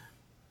 because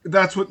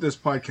that's what this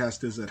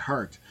podcast is at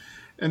heart.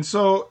 And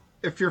so,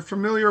 if you're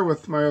familiar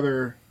with my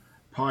other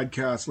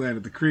podcast, Land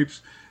of the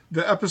Creeps,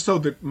 the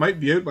episode that might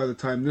be out by the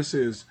time this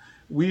is,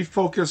 we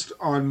focused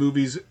on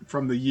movies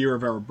from the year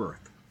of our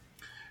birth.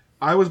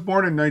 I was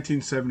born in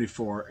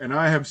 1974, and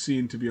I have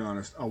seen, to be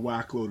honest, a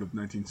whackload of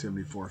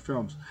 1974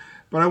 films.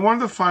 But I wanted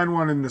to find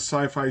one in the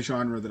sci-fi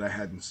genre that I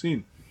hadn't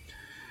seen.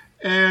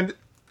 And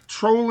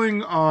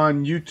trolling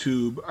on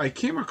YouTube, I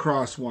came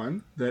across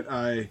one that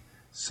I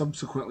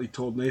subsequently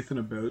told Nathan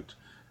about,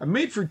 a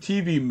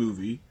made-for-TV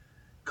movie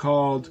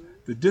called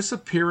The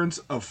Disappearance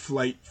of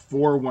Flight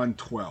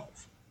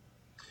 4112.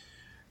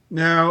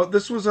 Now,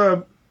 this was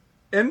a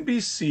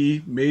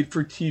NBC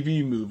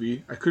made-for-TV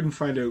movie. I couldn't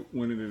find out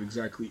when it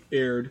exactly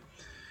aired.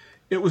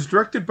 It was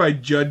directed by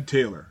Judd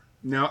Taylor.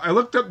 Now, I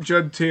looked up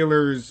Judd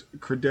Taylor's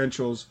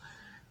credentials.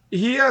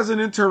 He has an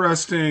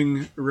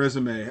interesting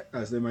resume,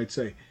 as they might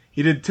say.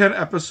 He did 10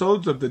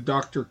 episodes of the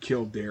Dr.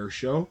 Kildare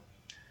show.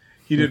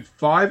 He did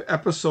 5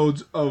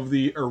 episodes of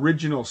the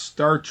original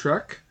Star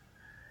Trek.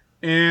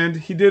 And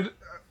he did,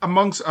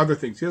 amongst other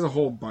things, he has a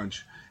whole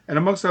bunch. And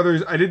amongst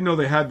others, I didn't know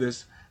they had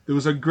this, there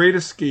was a Great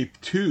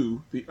Escape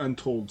 2, The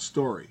Untold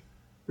Story,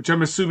 which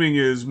I'm assuming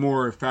is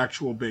more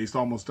factual based,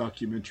 almost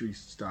documentary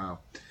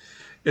style.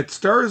 It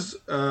stars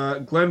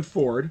Glenn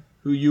Ford,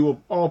 who you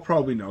will all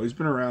probably know. He's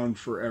been around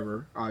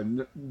forever,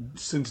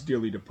 since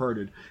dearly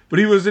departed. But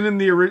he was in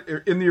the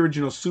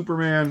original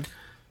Superman,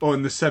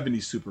 in the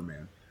 70s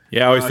Superman.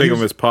 Yeah, I always think of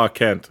him as Pa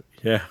Kent.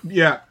 Yeah.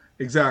 Yeah,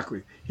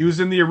 exactly. He was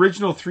in the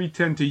original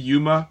 3:10 to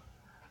Yuma.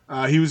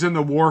 He was in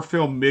the war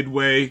film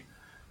Midway.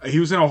 He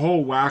was in a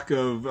whole whack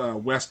of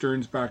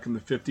westerns back in the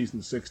 50s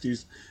and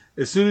 60s.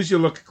 As soon as you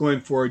look at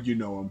Glenn Ford, you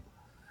know him.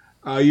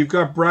 You've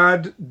got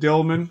Bradford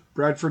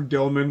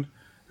Dillman,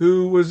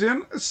 who was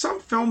in some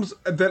films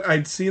that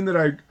I'd seen that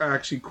I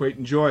actually quite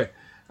enjoy.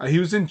 He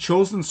was in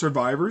Chosen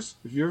Survivors.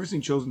 If you've ever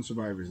seen Chosen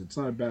Survivors, it's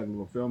not a bad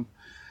little film.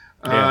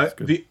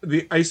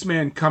 The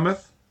Iceman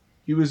Cometh.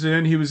 He was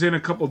in a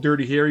couple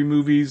Dirty Harry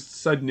movies,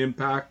 Sudden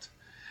Impact,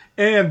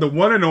 and the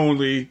one and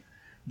only,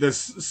 the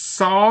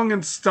song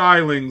and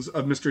stylings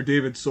of Mr.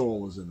 David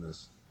Soul is in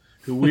this,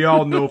 who we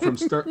all know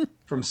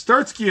from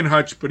Starsky and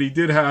Hutch, but he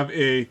did have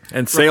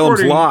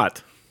Salem's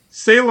Lot.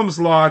 Salem's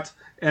Lot,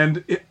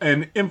 and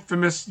an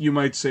infamous, you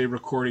might say,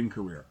 recording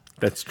career.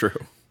 That's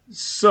true.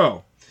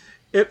 So,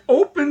 it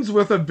opens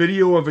with a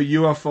video of a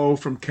UFO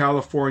from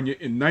California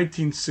in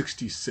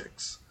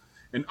 1966,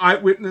 and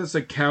eyewitness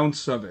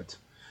accounts of it,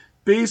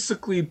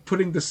 basically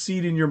putting the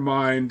seed in your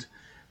mind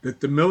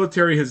that the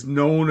military has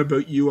known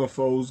about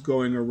UFOs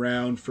going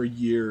around for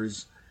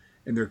years,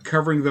 and they're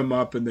covering them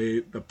up, and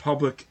the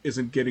public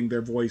isn't getting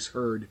their voice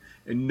heard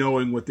and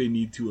knowing what they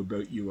need to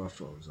about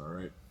UFOs, all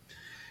right?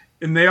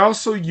 And they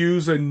also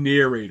use a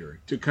narrator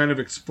to kind of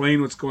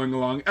explain what's going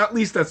along, at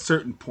least at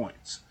certain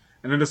points.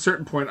 And at a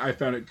certain point, I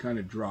found it kind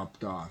of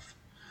dropped off.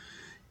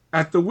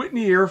 At the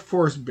Whitney Air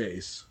Force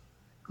Base,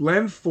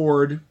 Glenn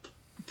Ford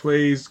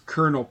plays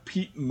Colonel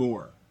Pete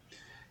Moore.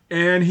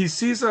 And he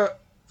sees a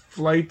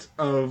flight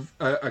of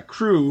a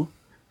crew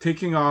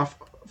taking off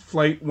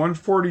Flight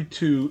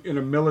 142 in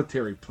a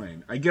military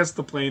plane. I guess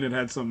the plane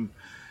had some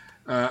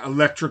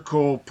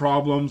electrical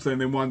problems,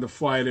 and they wanted to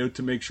fly it out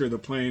to make sure the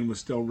plane was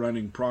still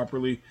running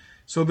properly.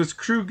 So this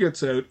crew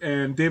gets out,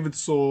 and David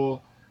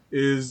Soul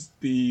is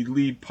the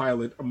lead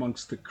pilot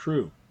amongst the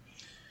crew.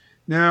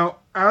 Now,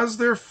 as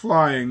they're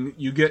flying,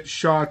 you get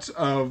shots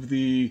of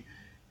the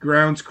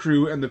grounds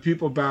crew and the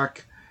people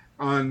back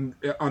on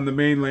the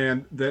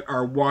mainland that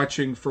are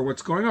watching for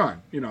what's going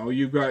on. You know,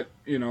 you've got,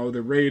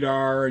 the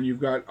radar, and you've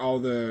got all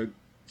the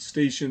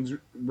stations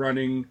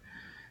running,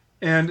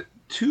 and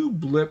two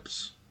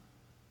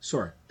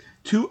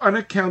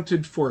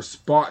unaccounted for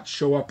spots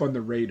show up on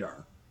the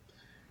radar.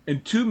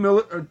 And two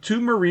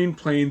Marine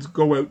planes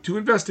go out to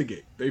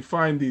investigate. They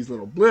find these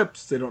little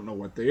blips. They don't know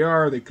what they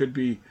are. They could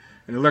be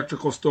an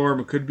electrical storm.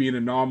 It could be an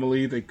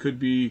anomaly. They could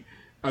be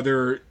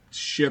other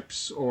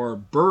ships or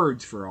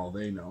birds, for all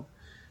they know.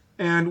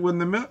 And when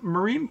the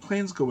Marine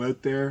planes go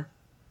out there,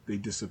 they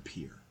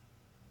disappear.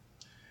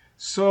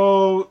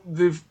 So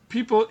the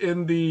people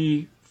in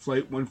the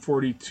Flight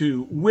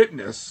 142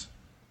 witness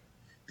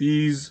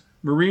these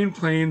Marine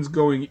planes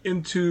going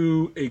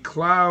into a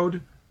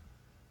cloud,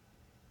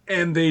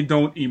 and they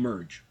don't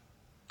emerge.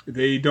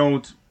 They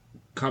don't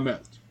come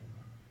out.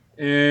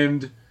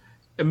 And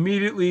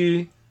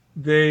immediately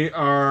they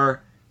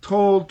are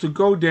told to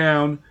go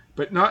down,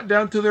 but not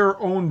down to their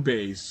own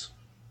base,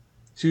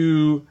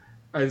 to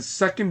a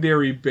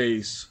secondary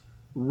base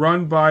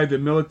run by the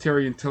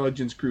military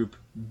intelligence group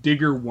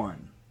Digger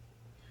 1.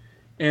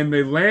 And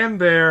they land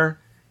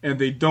there, and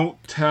they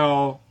don't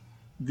tell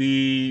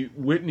the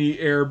Whitney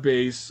Air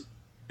Base,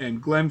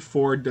 and Glenn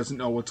Ford doesn't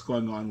know what's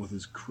going on with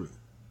his crew.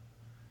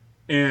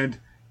 And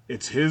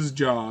it's his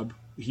job.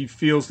 He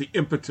feels the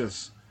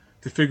impetus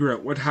to figure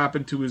out what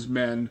happened to his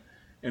men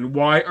and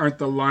why aren't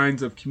the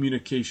lines of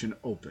communication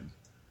open.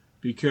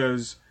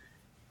 Because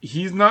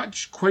he's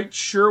not quite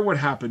sure what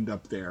happened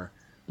up there,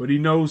 but he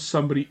knows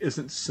somebody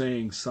isn't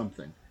saying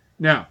something.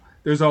 Now,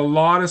 there's a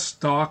lot of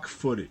stock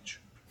footage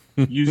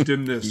used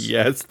in this.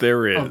 Yes,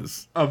 there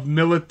is. Of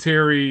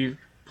military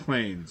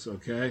planes,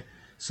 okay?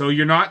 So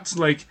you're not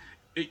like,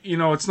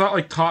 it's not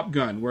like Top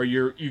Gun where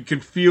you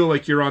can feel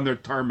like you're on their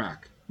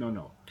tarmac.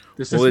 No.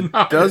 It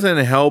doesn't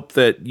help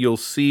that you'll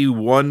see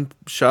one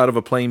shot of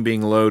a plane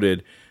being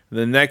loaded,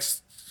 the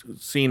next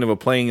scene of a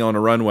plane on a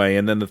runway,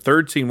 and then the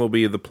third scene will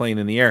be the plane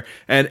in the air,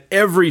 and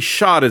every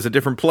shot is a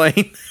different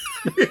plane.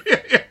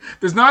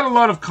 There's not a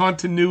lot of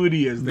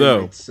continuity, as they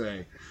might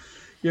say.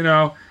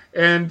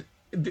 And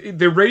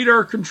the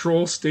radar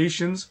control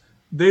stations,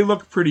 they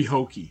look pretty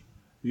hokey.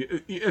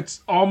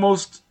 It's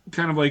almost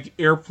kind of like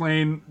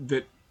airplane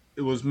that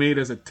it was made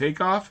as a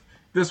takeoff.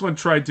 This one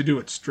tried to do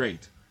it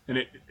straight, and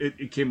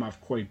it came off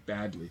quite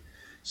badly.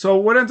 So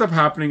what ends up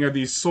happening are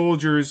these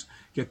soldiers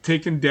get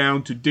taken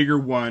down to Digger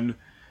 1,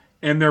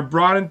 and they're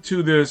brought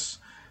into this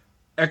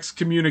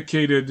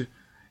excommunicated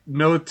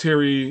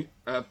military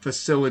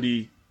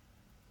facility.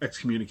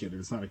 Excommunicated,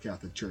 it's not a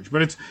Catholic church,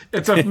 but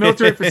it's a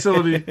military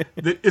facility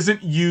that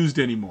isn't used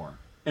anymore.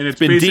 And it's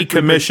been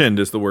decommissioned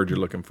is the word you're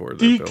looking for.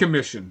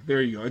 Decommissioned.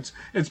 There you go.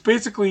 It's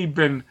basically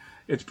been,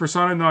 it's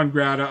persona non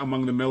grata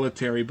among the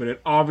military, but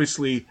it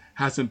obviously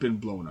hasn't been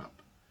blown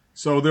up.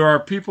 So there are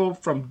people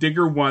from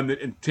Digger 1 that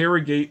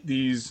interrogate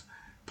these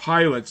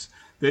pilots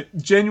that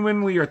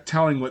genuinely are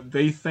telling what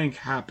they think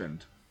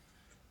happened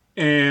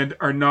and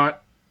are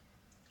not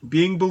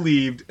being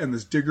believed, and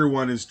this Digger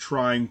 1 is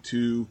trying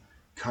to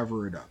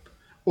cover it up.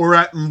 or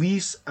at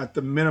least at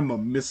the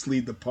minimum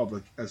mislead the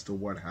public as to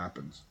what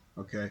happens.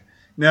 Okay,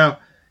 now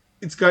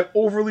it's got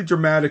overly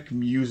dramatic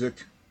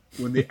music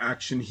when the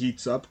action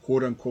heats up,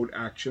 quote unquote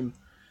action.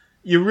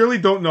 You really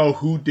don't know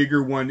who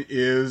Digger One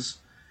is,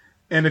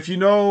 and if you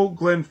know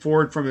Glenn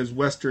Ford from his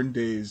Western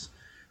days,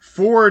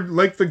 Ford,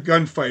 like the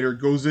gunfighter,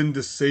 goes in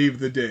to save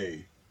the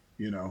day.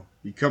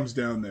 He comes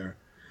down there.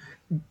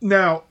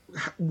 Now,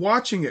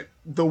 watching it,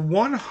 the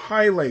one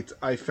highlight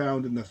I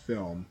found in the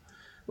film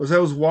was I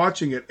was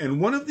watching it, and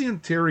one of the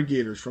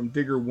interrogators from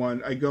Digger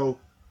One, I go,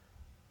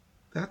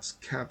 that's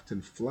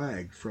Captain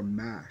Flag from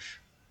MASH.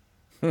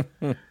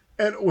 And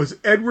it was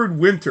Edward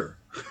Winter.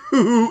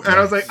 And I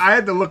was like, I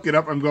had to look it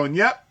up. I'm going,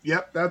 yep,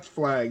 that's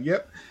Flag,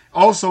 yep.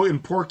 Also in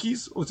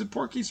Porky's. Was it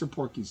Porky's or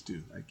Porky's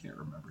 2? I can't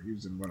remember. He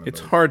was in one of those.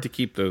 It's hard to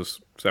keep those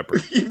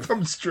separate. Keep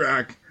them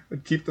track.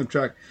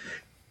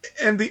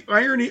 And the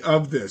irony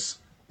of this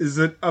is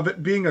that of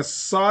it being a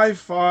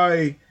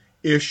sci-fi-ish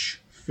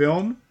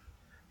film,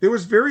 there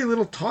was very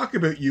little talk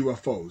about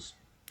UFOs.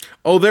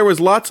 Oh, there was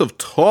lots of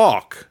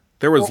talk.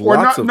 There was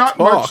lots of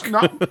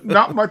talk.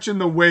 Not much in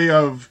the way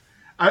of...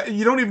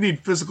 you don't even need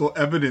physical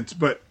evidence,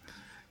 but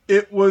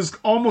it was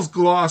almost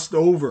glossed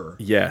over.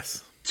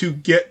 Yes. To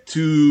get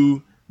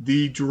to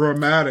the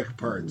dramatic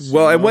parts.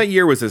 Well, and what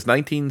year was this?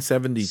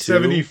 1972?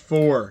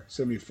 74.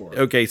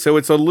 Okay, so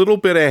it's a little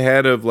bit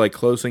ahead of like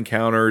Close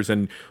Encounters,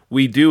 and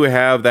we do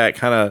have that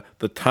kind of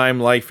the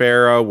Time Life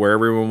era where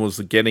everyone was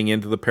getting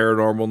into the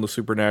paranormal and the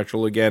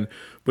supernatural again.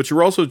 But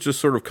you're also just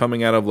sort of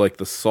coming out of like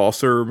the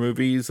saucer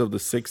movies of the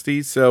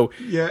 60s. So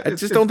yeah, I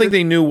just don't think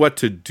they knew what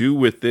to do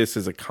with this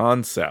as a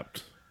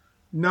concept.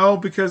 No,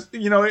 because,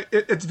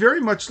 it's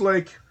very much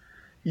like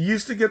you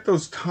used to get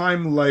those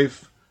Time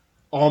Life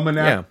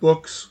almanac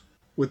books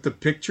with the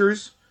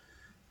pictures,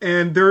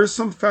 and there's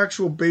some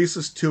factual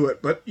basis to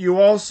it, but you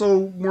also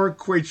weren't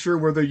quite sure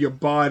whether you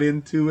bought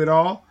into it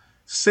all.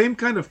 Same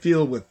kind of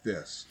feel with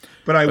this.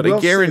 But I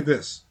will say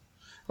this.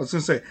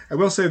 I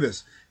will say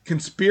this.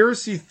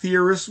 Conspiracy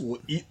theorists will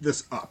eat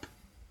this up.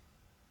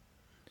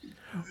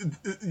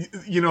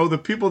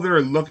 The people that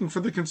are looking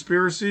for the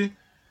conspiracy,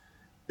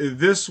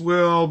 this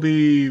will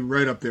be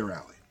right up their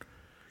alley.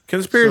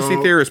 Conspiracy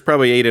theorists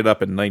probably ate it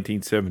up in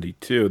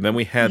 1972. And then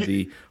we had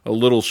a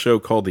little show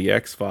called The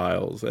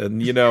X-Files.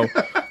 And,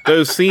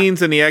 those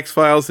scenes in The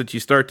X-Files that you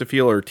start to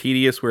feel are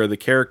tedious, where the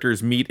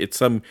characters meet at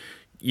some,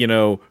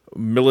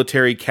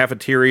 military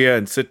cafeteria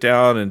and sit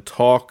down and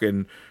talk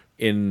in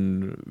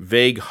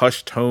vague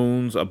hushed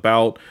tones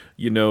about,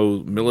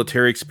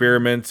 military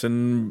experiments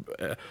and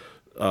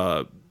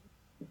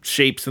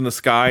shapes in the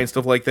sky and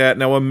stuff like that.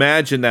 Now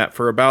imagine that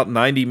for about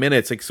 90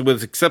 minutes,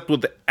 except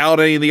without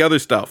any of the other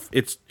stuff.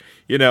 It's,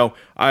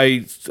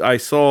 I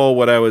saw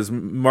what I was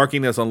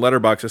marking this on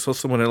Letterboxd. I saw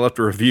someone had left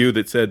a review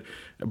that said,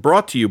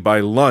 brought to you by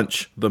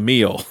Lunch, the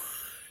meal.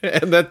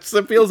 And that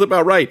feels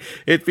about right.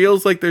 It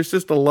feels like there's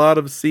just a lot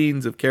of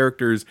scenes of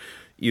characters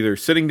either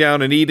sitting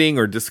down and eating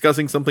or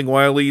discussing something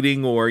while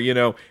eating, or,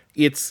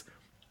 it's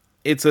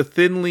a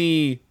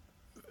thinly...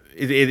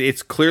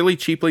 It's clearly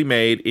cheaply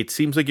made. It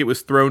seems like it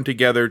was thrown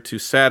together to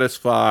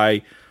satisfy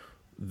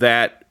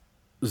that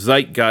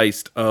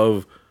zeitgeist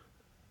of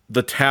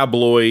the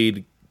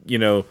tabloid,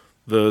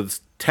 the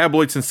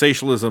tabloid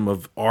sensationalism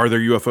of, are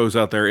there UFOs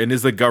out there and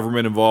is the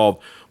government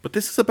involved? But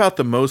this is about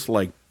the most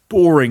like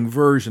boring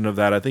version of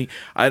that, I think.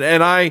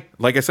 And I,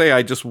 like I say,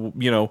 I just,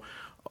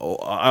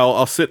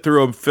 I'll sit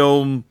through a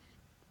film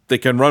that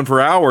can run for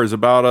hours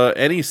about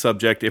any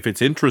subject if it's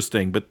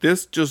interesting, but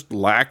this just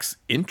lacks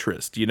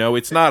interest.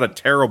 It's not a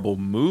terrible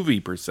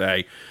movie per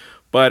se,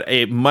 but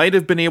it might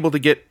have been able to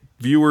get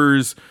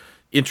viewers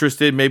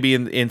interested maybe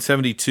in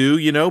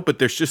 72, but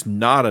there's just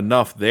not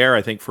enough there,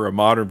 I think, for a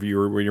modern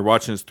viewer when you're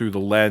watching this through the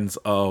lens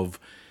of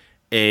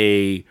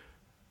a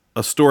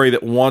story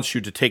that wants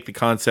you to take the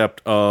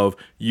concept of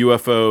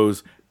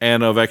UFOs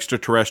and of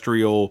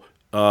extraterrestrial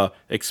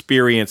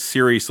experience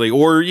seriously,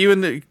 or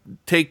even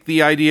take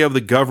the idea of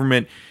the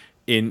government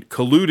in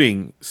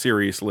colluding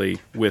seriously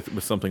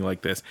with something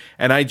like this.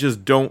 And I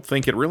just don't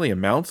think it really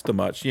amounts to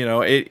much.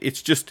 It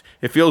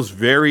feels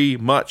very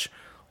much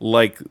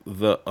like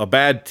a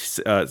bad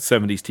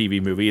 70s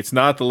TV movie. It's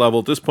not the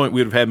level. At this point,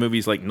 we would have had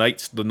movies like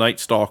The Night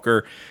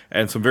Stalker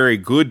and some very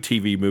good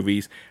TV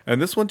movies,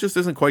 and this one just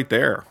isn't quite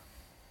there.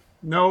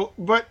 No,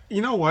 but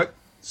you know what?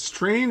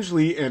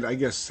 Strangely, and I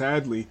guess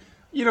sadly,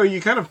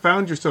 you kind of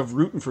found yourself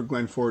rooting for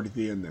Glenn Ford at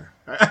the end there.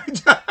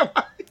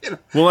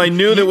 Well, I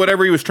knew that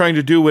whatever he was trying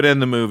to do would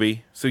end the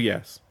movie, so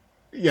yes.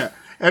 Yeah,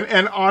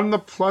 and on the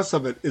plus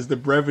of it is the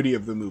brevity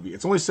of the movie.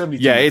 It's only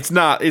 72 Yeah, minutes.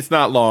 it's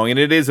not long, and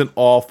it isn't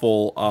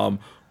awful,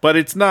 but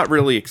it's not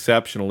really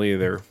exceptional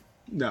either.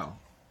 No.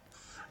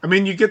 I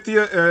mean, you get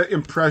the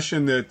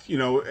impression that,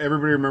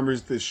 everybody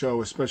remembers this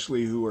show,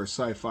 especially who are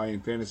sci-fi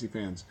and fantasy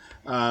fans.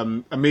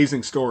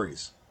 Amazing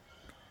Stories.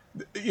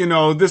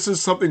 This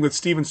is something that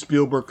Steven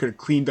Spielberg could have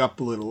cleaned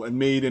up a little and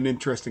made an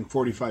interesting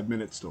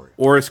 45-minute story.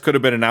 Or it could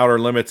have been an Outer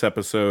Limits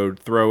episode,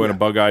 throw in a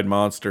bug-eyed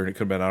monster, and it could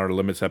have been an Outer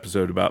Limits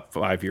episode about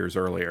 5 years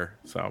earlier.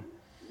 So,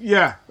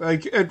 Yeah,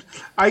 like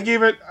I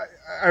gave it.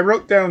 I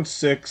wrote down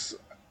 6,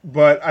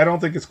 but I don't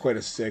think it's quite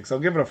a 6. I'll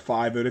give it a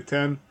 5 out of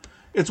 10.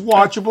 It's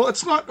watchable.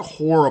 It's not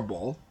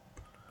horrible.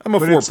 I'm a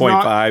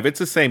 4.5. It's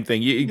the same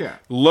thing.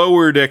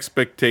 Lowered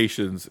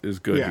expectations is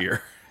good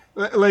here.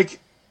 Like,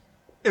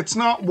 it's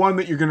not one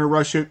that you're going to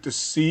rush out to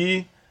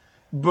see,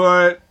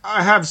 but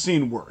I have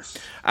seen worse.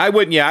 I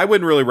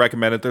wouldn't really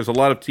recommend it. There's a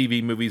lot of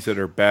TV movies that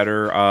are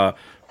better.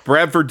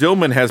 Bradford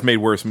Dillman has made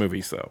worse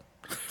movies, though.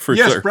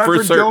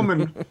 Bradford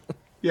Dillman.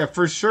 Yeah,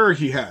 for sure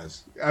he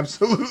has.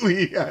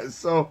 Absolutely he has.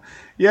 So,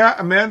 yeah,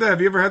 Amanda,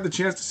 have you ever had the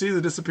chance to see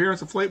The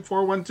Disappearance of Flight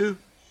 412?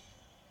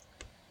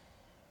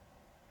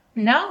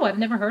 No, I've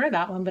never heard of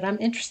that one, but I'm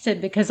interested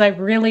because I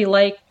really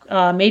like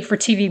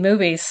made-for-TV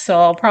movies, so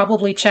I'll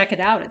probably check it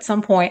out at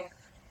some point.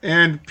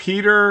 And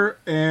Peter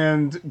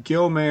and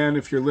Gilman,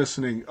 if you're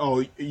listening,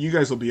 you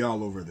guys will be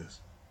all over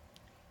this.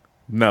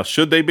 Now,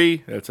 should they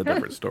be? That's a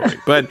different story.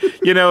 But,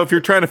 if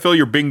you're trying to fill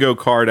your bingo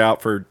card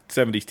out for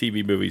 70s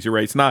TV movies, you're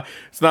right. It's not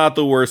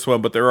the worst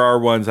one, but there are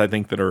ones I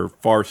think that are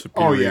far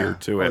superior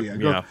to it.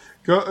 Yeah.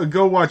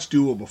 Go watch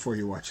Duel before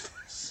you watch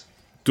this.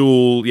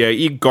 Duel,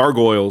 eat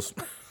gargoyles.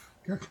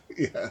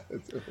 Yeah,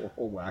 it's a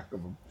whole whack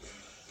of them.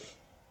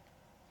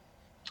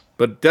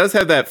 But it does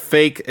have that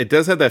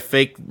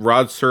fake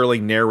Rod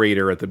Serling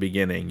narrator at the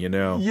beginning,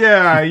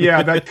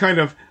 Yeah, that kind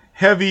of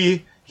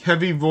heavy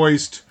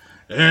voiced,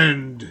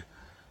 and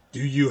do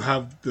you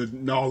have the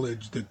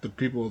knowledge that the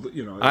people,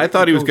 I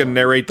thought he was going to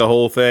narrate the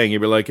whole thing. He'd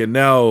be like, and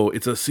now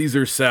it's a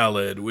Caesar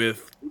salad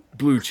with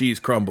blue cheese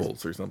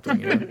crumbles or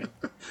something.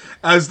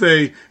 As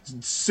they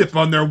sip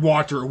on their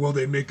water, will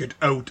they make it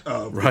out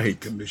of the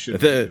commission?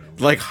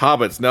 Like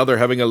hobbits, now they're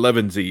having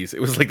 11sies.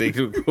 It was like they're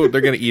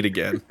going to eat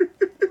again.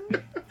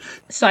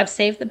 So I've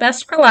saved the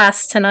best for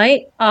last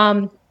tonight.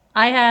 I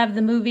have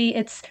the movie.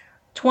 It's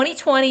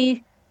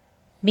 2020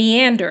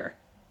 Meander,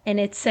 and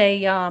it's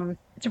a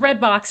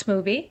Redbox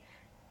movie.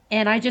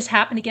 And I just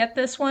happened to get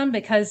this one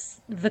because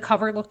the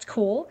cover looked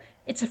cool.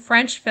 It's a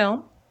French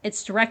film.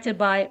 It's directed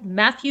by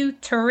Matthew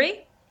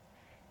Turi.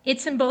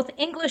 It's in both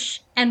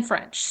English and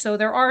French, so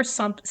there are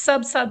some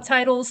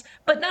subtitles,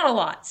 but not a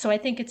lot. So I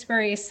think it's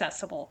very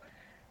accessible.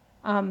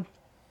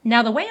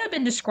 Now, the way I've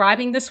been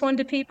describing this one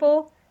to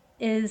people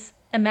is,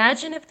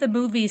 imagine if the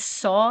movies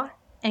Saw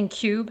and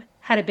Cube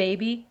had a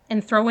baby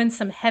and throw in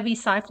some heavy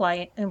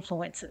sci-fi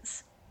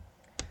influences.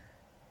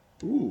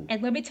 Ooh.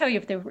 And let me tell you,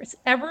 if there was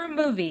ever a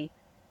movie...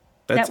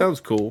 That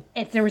sounds cool.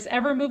 If there was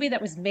ever a movie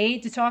that was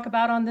made to talk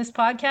about on this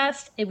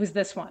podcast, it was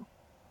this one.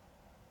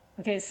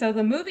 Okay, so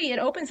the movie, it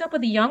opens up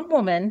with a young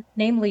woman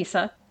named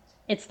Lisa.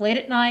 It's late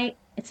at night,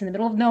 it's in the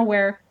middle of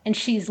nowhere, and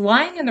she's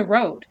lying in the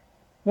road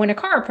when a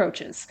car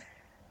approaches.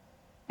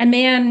 A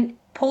man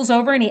pulls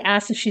over and he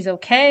asks if she's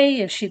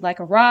okay, if she'd like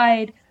a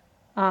ride.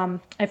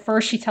 At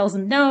first she tells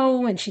him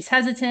no, and she's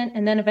hesitant,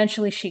 and then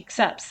eventually she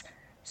accepts.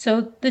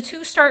 So the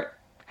two start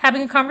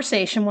having a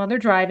conversation while they're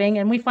driving,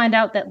 and we find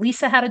out that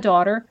Lisa had a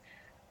daughter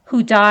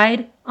who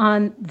died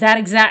on that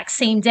exact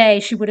same day.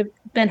 She would have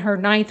been her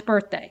 9th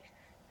birthday.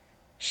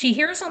 She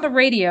hears on the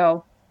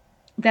radio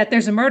that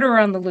there's a murderer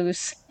on the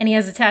loose, and he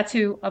has a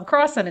tattoo of a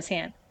cross on his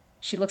hand.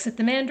 She looks at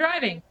the man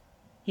driving.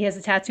 He has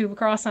a tattoo of a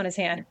cross on his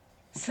hand.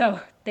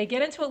 So they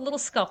get into a little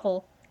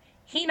scuffle.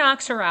 He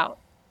knocks her out.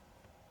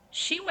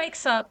 She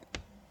wakes up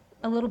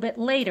a little bit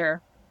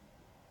later,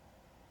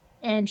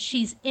 and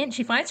she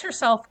finds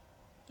herself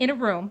in a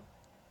room.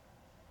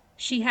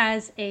 She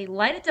has a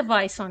lighted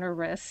device on her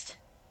wrist.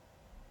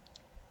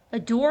 A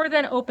door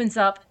then opens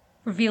up,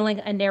 revealing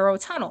a narrow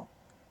tunnel.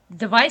 The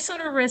device on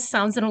her wrist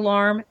sounds an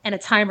alarm, and a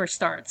timer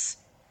starts.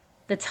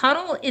 The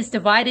tunnel is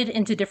divided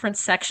into different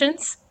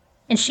sections,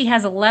 and she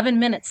has 11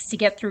 minutes to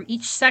get through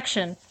each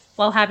section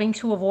while having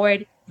to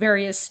avoid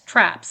various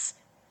traps.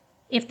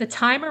 If the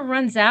timer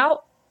runs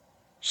out,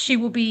 she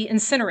will be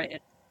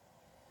incinerated.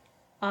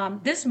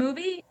 This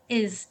movie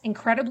is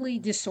incredibly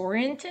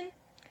disorienting.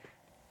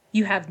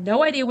 You have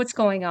no idea what's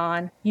going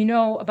on. You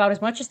know about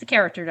as much as the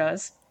character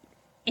does.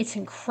 It's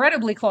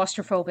incredibly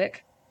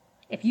claustrophobic.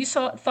 If you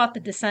thought The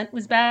Descent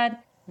was bad,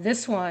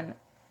 this one,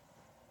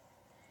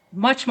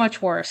 much,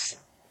 much worse.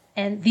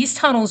 And these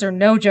tunnels are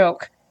no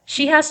joke.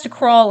 She has to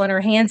crawl on her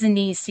hands and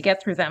knees to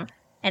get through them.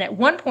 And at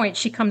one point,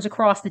 she comes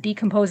across the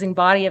decomposing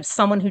body of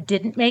someone who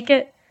didn't make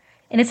it.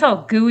 And it's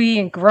all gooey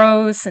and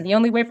gross. And the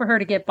only way for her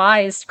to get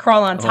by is to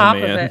crawl on top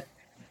of it.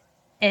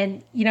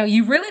 And,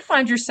 you really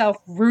find yourself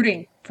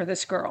rooting for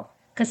this girl.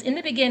 Because in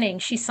the beginning,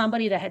 she's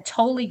somebody that had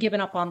totally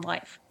given up on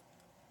life.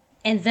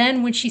 And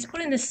then when she's put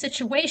in this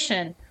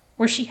situation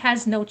where she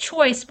has no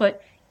choice,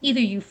 but either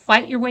you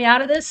fight your way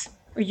out of this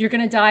or you're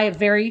going to die a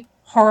very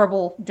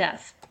horrible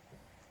death.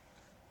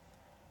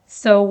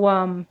 So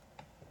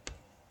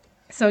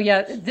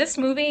yeah, this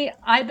movie,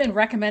 I've been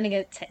recommending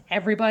it to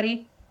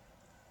everybody.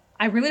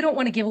 I really don't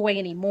want to give away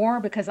any more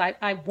because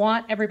I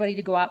want everybody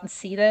to go out and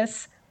see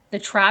this. The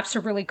traps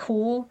are really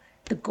cool.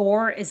 The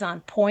gore is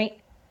on point.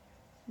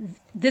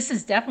 This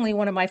is definitely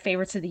one of my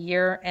favorites of the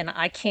year, and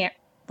I can't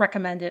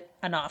recommend it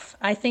enough.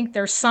 I think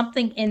there's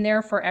something in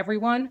there for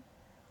everyone.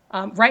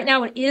 Right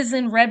now it is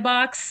in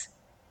Redbox,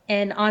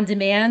 and on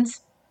demand.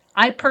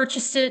 I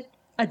purchased it,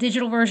 a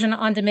digital version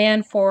on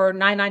demand for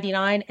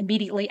 $9.99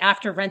 immediately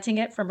after renting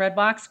it from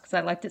Redbox because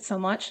I liked it so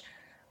much.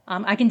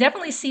 I can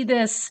definitely see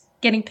this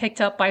getting picked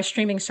up by a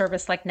streaming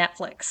service like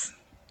Netflix.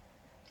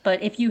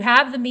 But if you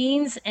have the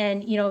means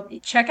and,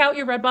 check out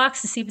your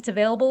Redbox to see if it's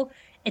available,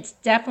 it's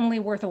definitely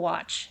worth a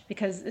watch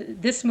because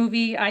this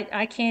movie,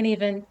 I can't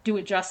even do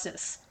it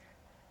justice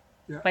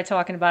by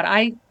talking about it.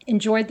 I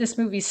enjoyed this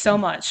movie so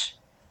much.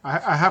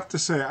 I have to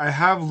say, I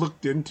have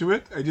looked into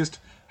it. I just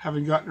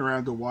haven't gotten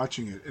around to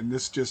watching it. And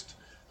this just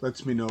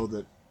lets me know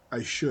that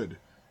I should.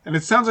 And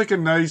it sounds like a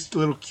nice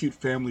little cute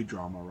family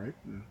drama, right?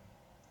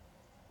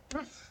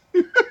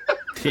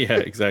 Yeah,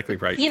 exactly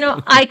right.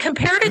 I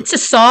compared it to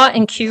Saw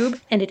and Cube,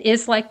 and it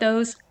is like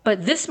those,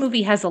 but this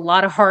movie has a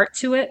lot of heart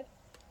to it.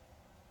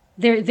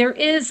 There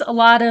is a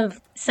lot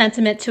of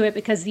sentiment to it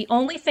because the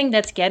only thing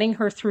that's getting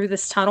her through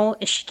this tunnel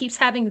is she keeps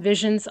having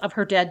visions of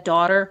her dead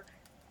daughter.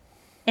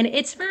 And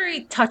it's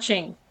very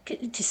touching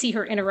to see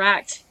her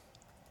interact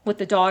with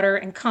the daughter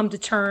and come to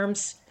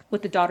terms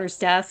with the daughter's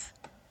death.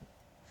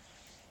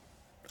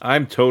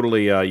 I'm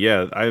totally,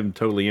 I'm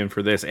totally in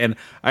for this. And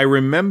I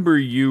remember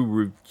you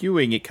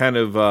reviewing it kind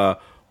of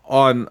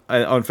on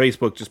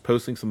Facebook, just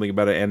posting something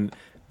about it. And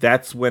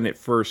that's when it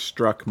first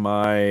struck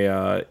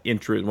my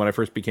interest, when I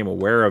first became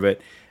aware of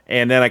it.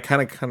 And then I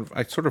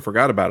I sort of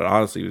forgot about it,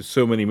 honestly. There's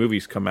so many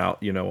movies come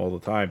out, all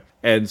the time.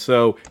 And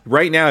so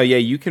right now,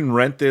 you can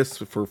rent this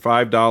for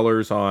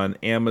 $5 on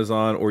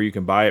Amazon, or you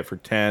can buy it for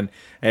 $10.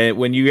 And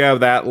when you have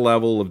that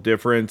level of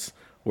difference,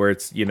 where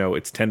it's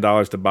it's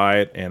 $10 to buy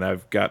it, and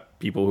I've got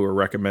people who are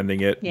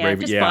recommending it. Yeah,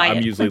 buy I'm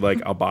it. usually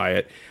like, I'll buy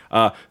it.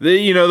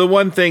 The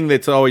one thing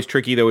that's always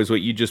tricky though is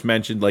what you just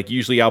mentioned. Like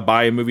usually I'll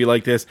buy a movie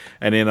like this,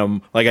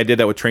 and like I did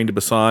that with Train to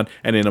Busan,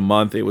 and in a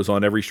month it was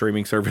on every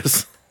streaming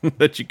service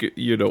that you could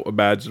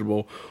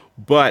imaginable.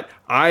 But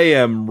I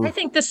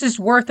think this is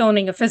worth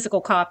owning a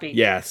physical copy.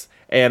 Yes,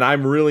 and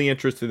I'm really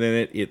interested in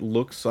it. It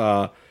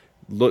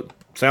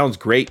sounds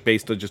great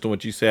based on just on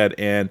what you said,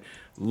 and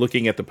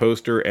looking at the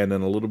poster and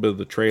then a little bit of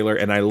the trailer.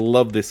 And I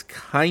love this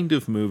kind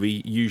of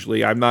movie.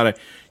 Usually I'm not a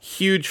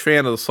huge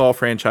fan of the Saw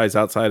franchise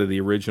outside of the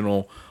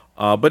original,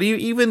 but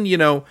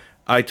even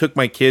I took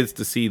my kids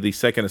to see the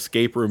second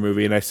Escape Room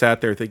movie, and I sat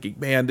there thinking,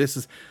 man, this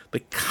is the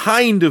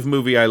kind of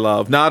movie I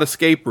love. Not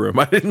Escape Room.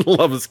 I didn't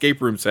love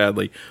Escape Room,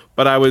 sadly,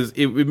 but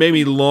it made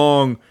me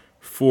long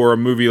for a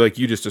movie like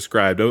you just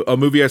described. A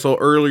movie I saw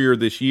earlier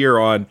this year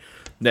on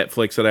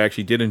Netflix that I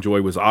actually did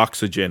enjoy was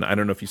Oxygen. I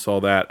don't know if you saw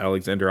that,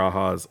 Alexander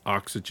Aha's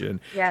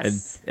Oxygen.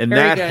 Yes, and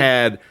that good.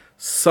 Had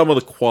some of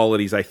the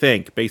qualities, I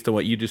think, based on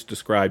what you just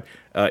described,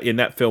 in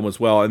that film as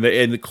well. And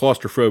the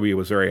claustrophobia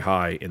was very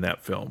high in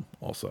that film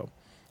also,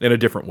 in a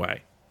different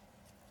way.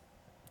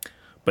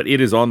 But it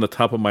is on the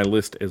top of my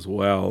list as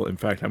well. In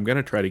fact, I'm going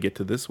to try to get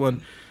to this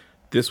one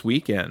this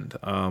weekend.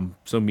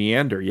 So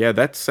Meander,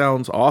 that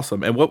sounds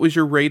awesome. And what was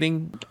your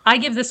rating? I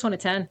give this one a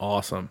 10.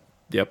 Awesome.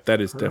 Yep,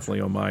 that is definitely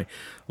on my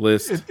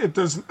list. It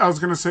does. I was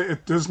going to say,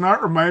 it does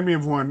not remind me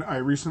of one I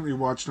recently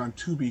watched on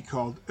Tubi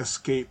called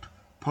Escape: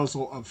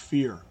 Puzzle of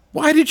Fear.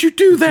 Why did you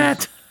do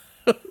that?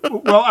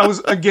 Well,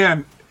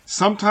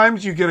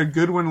 sometimes you get a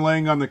good one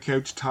laying on the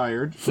couch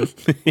tired,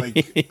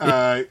 like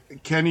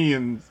Kenny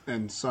and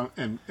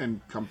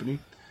company,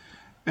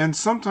 and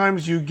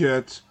sometimes you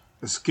get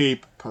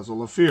Escape: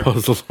 Puzzle of Fear.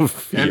 Puzzle of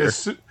Fear.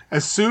 And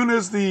as soon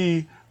as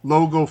the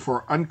logo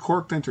for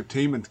Uncorked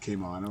Entertainment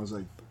came on, I was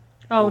like,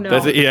 oh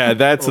no!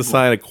 That's a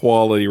sign of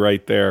quality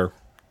right there.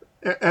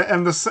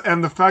 And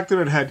the fact that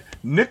it had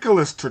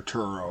Nicholas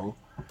Turturro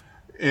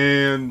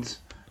and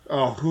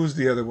who's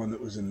the other one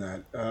that was in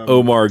that?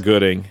 Omar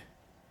Gooding.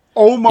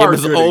 It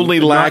was Gooding, only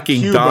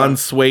lacking Don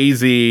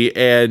Swayze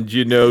and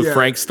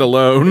Frank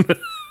Stallone,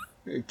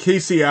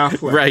 Casey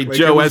Affleck, right? Like,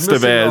 Joe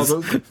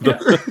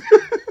Estevez.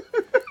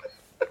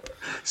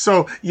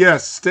 So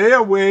yes, stay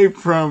away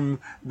from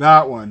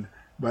that one.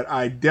 But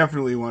I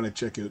definitely want to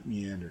check out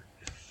Meander.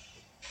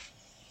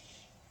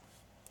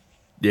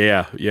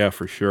 Yeah,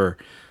 for sure.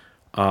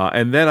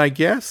 And then I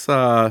guess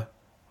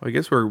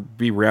we'll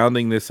be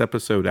rounding this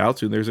episode out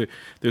soon.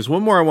 There's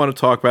one more I want to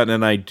talk about,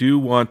 and I do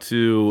want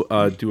to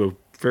do a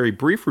very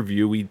brief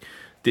review. We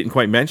didn't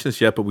quite mention this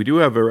yet, but we do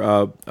have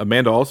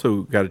Amanda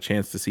also got a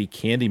chance to see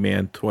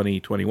Candyman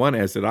 2021,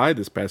 as did I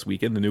this past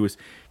weekend, the newest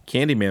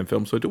Candyman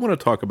film. So I do want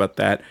to talk about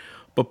that.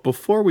 But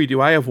before we do,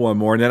 I have one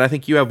more, and then I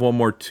think you have one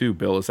more too,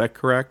 Bill. Is that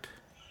correct?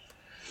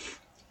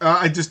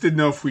 I just didn't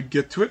know if we'd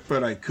get to it,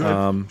 but I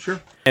could.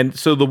 Sure. And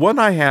so the one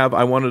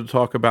I wanted to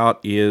talk about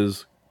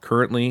is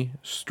currently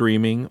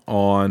streaming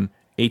on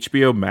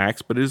HBO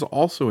Max, but it is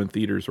also in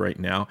theaters right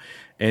now,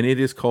 and it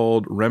is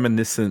called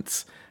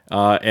Reminiscence.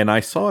 And I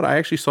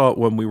actually saw it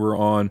when we were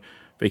on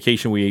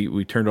vacation.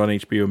 We turned on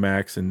HBO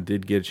Max and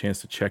did get a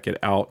chance to check it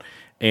out.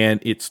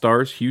 And it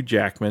stars Hugh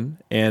Jackman,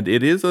 and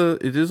it is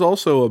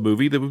also a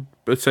movie that would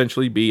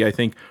essentially be, I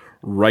think,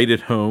 right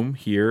at home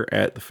here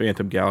at the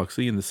Phantom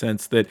Galaxy, in the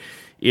sense that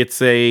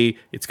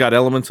it's got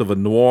elements of a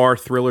noir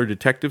thriller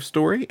detective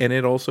story, and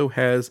it also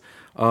has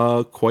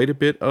quite a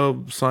bit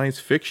of science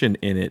fiction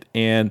in it.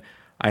 And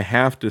I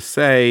have to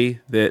say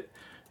that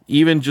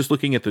even just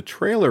looking at the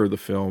trailer of the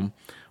film,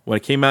 when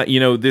it came out,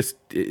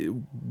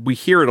 we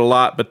hear it a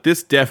lot, but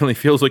this definitely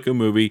feels like a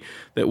movie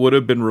that would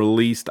have been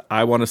released,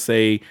 I want to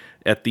say,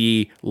 at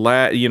the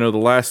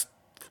last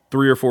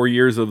 3 or 4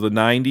 years of the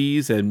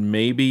 90s and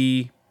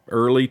maybe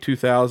early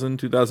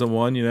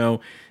 2001,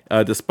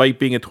 despite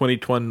being a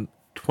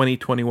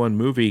 2021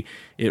 movie,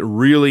 it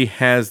really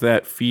has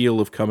that feel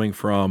of coming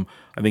from,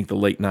 I think, the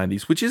late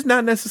 90s, which is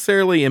not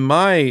necessarily in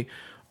my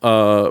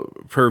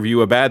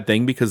purview a bad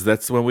thing, because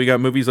that's when we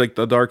got movies like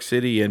The Dark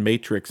City and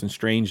Matrix and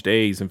Strange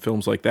Days and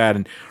films like that.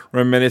 And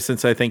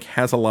Reminiscence, I think,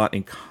 has a lot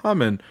in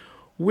common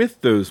with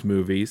those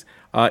movies.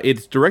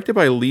 It's directed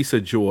by Lisa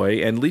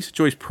Joy, and Lisa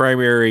Joy's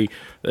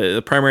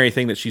the primary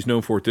thing that she's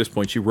known for at this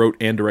point, she wrote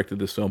and directed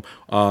this film,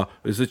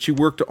 is that she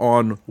worked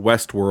on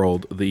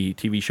Westworld, the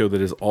TV show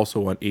that is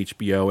also on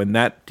HBO, and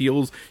that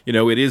deals,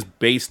 it is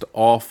based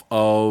off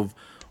of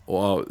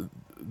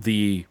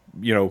the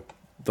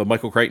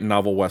Michael Crichton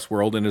novel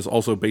Westworld, and is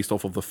also based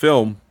off of the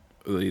film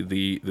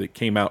that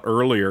came out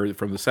earlier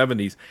from the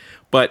 70s.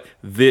 But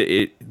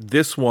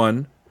this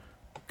one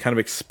kind of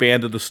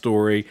expanded the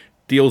story,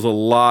 deals a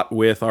lot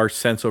with our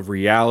sense of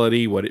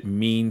reality, what it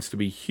means to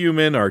be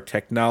human, our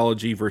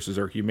technology versus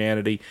our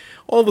humanity,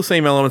 all the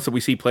same elements that we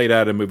see played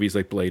out in movies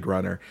like Blade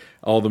Runner,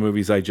 all the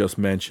movies I just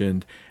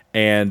mentioned,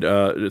 and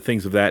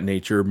things of that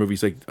nature,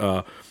 movies like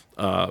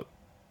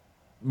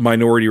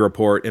Minority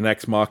Report and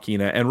Ex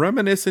Machina, and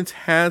Reminiscence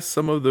has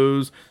some of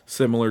those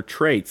similar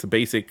traits. The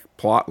basic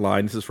plot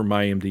line, this is from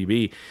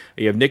IMDb,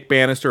 you have Nick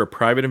Bannister, a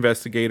private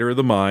investigator of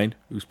the mind,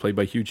 who's played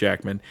by Hugh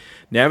Jackman,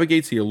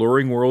 navigates the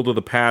alluring world of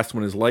the past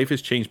when his life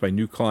is changed by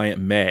new client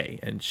May,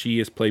 and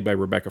she is played by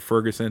Rebecca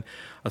Ferguson.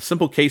 A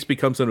simple case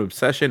becomes an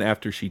obsession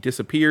after she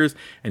disappears,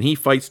 and he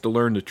fights to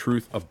learn the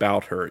truth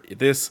about her.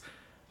 This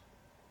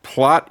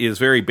plot is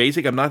very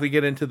basic. I'm not going to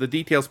get into the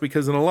details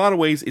because in a lot of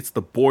ways it's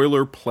the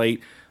boilerplate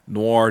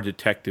noir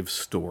detective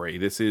story.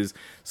 This is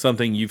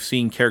something you've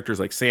seen characters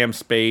like Sam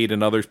Spade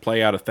and others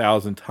play out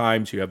 1,000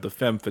 times. You have the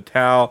femme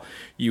fatale.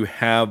 You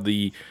have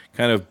the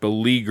kind of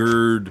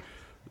beleaguered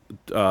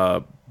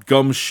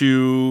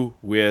gumshoe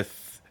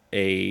with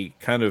a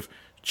kind of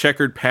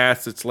checkered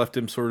past that's left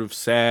him sort of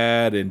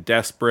sad and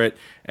desperate,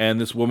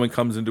 and this woman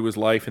comes into his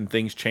life and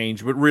things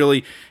change, but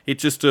really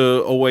it's just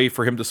a way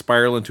for him to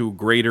spiral into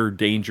greater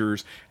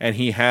dangers, and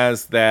he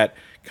has that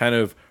kind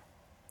of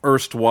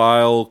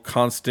erstwhile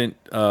constant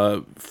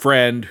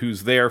friend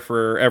who's there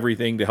for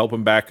everything to help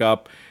him back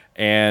up,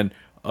 and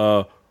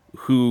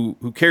who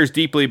cares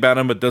deeply about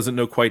him but doesn't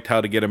know quite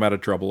how to get him out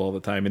of trouble all the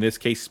time. In this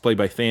case, it's played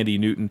by Thandie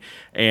Newton,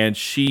 and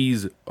she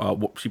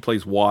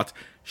plays Watt.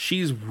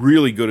 She's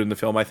really good in the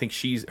film. I think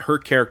her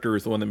character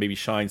is the one that maybe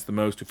shines the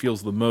most, who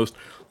feels the most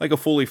like a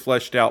fully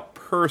fleshed out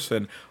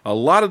person. A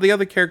lot of the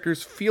other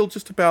characters feel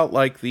just about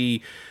like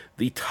the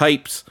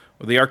types,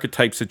 or the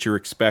archetypes that you're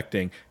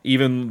expecting,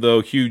 even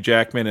though Hugh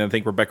Jackman and I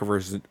think I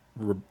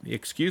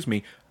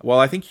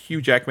think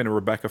Hugh Jackman and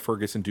Rebecca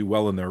Ferguson do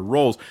well in their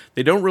roles,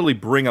 they don't really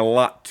bring a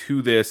lot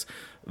to this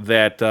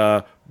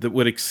that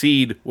would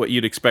exceed what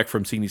you'd expect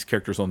from seeing these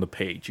characters on the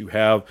page. You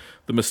have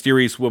the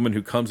mysterious woman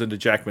who comes into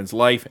Jackman's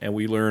life, and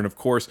we learn, of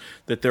course,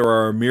 that there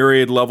are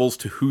myriad levels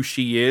to who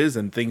she is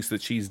and things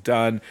that she's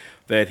done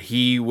that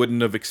he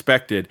wouldn't have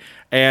expected.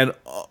 And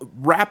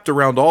wrapped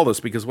around all this,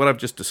 because what I've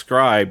just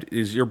described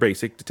is your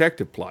basic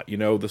detective plot.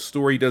 The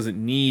story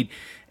doesn't need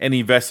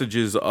any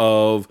vestiges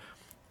of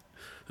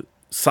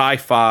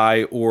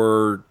sci-fi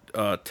or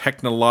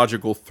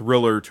technological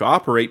thriller to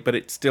operate, but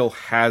it still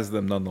has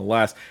them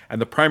nonetheless. And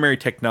the primary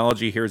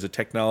technology here is a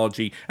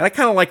technology, and I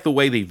kind of like the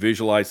way they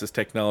visualize this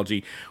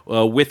technology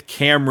with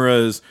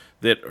cameras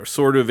that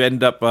sort of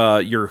end up,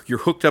 you're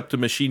hooked up to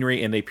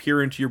machinery and they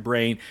peer into your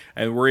brain,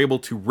 and we're able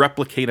to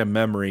replicate a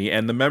memory.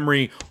 And the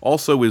memory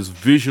also is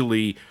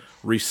visually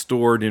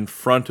restored in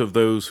front of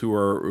those who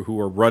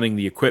are running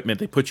the equipment.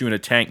 They put you in a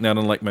tank, not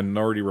unlike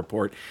Minority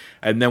Report,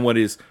 and then what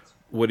is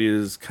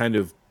kind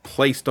of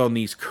placed on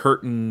these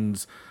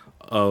curtains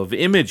of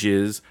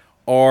images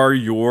are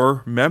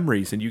your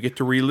memories, and you get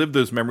to relive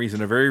those memories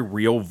in a very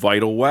real,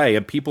 vital way.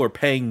 And people are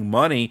paying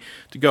money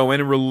to go in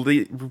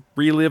and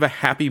relive a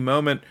happy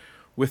moment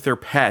with their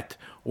pet,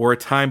 or a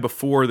time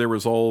before there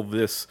was all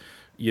this,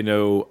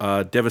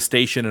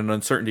 devastation and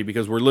uncertainty,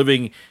 because we're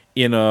living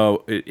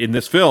in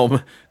this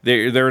film,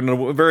 they're in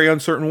a very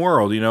uncertain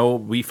world.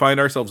 We find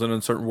ourselves in an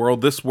uncertain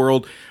world. This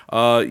world,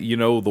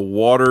 the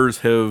waters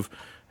have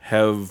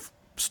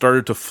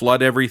started to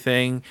flood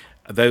everything.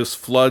 Those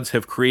floods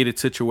have created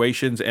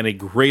situations and a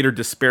greater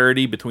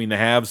disparity between the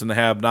haves and the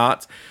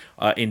have-nots.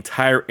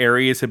 Entire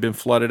areas have been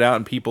flooded out,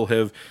 and people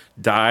have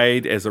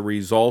died as a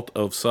result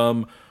of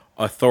some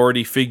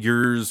authority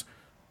figures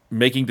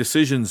making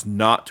decisions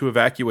not to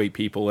evacuate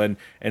people, and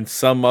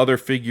some other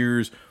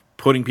figures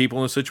putting people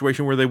in a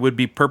situation where they would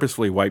be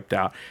purposefully wiped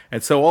out.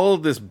 And so all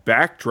of this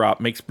backdrop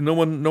makes no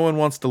one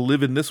wants to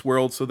live in this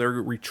world, so they're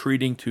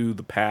retreating to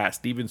the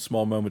past, even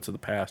small moments of the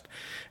past.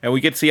 And we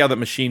get to see how that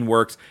machine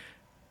works.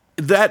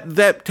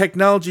 that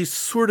technology is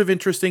sort of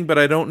interesting, but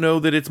I don't know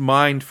that it's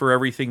mined for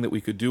everything that we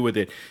could do with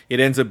it. It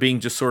ends up being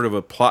just sort of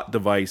a plot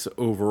device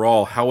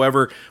overall.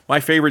 However, my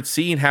favorite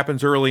scene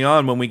happens early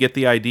on when we get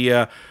the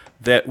idea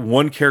that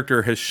one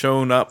character has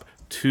shown up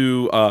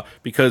to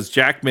because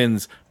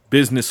Jackman's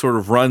business sort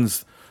of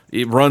runs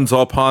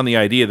upon the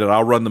idea that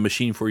I'll run the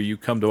machine for you, you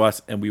come to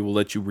us, and we will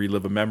let you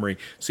relive a memory.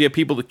 So you have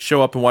people that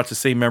show up and watch the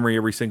same memory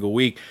every single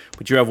week,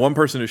 but you have one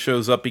person who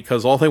shows up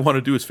because all they want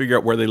to do is figure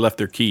out where they left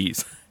their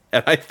keys.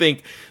 And I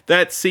think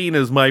that scene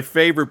is my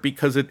favorite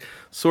because it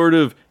sort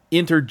of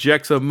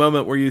interjects a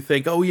moment where you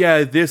think, oh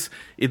yeah, there's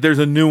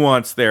a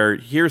nuance there.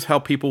 Here's how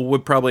people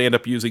would probably end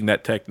up using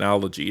that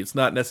technology. It's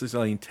not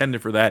necessarily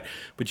intended for that,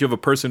 but you have a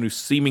person who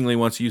seemingly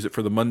wants to use it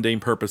for the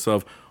mundane purpose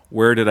of,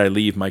 where did I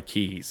leave my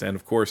keys? And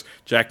of course,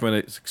 Jackman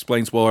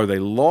explains, well, are they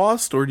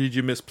lost or did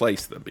you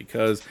misplace them?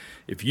 Because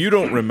if you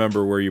don't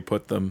remember where you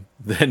put them,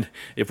 then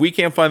if we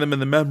can't find them in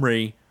the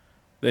memory,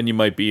 then you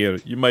might be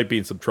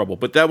in some trouble.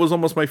 But that was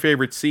almost my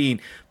favorite scene.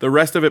 The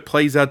rest of it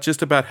plays out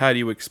just about how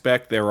you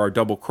expect. There are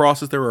double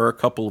crosses. There are a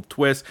couple of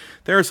twists.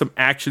 There are some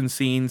action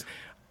scenes.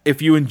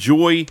 If you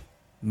enjoy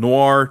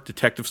noir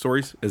detective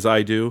stories, as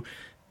I do,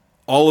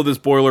 all of this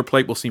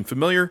boilerplate will seem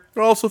familiar,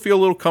 but also feel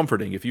a little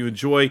comforting. If you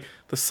enjoy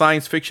the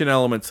science fiction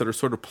elements that are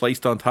sort of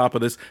placed on top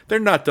of this, they're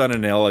not done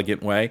in an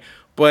elegant way.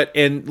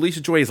 And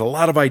Lisa Joy has a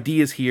lot of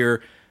ideas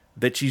here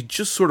that she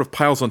just sort of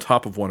piles on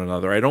top of one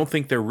another. I don't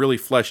think they're really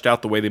fleshed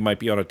out the way they might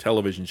be on a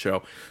television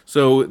show.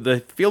 So the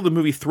feel the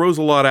movie throws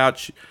a lot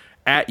out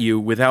at you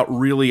without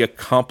really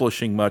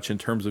accomplishing much in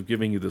terms of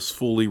giving you this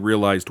fully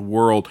realized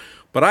world.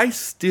 But I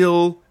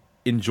still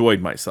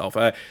enjoyed myself.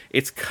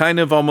 It's kind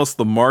of almost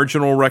the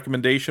marginal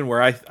recommendation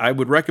where I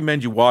would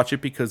recommend you watch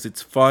it because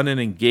it's fun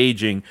and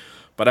engaging,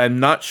 but I'm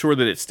not sure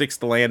that it sticks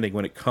the landing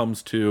when it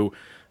comes to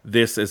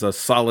this as a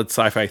solid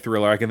sci-fi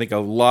thriller. I can think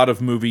of a lot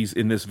of movies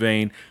in this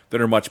vein that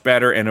are much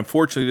better, and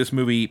unfortunately this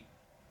movie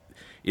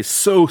is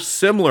so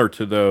similar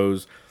to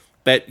those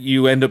that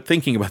you end up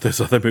thinking about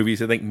those other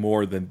movies, I think,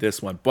 more than this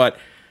one. But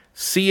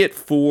see it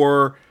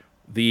for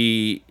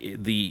the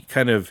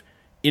kind of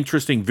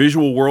interesting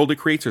visual world it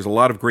creates. There's a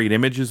lot of great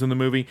images in the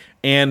movie,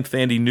 and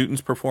Thandie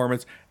Newton's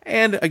performance.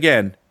 And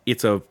again,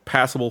 it's a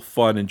passable,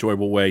 fun,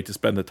 enjoyable way to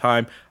spend the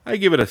time. I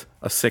give it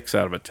a 6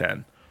 out of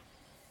 10.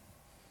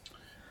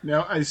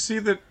 Now, I see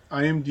that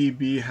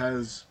IMDb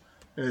has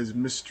as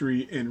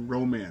mystery and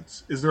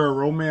romance. Is there a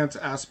romance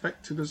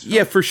aspect to this film?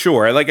 Yeah, for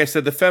sure. Like I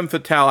said, the femme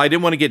fatale, I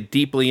didn't want to get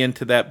deeply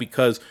into that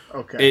because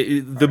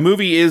the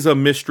movie is a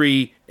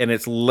mystery and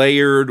it's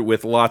layered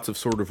with lots of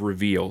sort of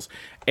reveals.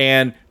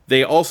 And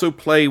they also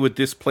play with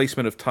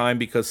displacement of time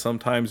because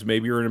sometimes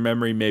maybe you're in a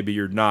memory, maybe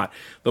you're not.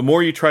 The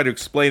more you try to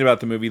explain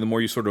about the movie, the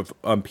more you sort of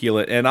unpeel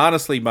it. And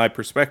honestly, my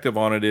perspective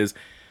on it is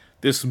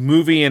this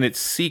movie and its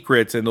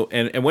secrets, and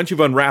once you've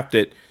unwrapped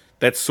it,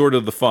 that's sort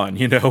of the fun,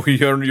 you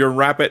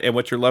unwrap it, and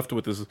what you're left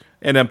with is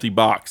an empty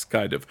box,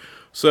 kind of.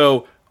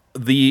 So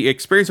the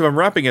experience of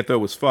unwrapping it, though,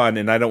 was fun,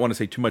 and I don't want to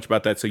say too much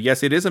about that. So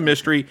yes, it is a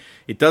mystery.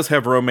 It does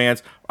have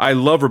romance. I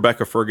love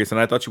Rebecca Ferguson.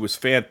 I thought she was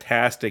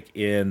fantastic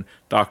in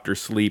Dr.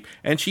 Sleep,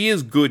 and she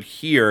is good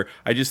here.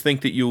 I just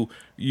think that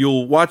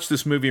you'll watch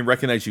this movie and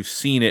recognize you've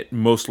seen it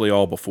mostly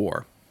all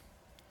before.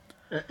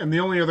 And the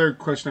only other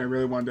question I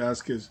really wanted to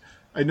ask is,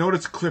 I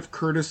noticed Cliff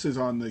Curtis is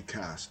on the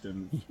cast,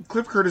 and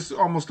Cliff Curtis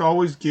almost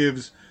always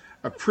gives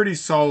a pretty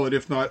solid,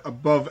 if not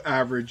above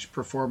average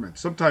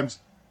performance, sometimes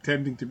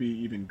tending to be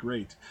even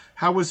great.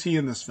 How was he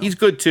in this film? He's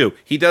good too.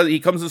 He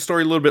comes to the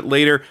story a little bit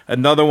later.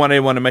 Another one I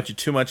didn't want to mention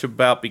too much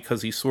about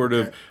because he sort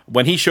of,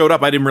 when he showed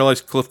up, I didn't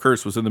realize Cliff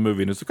Curtis was in the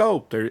movie, and it's like,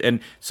 oh, there.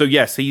 And so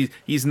yes,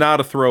 he's not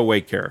a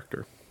throwaway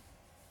character.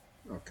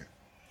 Okay.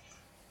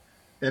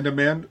 And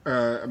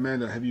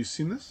Amanda, have you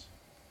seen this?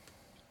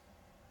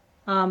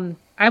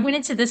 I went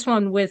into this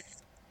one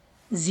with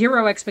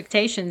zero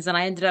expectations, and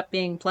I ended up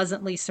being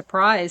pleasantly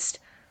surprised.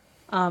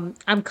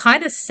 I'm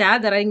kind of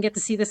sad that I didn't get to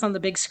see this on the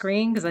big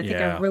screen because I think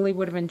I really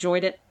would have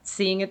enjoyed it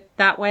seeing it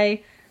that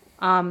way.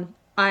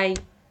 I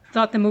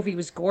thought the movie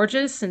was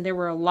gorgeous, and there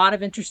were a lot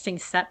of interesting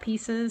set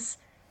pieces,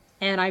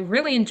 and I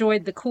really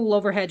enjoyed the cool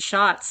overhead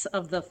shots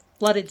of the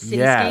flooded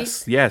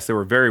cityscape. Yes, they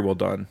were very well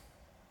done.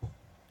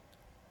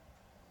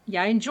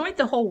 Yeah, I enjoyed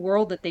the whole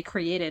world that they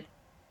created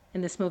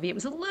in this movie. It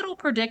was a little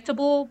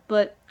predictable,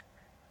 but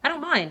I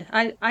don't mind.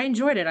 I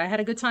enjoyed it. I had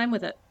a good time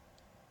with it.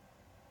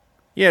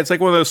 Yeah, it's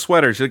like one of those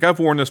sweaters. Like, I've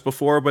worn this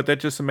before, but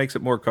that just makes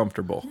it more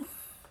comfortable.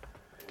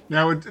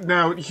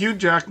 Now, Hugh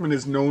Jackman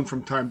is known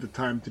from time to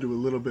time to do a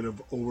little bit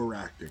of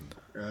overacting.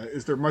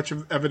 Is there much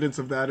evidence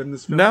of that in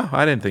this film? No,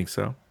 I didn't think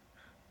so.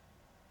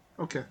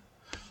 Okay.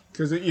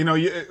 Because,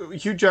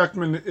 Hugh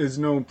Jackman is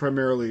known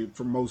primarily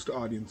for most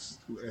audience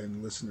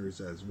and listeners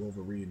as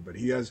Wolverine, but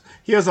he has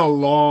a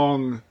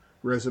long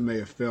resume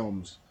of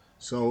films.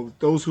 So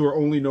those who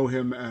only know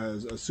him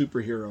as a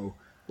superhero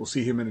will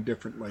see him in a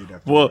different light.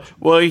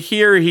 Well,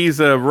 here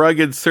he's a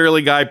rugged,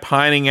 surly guy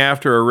pining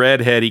after a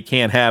redhead he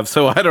can't have.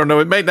 So I don't know.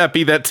 It might not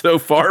be that so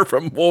far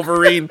from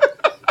Wolverine.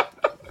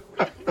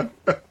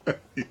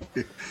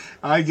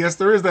 I guess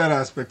there is that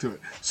aspect to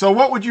it. So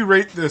what would you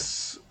rate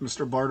this,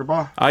 Mr.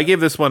 Bardabaugh? I give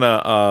this one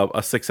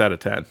a 6 out of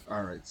 10.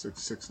 All right,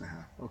 6.5.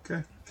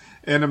 Okay.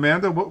 And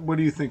Amanda, what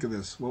do you think of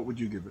this? What would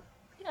you give it?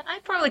 Yeah,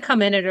 I'd probably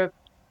come in at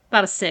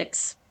about a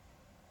 6.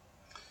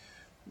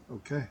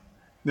 Okay.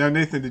 Now,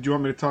 Nathan, did you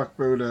want me to talk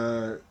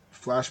about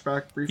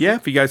Flashback briefly? Yeah,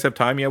 if you guys have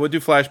time. Yeah, we'll do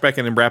Flashback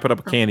and then wrap it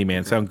up with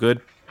Candyman. Sound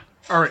good?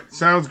 All right,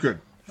 sounds good.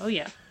 Oh,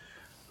 yeah.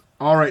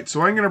 All right,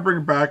 so I'm going to bring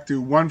it back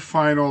to one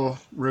final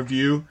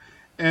review.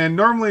 And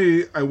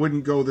normally I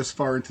wouldn't go this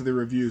far into the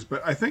reviews,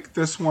 but I think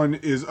this one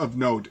is of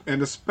note.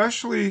 And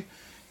especially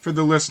for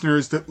the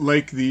listeners that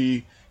like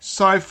the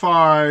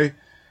sci-fi,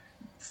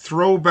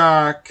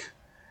 throwback,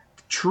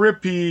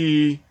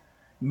 trippy,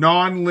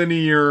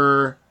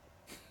 non-linear,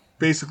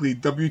 basically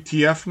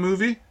WTF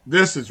movie,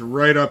 this is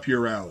right up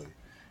your alley.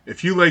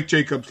 If you like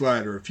Jacob's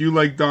Ladder, if you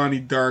like Donnie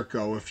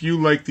Darko, if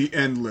you like The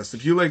Endless,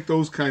 if you like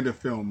those kind of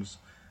films,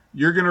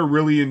 you're going to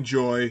really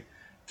enjoy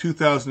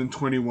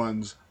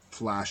 2021's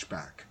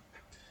Flashback.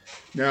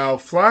 Now,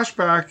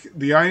 Flashback,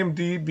 the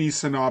IMDb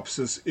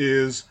synopsis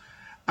is,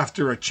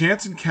 after a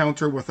chance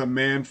encounter with a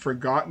man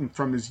forgotten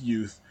from his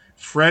youth,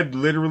 Fred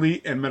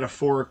literally and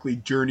metaphorically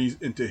journeys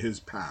into his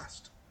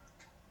past.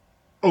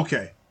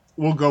 Okay,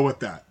 we'll go with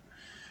that.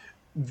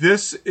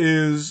 This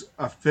is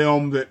a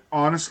film that,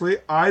 honestly,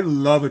 I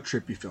love a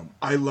trippy film.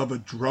 I love a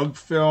drug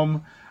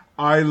film.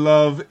 I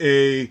love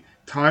a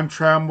time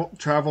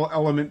travel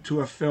element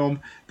to a film.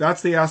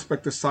 That's the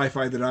aspect of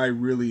sci-fi that I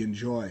really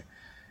enjoy.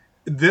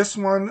 This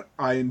one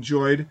I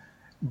enjoyed,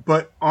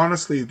 but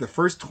honestly, the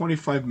first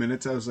 25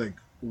 minutes, I was like,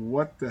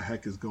 what the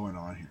heck is going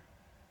on here?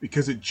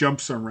 Because it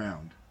jumps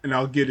around, and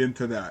I'll get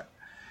into that.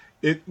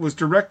 It was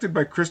directed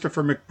by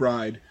Christopher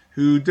McBride,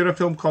 who did a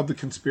film called The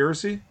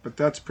Conspiracy, but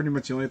that's pretty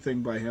much the only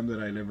thing by him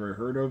that I never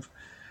heard of.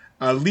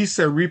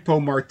 Lisa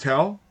Repo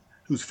Martel,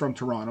 who's from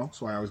Toronto,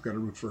 so I always got to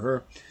root for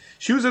her.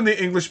 She was in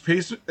The English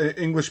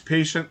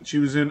Patient. She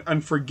was in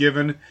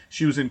Unforgiven.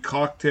 She was in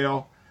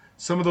Cocktail.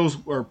 Some of those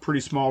are pretty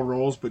small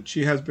roles, but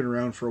she has been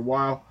around for a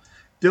while.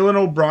 Dylan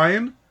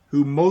O'Brien,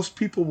 who most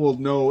people will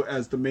know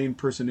as the main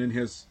person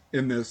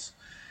in this,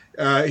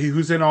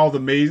 who's in all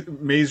the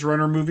Maze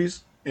Runner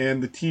movies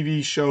and the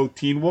TV show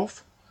Teen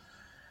Wolf.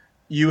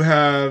 You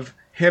have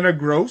Hannah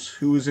Gross,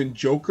 who is in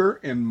Joker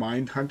and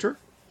Mindhunter.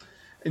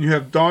 And you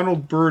have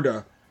Donald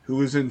Burda,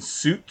 who is in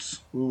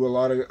Suits, who a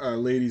lot of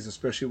ladies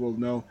especially will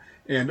know,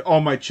 and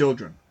All My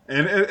Children.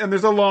 And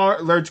there's a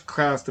large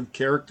cast of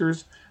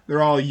characters.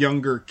 They're all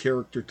younger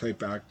character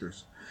type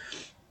actors.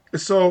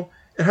 So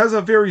it has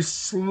a very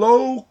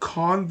slow,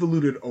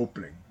 convoluted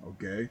opening,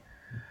 okay?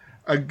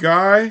 A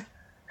guy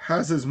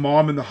has his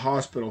mom in the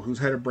hospital who's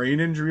had a brain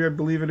injury, I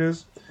believe it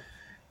is,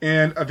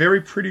 and a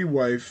very pretty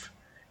wife,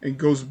 and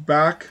goes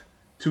back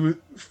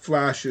to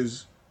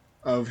flashes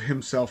of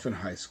himself in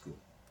high school.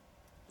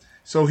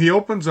 So he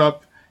opens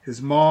up,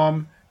 his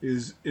mom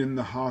is in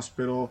the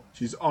hospital.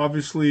 She's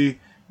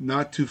obviously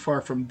not too far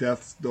from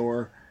death's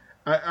door.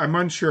 I'm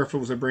unsure if it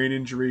was a brain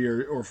injury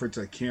or if it's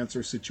a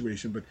cancer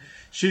situation, but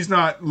she's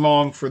not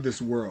long for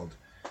this world.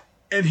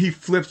 And he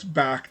flips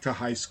back to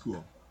high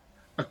school.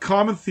 A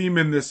common theme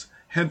in this,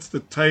 hence the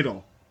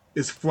title,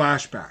 is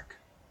flashback.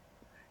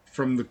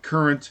 From the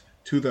current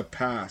to the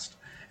past.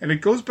 And it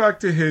goes back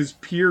to his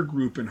peer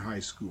group in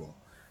high school,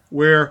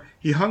 where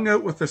he hung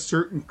out with a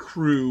certain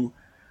crew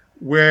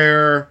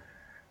where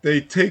they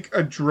take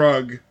a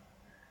drug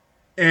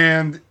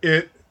and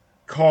it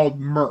called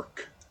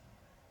Merc.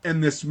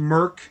 And this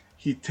Merc,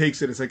 he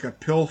takes it as like a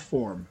pill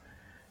form,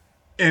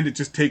 and it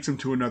just takes him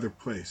to another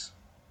place.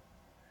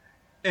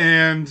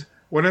 And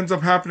what ends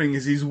up happening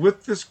is he's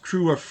with this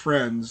crew of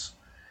friends,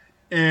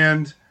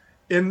 and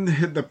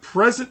in the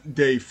present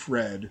day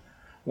Fred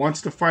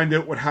wants to find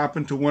out what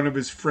happened to one of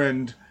his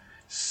friend,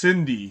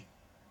 Cindy,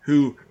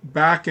 who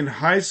back in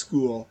high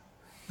school,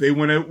 they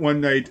went out one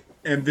night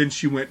and then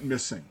she went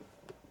missing.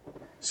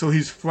 So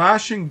he's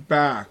flashing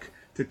back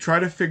to try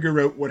to figure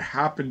out what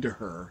happened to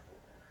her,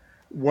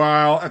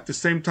 while at the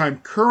same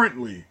time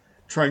currently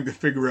trying to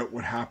figure out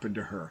what happened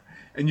to her.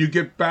 And you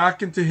get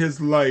back into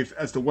his life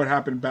as to what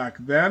happened back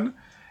then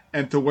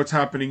and to what's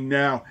happening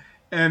now.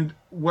 And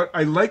what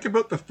I like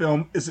about the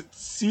film is it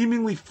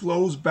seemingly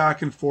flows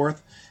back and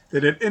forth,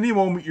 that at any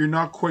moment you're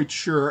not quite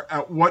sure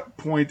at what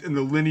point in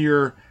the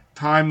linear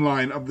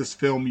timeline of this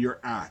film you're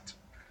at.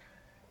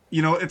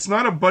 You know, it's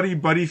not a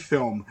buddy-buddy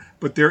film,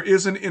 but there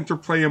is an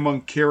interplay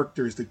among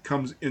characters that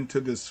comes into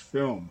this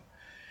film.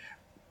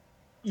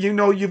 You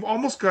know, you've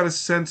almost got a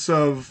sense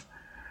of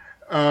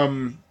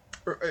some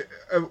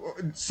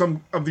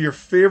of your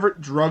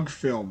favorite drug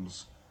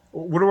films.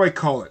 What do I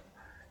call it?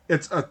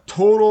 It's a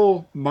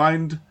total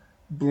mind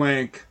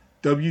blank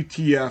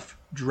WTF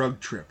drug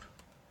trip.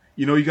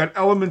 You know, you got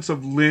elements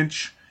of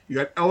Lynch, you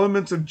got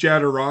elements of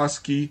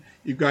Jodorowsky,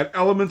 you've got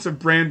elements of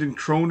Brandon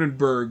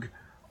Cronenberg,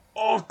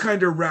 all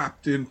kind of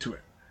wrapped into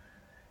it.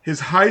 His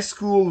high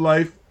school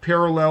life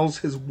parallels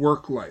his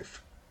work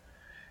life.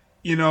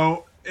 You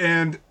know,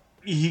 and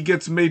he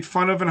gets made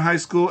fun of in high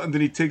school, and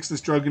then he takes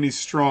this drug and he's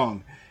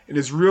strong. In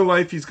his real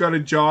life, he's got a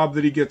job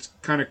that he gets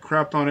kind of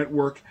crapped on at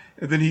work,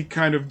 and then he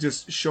kind of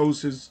just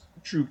shows his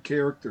true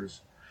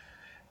characters.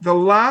 The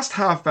last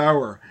half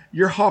hour,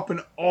 you're hopping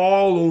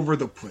all over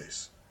the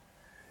place.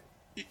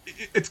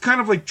 It's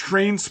kind of like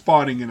Train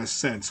Spotting in a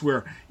sense,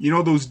 where, you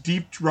know, those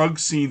deep drug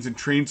scenes in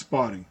Train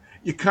Spotting.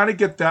 You kind of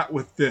get that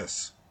with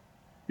this,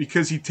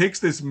 because he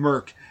takes this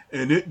merc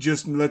and it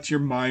just lets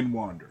your mind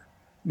wander.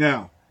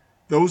 Now,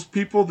 those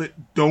people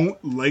that don't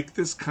like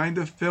this kind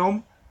of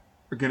film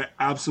are going to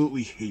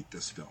absolutely hate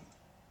this film.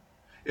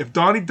 If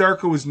Donnie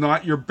Darko is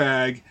not your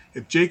bag,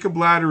 if Jacob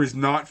Ladder is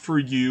not for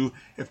you,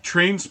 if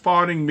Train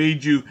Spotting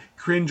made you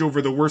cringe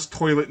over the worst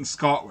toilet in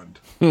Scotland,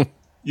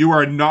 you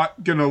are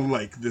not going to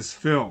like this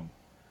film.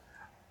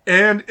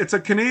 And it's a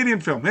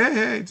Canadian film.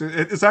 Hey,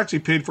 it's actually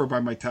paid for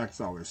by my tax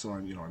dollars, so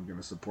I'm going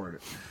to support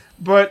it.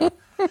 But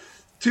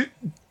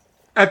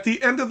at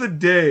the end of the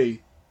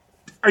day,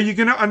 are you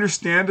going to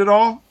understand it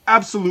all?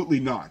 Absolutely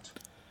not.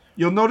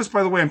 You'll notice,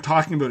 by the way, I'm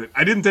talking about it,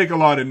 I didn't take a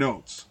lot of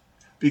notes.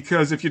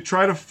 Because if you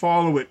try to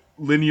follow it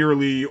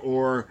linearly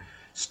or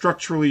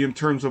structurally in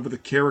terms of the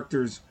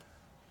characters,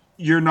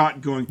 you're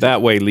not going to.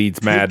 That way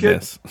leads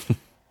madness.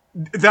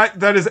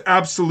 That is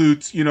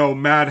absolute,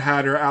 Mad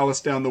Hatter,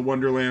 Alice Down the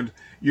Wonderland.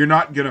 You're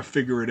not going to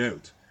figure it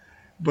out.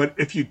 But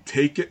if you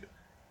take it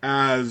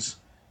as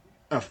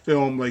a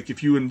film, like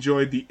if you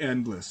enjoyed The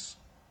Endless,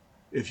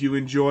 if you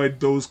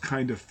enjoyed those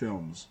kind of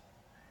films,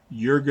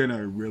 you're going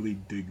to really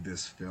dig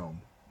this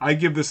film. I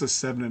give this a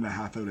 7.5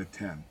 out of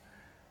 10.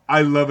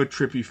 I love a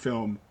trippy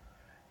film,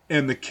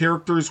 and the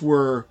characters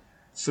were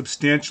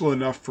substantial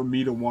enough for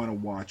me to want to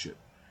watch it.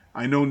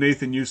 I know,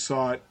 Nathan, you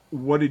saw it.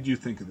 What did you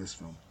think of this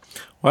film?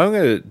 Well, I'm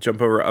going to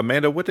jump over.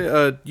 Amanda, what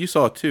you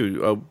saw it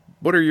too.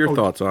 What are your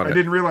thoughts on it? I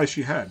didn't realize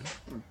she had.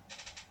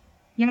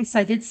 Yes,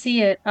 I did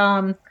see it.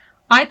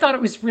 I thought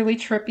it was really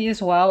trippy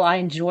as well. I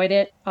enjoyed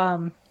it.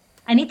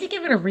 I need to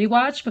give it a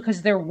rewatch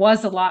because there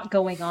was a lot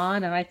going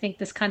on, and I think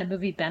this kind of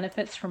movie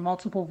benefits from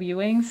multiple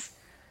viewings.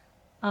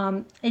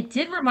 It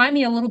did remind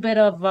me a little bit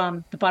of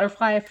The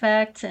Butterfly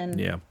Effect and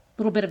a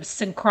little bit of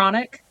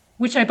Synchronic,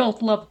 which I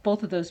love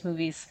both of those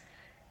movies.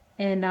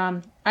 And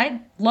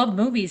I love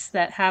movies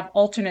that have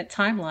alternate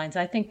timelines.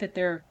 I think that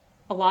they're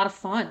a lot of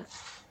fun.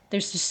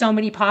 There's just so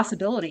many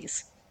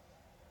possibilities.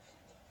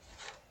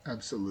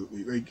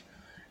 Absolutely. Like,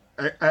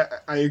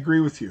 I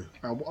agree with you.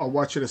 I'll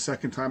watch it a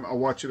second time. I'll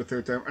watch it a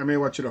third time. I may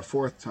watch it a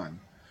fourth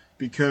time,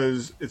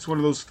 because it's one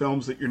of those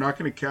films that you're not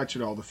going to catch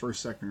it all the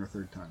first, second, or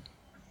third time.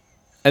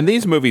 And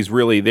these movies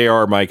really, they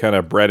are my kind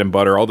of bread and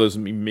butter. All those,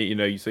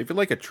 you say, if you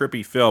like a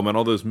trippy film, and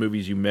all those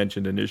movies you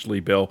mentioned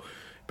initially, Bill,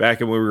 back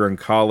when we were in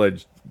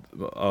college,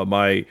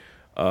 my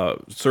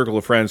circle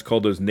of friends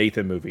called those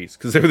Nathan movies,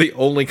 because they were the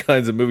only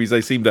kinds of movies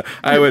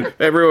everyone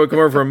would come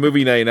over for a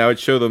movie night, and I would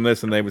show them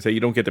this, and they would say, you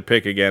don't get to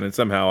pick again, and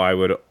somehow I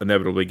would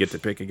inevitably get to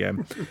pick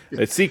again.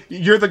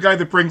 You're the guy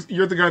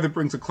that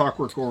brings A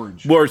Clockwork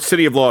Orange. Or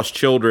City of Lost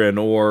Children,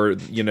 or,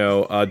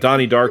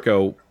 Donnie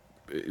Darko,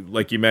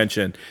 like you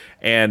mentioned.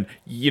 And,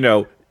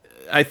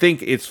 I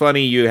think it's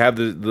funny you have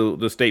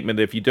the statement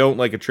that if you don't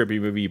like a trippy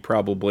movie, you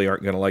probably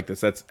aren't going to like this.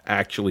 That's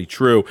actually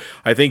true.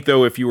 I think,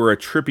 though, if you were a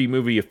trippy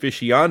movie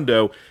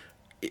aficionado,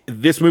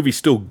 this movie's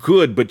still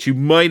good, but you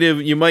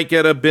might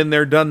get a been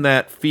there, done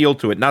that feel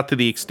to it. Not to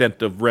the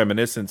extent of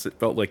reminiscence. It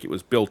felt like it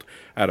was built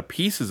out of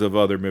pieces of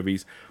other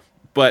movies.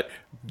 But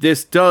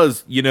this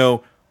does,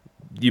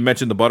 you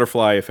mentioned The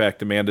Butterfly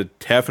Effect, Amanda.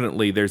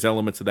 Definitely, there's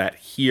elements of that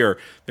here.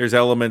 There's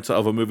elements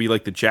of a movie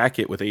like The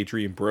Jacket with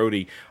Adrian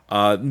Brody.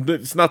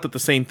 It's not that the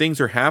same things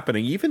are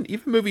happening. Even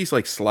movies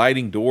like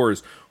Sliding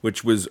Doors,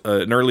 which was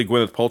an early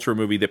Gwyneth Paltrow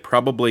movie that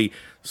probably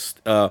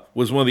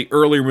was one of the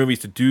earlier movies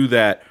to do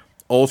that.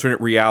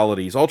 Alternate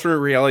realities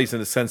in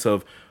the sense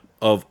of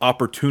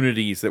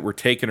opportunities that were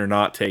taken or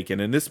not taken.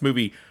 And this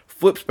movie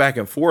flips back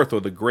and forth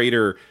with a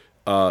greater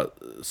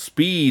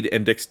speed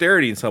and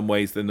dexterity in some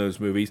ways than those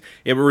movies.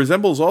 It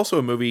resembles also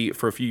a movie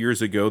for a few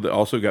years ago that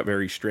also got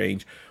very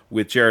strange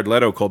with Jared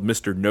Leto called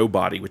Mr.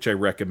 Nobody, which I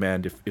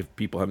recommend if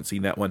people haven't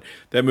seen that one.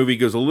 That movie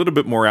goes a little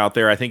bit more out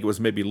there. I think it was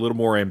maybe a little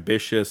more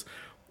ambitious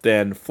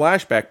than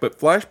Flashback, but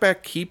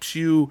Flashback keeps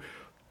you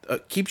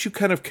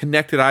kind of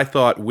connected, I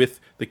thought, with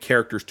the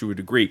characters to a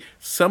degree.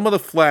 Some of the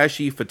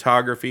flashy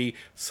photography,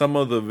 some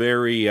of the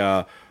very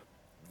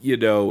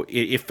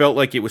it felt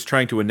like it was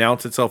trying to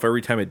announce itself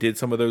every time it did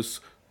some of those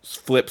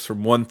flips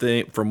from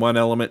one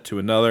element to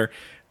another,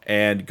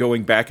 and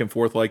going back and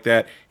forth like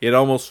that. It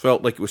almost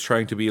felt like it was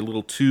trying to be a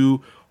little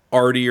too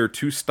arty or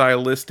too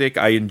stylistic.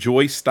 I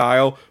enjoy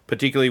style,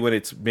 particularly when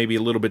it's maybe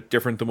a little bit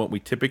different than what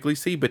we typically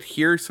see. But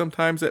here,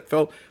 sometimes it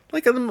felt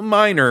like a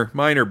minor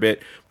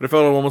bit, but it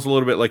felt almost a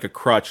little bit like a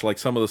crutch, like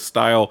some of the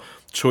style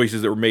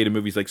choices that were made in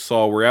movies like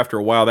Saw, where after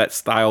a while that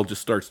style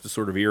just starts to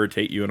sort of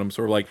irritate you, and I'm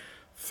sort of like,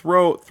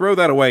 throw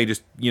that away.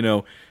 Just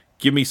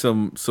give me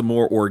some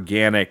more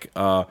organic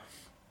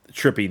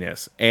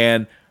trippiness.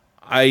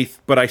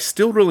 But I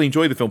still really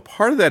enjoy the film.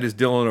 Part of that is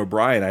Dylan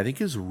O'Brien. I think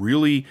he's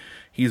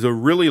he's a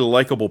really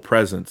likable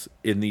presence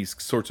in these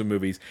sorts of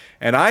movies.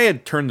 And I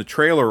had turned the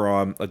trailer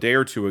on a day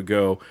or two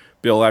ago,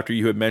 Bill, after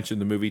you had mentioned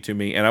the movie to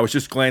me, and I was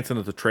just glancing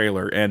at the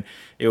trailer, and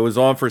it was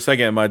on for a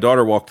second, and my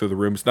daughter walked through the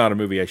room. It's not a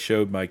movie I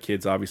showed my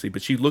kids, obviously,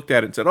 but she looked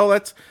at it and said, "Oh,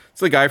 it's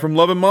the guy from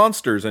Love and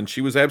Monsters," and she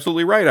was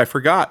absolutely right. I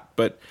forgot,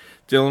 but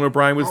Dylan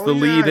O'Brien was the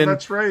lead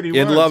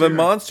in Love and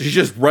Monsters. She's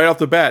just right off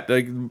the bat.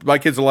 Like, my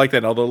kids are like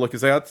that, and they'll look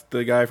and say, "That's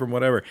the guy from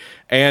whatever."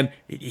 And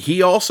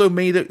he also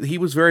made it. He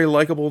was very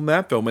likable in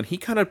that film, and he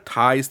kind of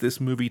ties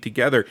this movie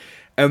together.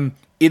 And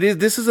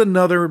this is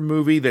another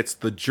movie that's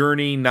the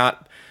journey,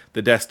 not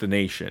the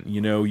destination.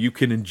 You know, you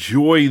can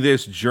enjoy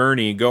this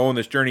journey, go on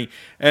this journey,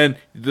 and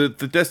the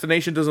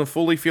destination doesn't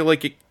fully feel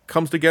like it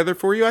comes together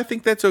for you. I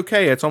think that's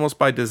okay. It's almost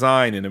by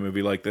design in a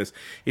movie like this.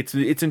 It's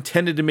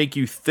intended to make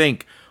you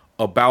think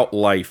about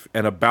life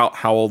and about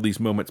how all these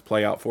moments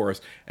play out for us,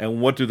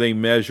 and what do they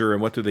measure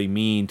and what do they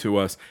mean to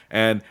us,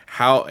 and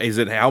how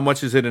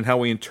much is it and how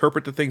we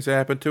interpret the things that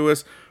happen to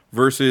us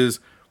versus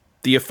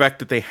the effect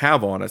that they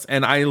have on us.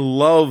 And I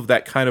love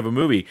that kind of a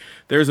movie.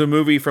 There's a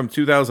movie from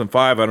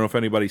 2005. I don't know if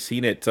anybody's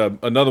seen it.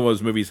 Another one of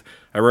those movies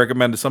I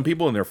recommend to some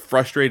people, and they're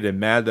frustrated and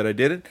mad that I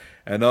did it.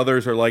 And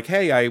others are like,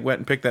 hey, I went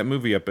and picked that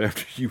movie up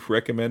after you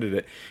recommended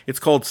it. It's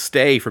called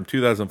Stay from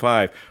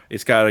 2005.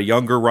 It's got a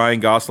younger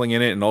Ryan Gosling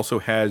in it, and also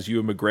has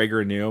Ewan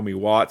McGregor and Naomi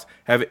Watts.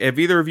 Have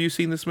either of you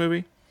seen this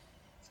movie?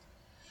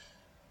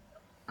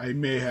 I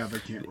may have. I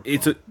can't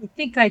recall. I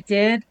think I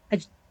did.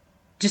 I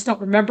just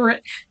don't remember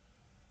it.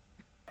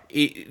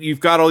 You've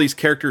got all these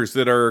characters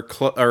that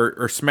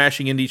are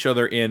smashing into each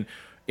other in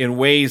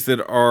ways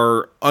that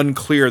are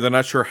unclear. They're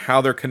not sure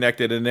how they're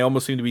connected, and they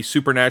almost seem to be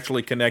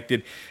supernaturally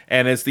connected.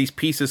 And as these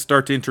pieces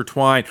start to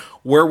intertwine,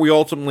 where we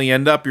ultimately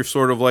end up, you're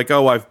sort of like,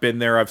 oh, I've been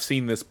there, I've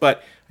seen this.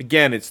 But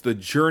again, it's the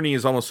journey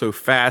is almost so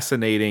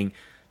fascinating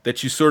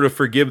that you sort of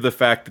forgive the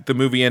fact that the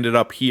movie ended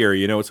up here.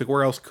 You know, it's like,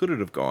 where else could it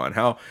have gone?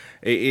 How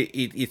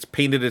it's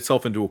painted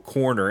itself into a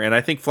corner. And I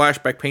think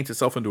Flashback paints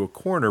itself into a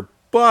corner,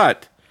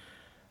 but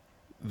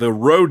the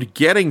road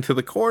getting to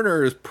the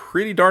corner is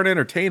pretty darn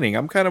entertaining.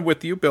 I'm kind of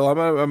with you, Bill.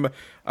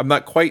 I'm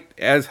not quite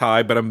as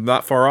high, but I'm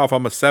not far off.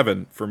 I'm a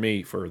 7 for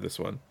me for this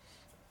one.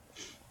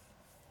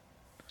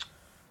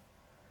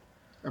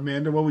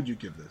 Amanda, what would you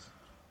give this?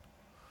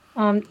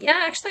 Yeah,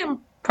 actually,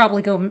 I'm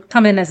probably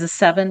come in as a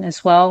 7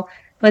 as well.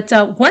 But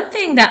one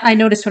thing that I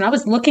noticed when I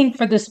was looking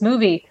for this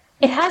movie,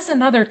 it has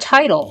another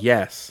title.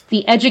 Yes.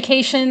 The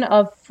Education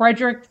of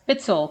Frederick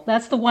Fitzel.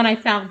 That's the one I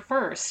found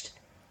first.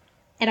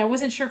 And I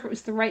wasn't sure if it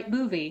was the right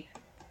movie.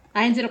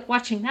 I ended up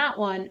watching that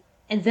one,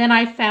 and then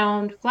I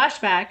found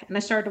Flashback, and I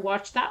started to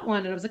watch that one,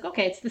 and I was like,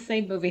 okay, it's the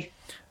same movie.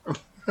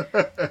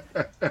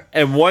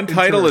 And one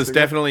title is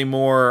definitely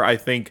more, I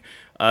think,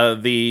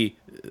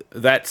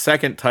 that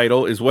second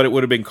title is what it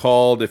would have been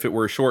called if it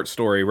were a short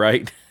story,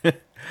 right?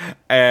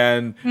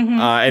 And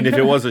if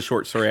it was a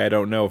short story, I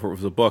don't know if it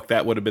was a book,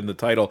 that would have been the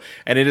title.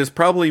 And it is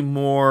probably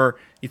more,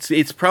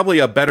 it's probably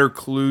a better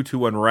clue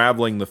to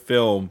unraveling the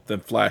film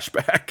than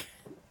Flashback,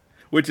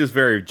 which is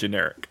very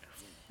generic.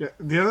 Yeah,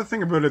 the other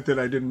thing about it that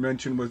I didn't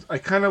mention was I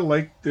kind of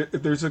like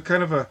there's a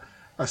kind of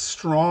a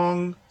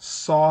strong,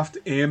 soft,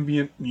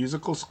 ambient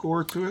musical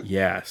score to it.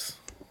 Yes.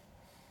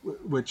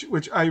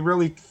 Which I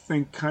really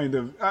think kind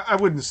of, I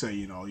wouldn't say,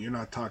 you're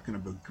not talking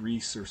about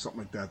Grease or something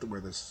like that where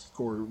the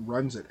score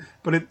runs it,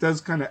 but it does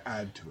kind of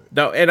add to it.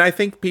 No, and I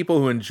think people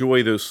who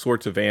enjoy those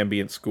sorts of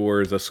ambient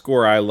scores, a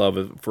score I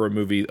love for a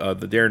movie,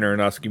 the Darren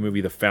Aronofsky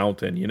movie, The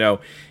Fountain,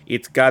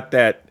 it's got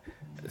that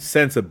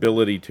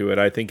sensibility to it.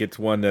 I think it's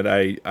one that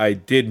I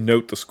did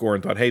note the score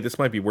and thought, hey, this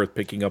might be worth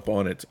picking up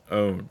on its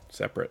own,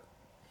 separate.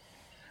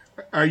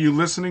 Are you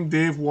listening,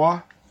 Dave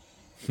Waugh?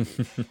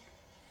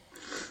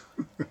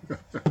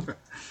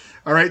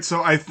 All right,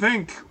 so I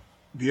think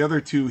the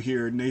other two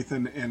here,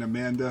 Nathan and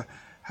Amanda,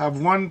 have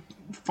one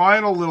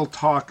final little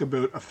talk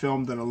about a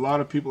film that a lot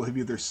of people have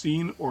either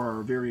seen or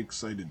are very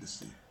excited to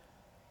see.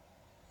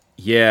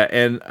 Yeah,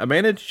 and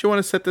Amanda, did you want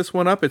to set this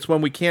one up? It's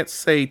one we can't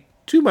say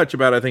too much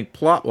about, I think,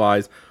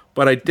 plot-wise,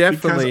 but I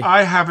definitely... Because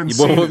I haven't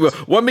seen it.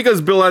 One,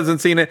 because Bill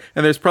hasn't seen it,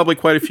 and there's probably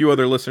quite a few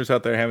other listeners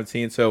out there who haven't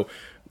seen it. So,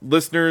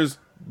 listeners,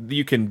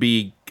 you can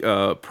be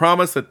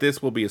promised that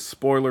this will be a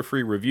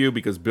spoiler-free review,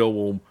 because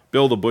Bill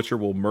the Butcher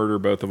will murder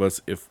both of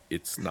us if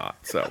it's not.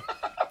 So,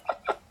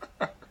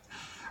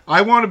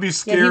 I want to be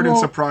scared and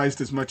surprised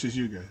as much as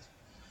you guys.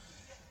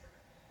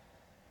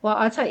 Well,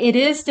 I'll tell you, it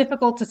is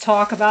difficult to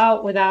talk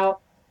about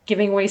without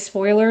giving away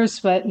spoilers,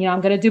 but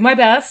I'm going to do my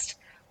best.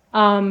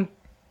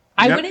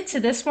 I went into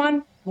this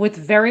one with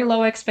very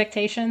low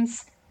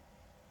expectations,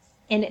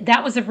 and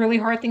that was a really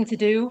hard thing to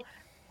do.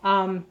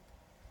 I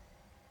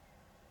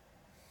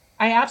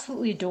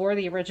absolutely adore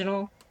the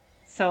original,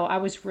 so I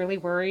was really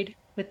worried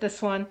with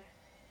this one,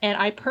 and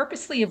I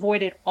purposely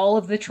avoided all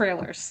of the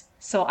trailers.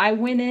 So I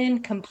went in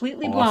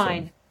completely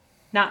blind,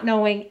 not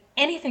knowing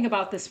anything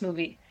about this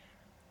movie.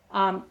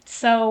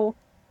 So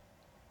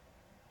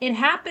it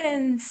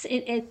happens,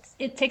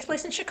 it takes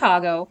place in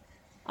Chicago,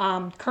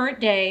 current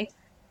day,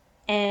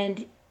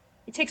 and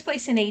it takes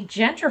place in a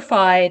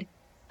gentrified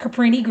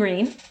Cabrini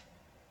Green.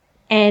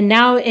 And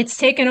now it's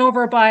taken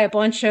over by a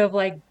bunch of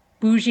like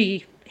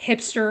bougie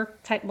hipster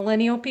type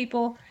millennial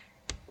people.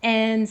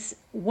 And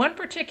one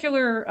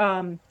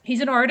particular,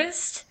 he's an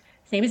artist.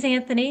 His name is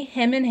Anthony.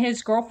 Him and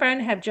his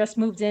girlfriend have just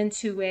moved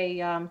into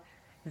a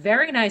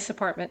very nice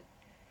apartment.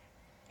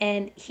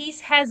 And he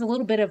has a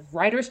little bit of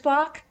writer's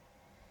block.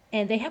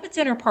 And they have a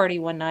dinner party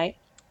one night.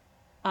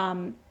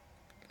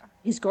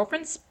 His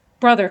girlfriend's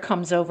brother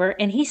comes over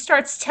and he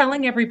starts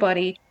telling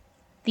everybody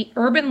the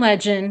urban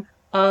legend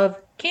of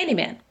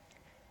Candyman.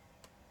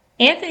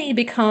 Anthony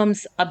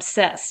becomes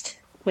obsessed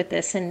with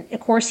this. And of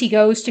course, he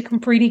goes to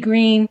Cabrini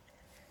Green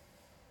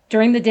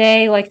during the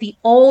day, like the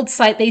old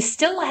site. They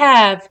still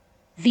have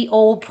the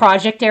old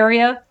project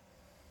area.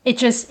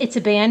 It's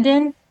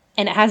abandoned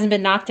and it hasn't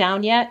been knocked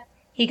down yet.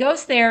 He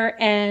goes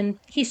there and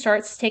he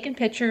starts taking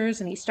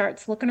pictures and he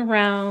starts looking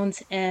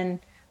around. And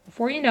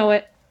before you know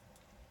it,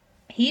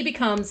 he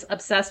becomes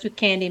obsessed with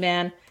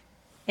Candyman.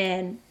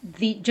 And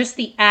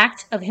the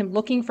act of him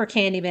looking for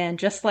Candyman,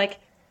 just like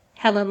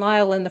Helen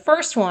Lyle in the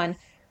first one,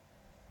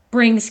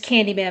 brings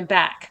Candyman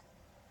back.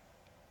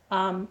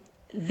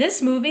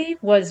 This movie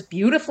was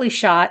beautifully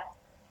shot.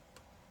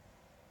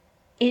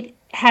 It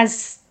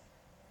has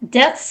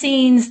death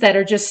scenes that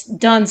are just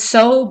done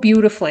so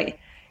beautifully.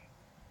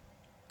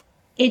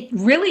 It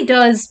really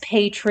does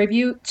pay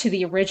tribute to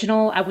the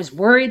original. I was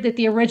worried that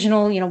the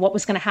original, what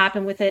was going to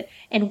happen with it.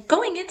 And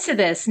going into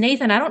this,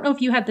 Nathan, I don't know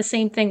if you had the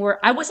same thing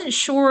where I wasn't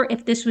sure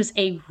if this was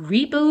a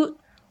reboot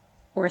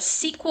or a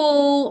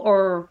sequel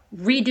or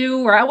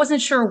redo, or I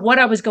wasn't sure what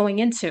I was going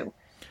into.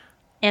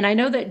 And I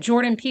know that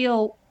Jordan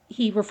Peele,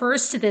 he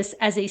refers to this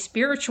as a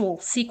spiritual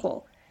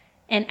sequel.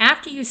 And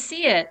after you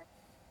see it,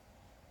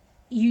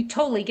 you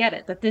totally get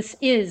it, that this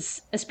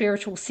is a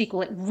spiritual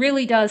sequel. It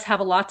really does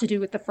have a lot to do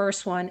with the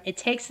first one. It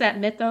takes that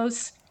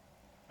mythos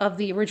of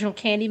the original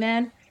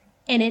Candyman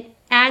and it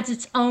adds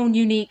its own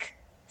unique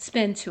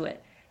spin to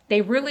it.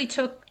 They really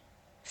took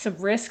some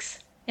risks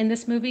in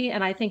this movie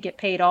and I think it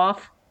paid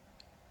off.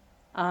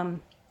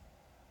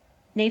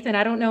 Nathan,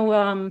 I don't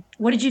know,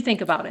 what did you think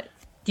about it?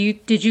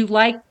 Did you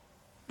like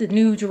the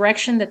new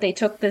direction that they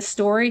took this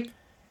story?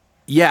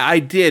 Yeah, I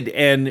did.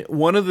 And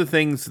one of the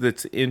things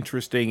that's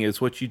interesting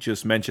is what you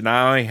just mentioned.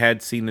 I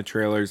had seen the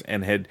trailers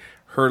and had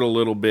heard a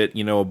little bit,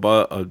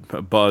 a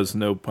buzz,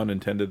 no pun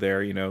intended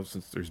there,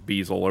 since there's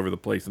bees all over the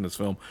place in this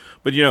film.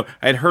 But,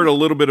 I'd heard a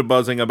little bit of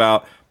buzzing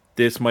about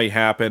this might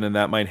happen and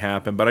that might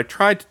happen. But I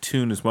tried to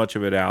tune as much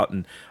of it out.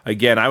 And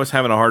again, I was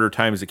having a harder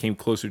time as it came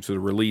closer to the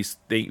release,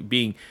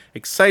 being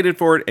excited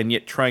for it and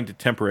yet trying to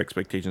temper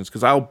expectations.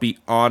 Because I'll be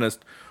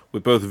honest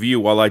with both of you,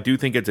 while I do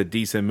think it's a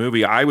decent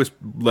movie, I was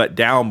let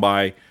down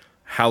by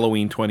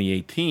Halloween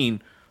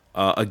 2018.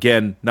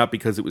 Again, not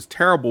because it was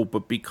terrible,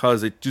 but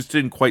because it just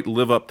didn't quite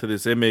live up to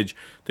this image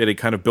that it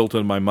kind of built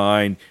in my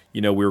mind.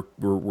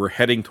 We're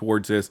heading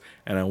towards this,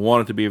 and I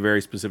want it to be a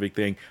very specific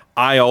thing.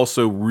 I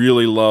also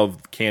really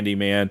love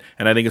Candyman,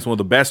 and I think it's one of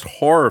the best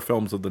horror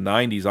films of the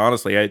 90s,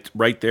 honestly. It's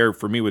right there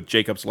for me with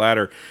Jacob's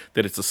Ladder,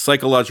 that it's a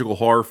psychological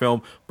horror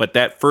film, but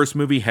that first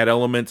movie had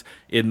elements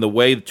in the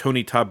way that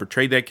Tony Todd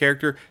portrayed that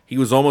character. He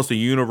was almost a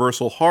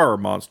universal horror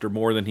monster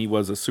more than he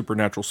was a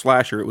supernatural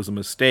slasher. It was a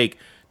mistake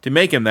to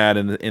make him that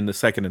in the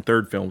second and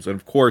third films. And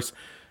of course,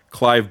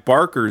 Clive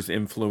Barker's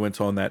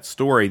influence on that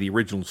story, the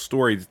original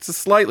story, it's a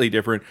slightly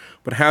different,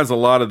 but has a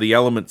lot of the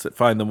elements that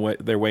find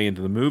their way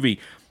into the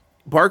movie.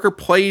 Barker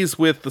plays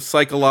with the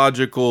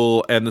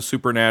psychological and the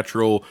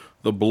supernatural,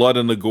 the blood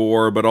and the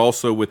gore, but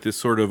also with this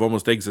sort of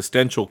almost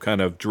existential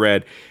kind of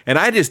dread. And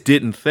I just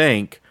didn't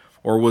think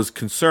or was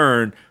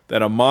concerned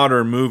that a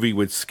modern movie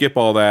would skip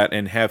all that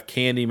and have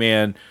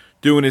Candyman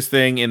doing his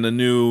thing in the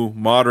new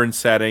modern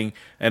setting,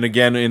 and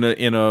again in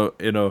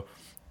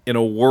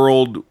a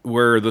world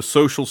where the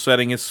social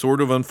setting is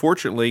sort of,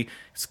 unfortunately,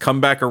 it's come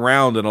back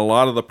around, and a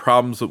lot of the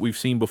problems that we've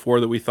seen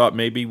before that we thought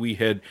maybe we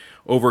had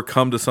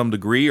overcome to some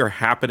degree are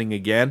happening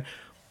again.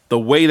 The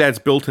way that's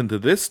built into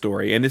this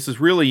story, and this is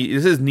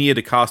Nia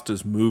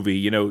DaCosta's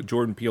movie.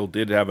 Jordan Peele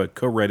did have a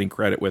co-writing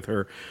credit with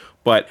her,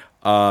 but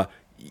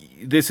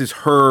this is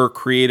her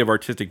creative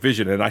artistic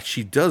vision, and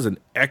she does an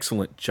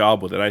excellent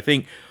job with it. I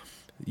think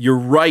you're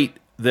right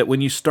that when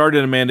you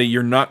started, Amanda,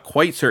 you're not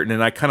quite certain,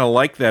 and I kind of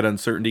like that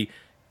uncertainty.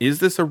 Is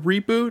this a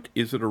reboot?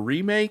 Is it a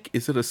remake?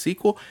 Is it a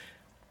sequel?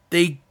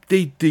 They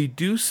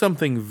do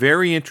something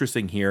very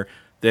interesting here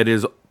that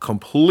is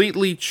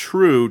completely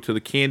true to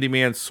the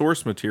Candyman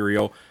source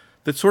material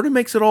that sort of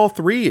makes it all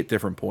three at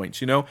different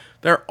points.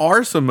 There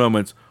are some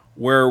moments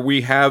where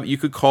you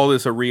could call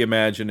this a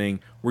reimagining,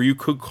 where you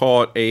could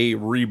call it a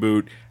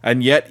reboot,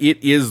 and yet it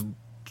is,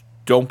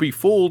 don't be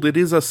fooled, it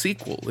is a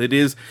sequel.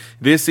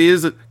 This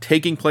is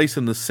taking place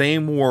in the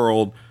same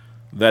world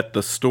that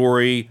the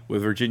story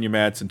with Virginia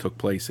Madsen took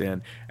place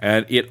in.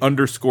 And it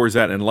underscores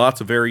that in lots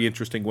of very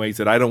interesting ways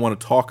that I don't want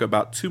to talk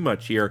about too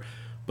much here.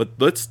 But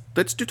let's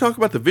talk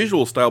about the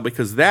visual style,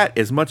 because that,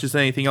 as much as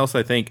anything else,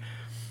 I think,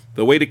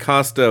 the way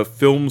DaCosta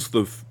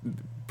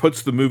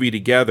puts the movie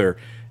together,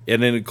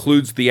 and it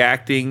includes the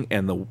acting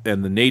and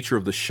the nature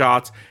of the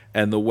shots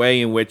and the way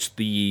in which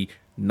the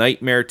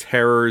nightmare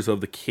terrors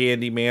of the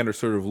Candyman are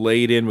sort of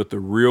laid in with the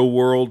real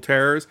world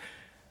terrors.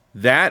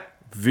 That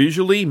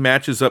visually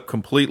matches up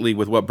completely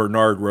with what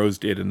Bernard Rose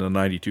did in the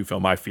 92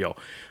 film, I feel.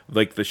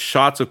 Like the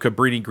shots of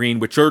Cabrini Green,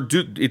 which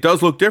it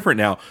does look different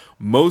now.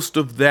 Most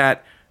of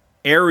that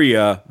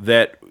area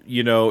that,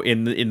 you know,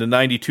 in the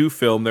 92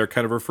 film, they're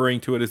kind of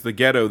referring to it as the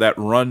ghetto, that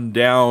run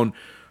down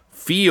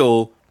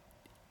feel,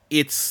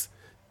 it's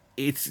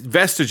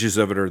vestiges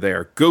of it are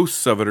there,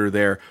 ghosts of it are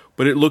there,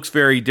 but it looks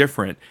very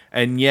different.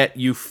 And yet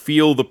you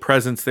feel the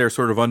presence there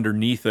sort of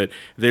underneath it.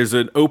 There's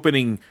an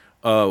opening,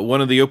 one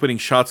of the opening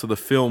shots of the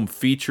film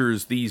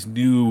features these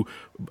new,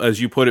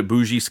 as you put it,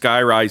 bougie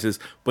sky rises,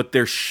 but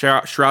they're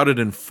shrouded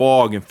in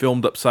fog and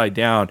filmed upside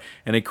down.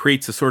 And it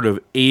creates a sort of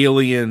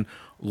alien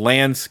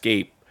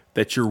landscape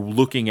that you're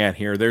looking at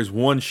here. There's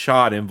one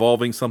shot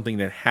involving something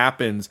that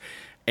happens,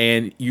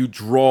 and you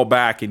draw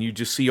back and you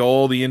just see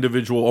all the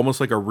individual, almost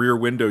like a rear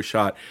window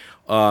shot.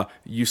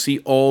 You see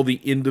all the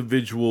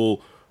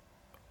individual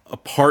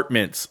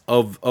apartments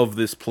of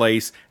this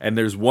place, and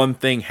there's one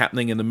thing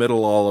happening in the middle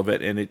of all of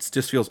it, and it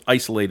just feels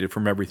isolated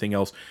from everything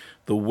else.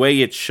 The way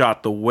it's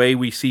shot, the way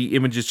we see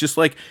images, just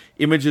like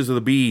images of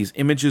the bees,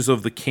 images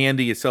of the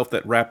candy itself,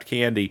 that wrapped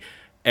candy,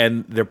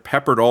 and they're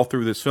peppered all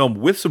through this film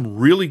with some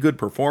really good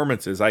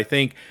performances. I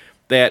think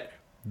that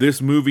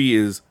this movie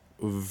is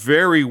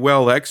very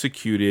well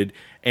executed,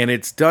 and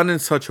it's done in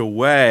such a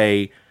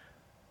way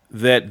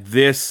that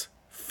this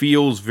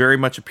feels very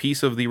much a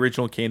piece of the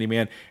original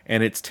Candyman,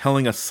 and it's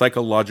telling a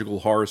psychological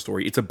horror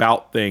story. It's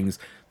about things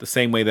the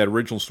same way that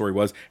original story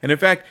was. And in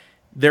fact,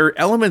 there are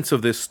elements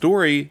of this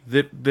story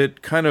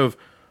that kind of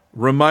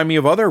remind me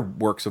of other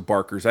works of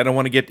Barker's. I don't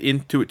want to get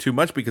into it too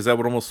much because that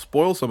would almost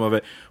spoil some of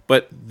it,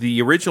 but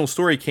the original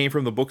story came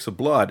from the Books of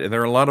Blood, and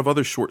there are a lot of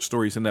other short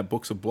stories in that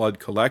Books of Blood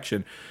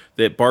collection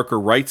that Barker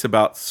writes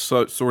about,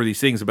 sort of these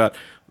things about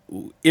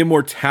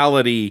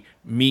immortality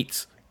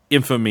meets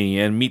infamy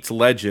and meets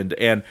legend,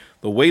 and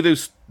the way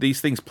these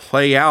things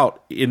play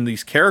out in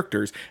these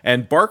characters.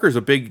 And Barker's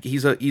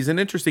he's an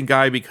interesting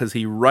guy because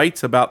he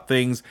writes about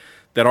things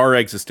that are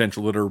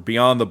existential, that are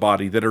beyond the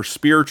body, that are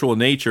spiritual in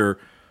nature,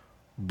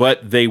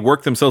 but they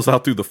work themselves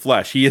out through the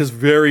flesh. He is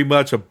very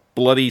much a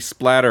bloody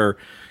splatter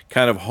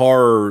kind of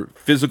horror,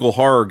 physical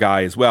horror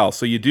guy as well.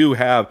 So you do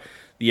have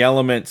the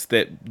elements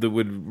that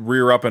would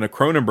rear up in a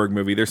Cronenberg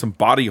movie. There's some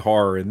body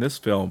horror in this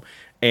film.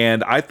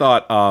 And I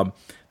thought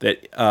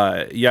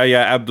that Yahya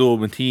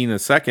Abdul-Mateen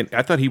II,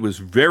 I thought he was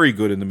very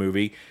good in the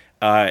movie.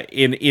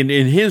 In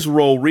his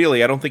role,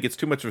 really, I don't think it's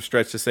too much of a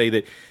stretch to say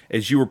that,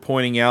 as you were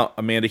pointing out,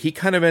 Amanda, he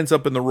kind of ends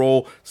up in the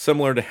role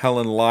similar to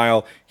Helen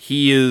Lyle.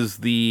 He is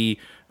the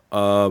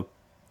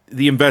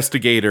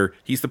investigator.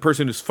 He's the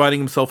person who's fighting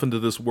himself into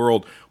this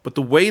world. But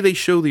the way they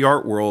show the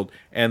art world,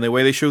 and the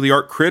way they show the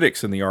art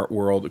critics in the art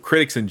world,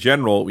 critics in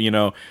general, you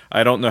know,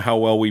 I don't know how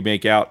well we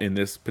make out in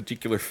this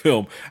particular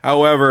film.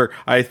 However,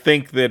 I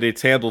think that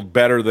it's handled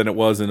better than it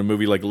was in a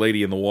movie like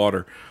Lady in the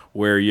Water,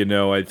 where, you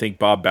know, I think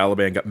Bob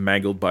Balaban got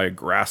mangled by a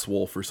grass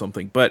wolf or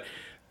something. But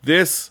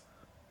this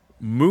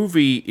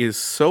movie is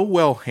so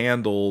well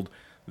handled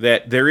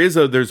that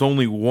there's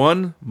only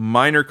one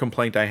minor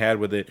complaint I had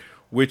with it,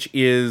 which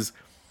is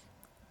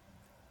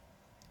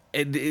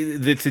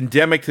that's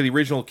endemic to the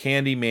original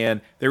Candyman.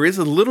 There is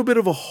a little bit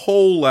of a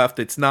hole left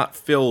that's not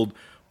filled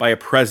by a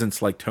presence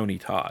like Tony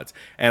Todd's.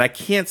 And I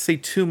can't say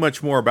too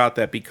much more about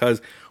that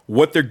because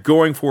what they're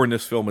going for in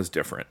this film is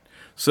different.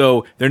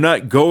 So they're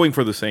not going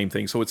for the same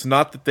thing. So it's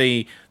not that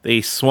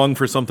they swung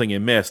for something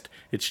and missed.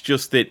 It's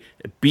just that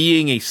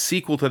being a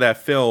sequel to that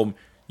film,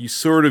 you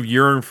sort of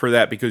yearn for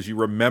that because you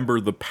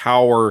remember the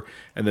power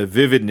and the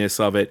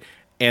vividness of it.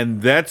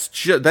 And that's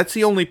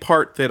the only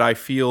part that I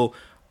feel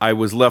I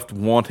was left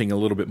wanting a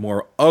little bit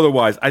more.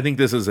 Otherwise, I think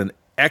this is an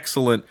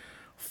excellent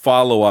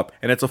follow-up,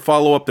 and it's a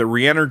follow-up that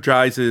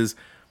re-energizes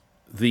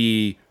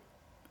the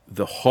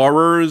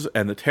horrors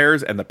and the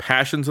terrors and the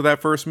passions of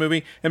that first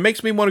movie, and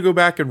makes me want to go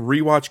back and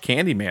rewatch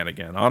Candyman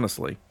again,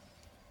 honestly.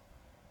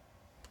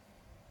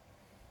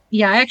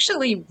 Yeah, I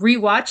actually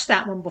rewatched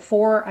that one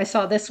before I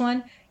saw this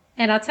one,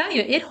 and I'll tell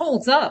you, it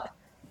holds up.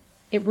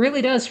 It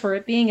really does. For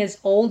it being as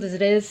old as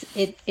it is,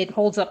 it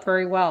holds up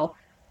very well.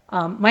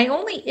 My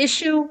only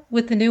issue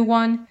with the new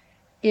one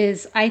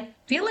is I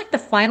feel like the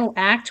final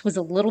act was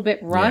a little bit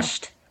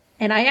rushed,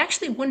 and I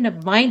actually wouldn't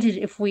have minded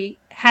if we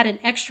had an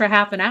extra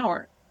half an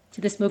hour to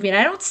this movie. And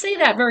I don't say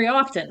that very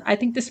often. I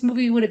think this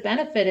movie would have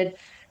benefited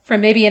from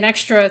maybe an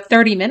extra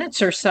 30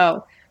 minutes or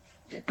so,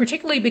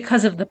 particularly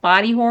because of the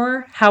body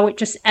horror, how it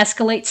just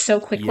escalates so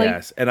quickly.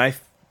 Yes, and I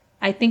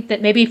think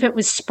that maybe if it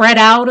was spread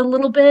out a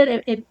little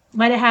bit, it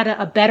might have had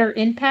a better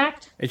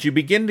impact. As you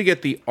begin to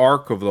get the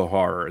arc of the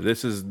horror,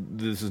 this is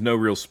no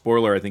real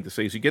spoiler, I think, to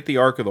say. As you get the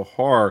arc of the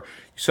horror,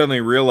 you suddenly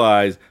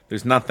realize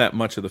there's not that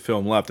much of the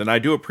film left. And I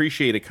do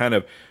appreciate a kind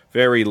of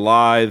very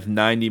lithe,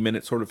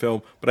 90-minute sort of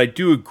film. But I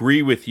do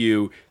agree with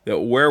you that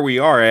where we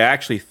are, I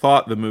actually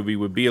thought the movie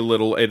would be a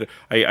little...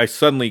 I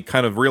suddenly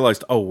kind of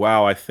realized, oh,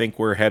 wow, I think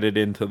we're headed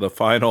into the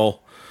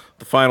final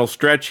the final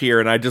stretch here,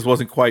 and I just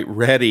wasn't quite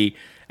ready.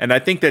 And I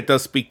think that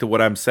does speak to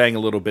what I'm saying a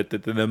little bit,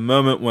 that in the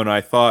moment when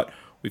I thought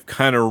we've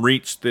kind of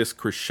reached this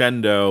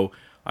crescendo,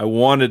 I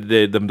wanted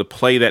them to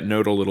play that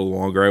note a little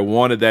longer. I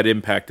wanted that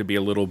impact to be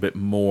a little bit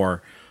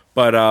more.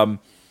 But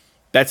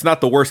that's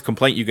not the worst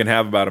complaint you can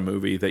have about a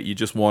movie, that you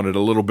just wanted a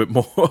little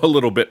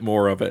bit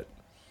more of it.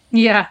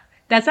 Yeah,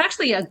 that's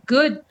actually a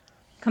good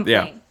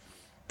complaint.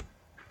 Yeah.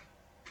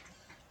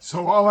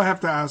 So all I have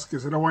to ask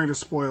is, I don't want you to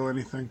spoil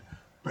anything,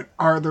 but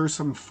are there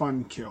some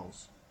fun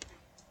kills?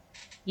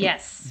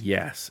 Yes.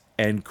 Yes,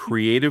 and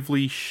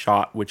creatively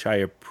shot, which I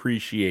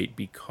appreciate,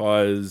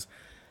 because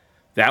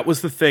that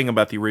was the thing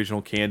about the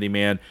original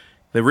Candyman.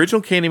 The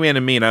original Candyman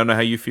and me, and I don't know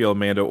how you feel,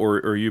 Amanda,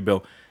 or you,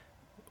 Bill,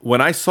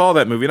 when I saw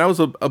that movie, and I was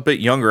a bit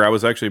younger, I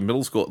was actually in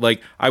middle school,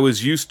 like, I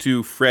was used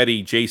to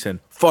Freddy, Jason,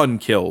 fun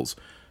kills.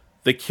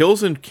 The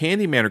kills in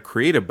Candyman are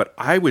creative, but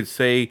I would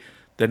say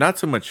they're not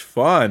so much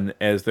fun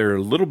as they're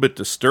a little bit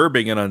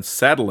disturbing and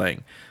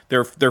unsettling.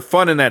 They're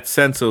fun in that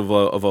sense of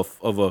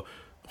a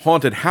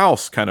haunted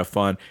house kind of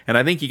fun, and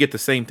I think you get the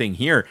same thing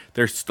here.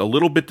 They're a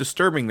little bit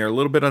disturbing, they're a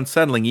little bit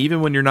unsettling,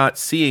 even when you're not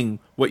seeing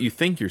what you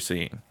think you're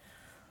seeing.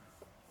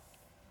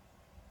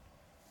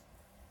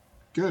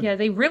 Good. Yeah,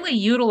 they really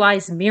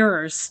utilize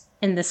mirrors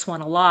in this one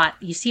a lot.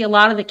 You see a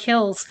lot of the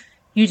kills,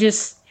 you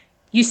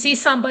see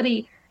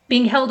somebody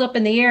being held up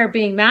in the air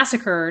being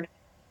massacred,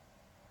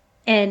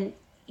 and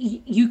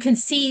you can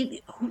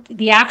see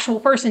the actual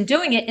person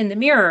doing it in the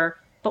mirror.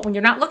 But when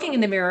you're not looking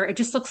in the mirror, it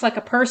just looks like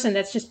a person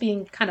that's just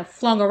being kind of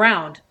flung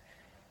around.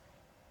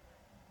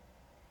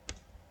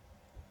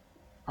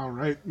 All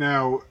right.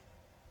 Now,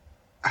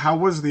 how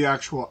was the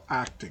actual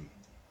acting?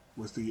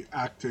 Was the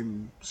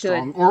acting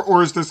strong?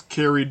 Or is this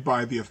carried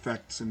by the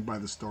effects and by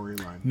the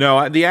storyline?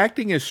 No, the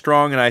acting is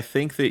strong, and I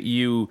think that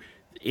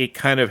it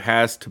kind of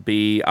has to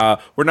be.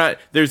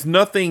 There's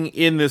nothing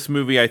in this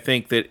movie, I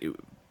think, that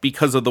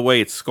because of the way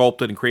it's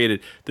sculpted and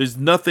created, there's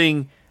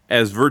nothing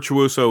as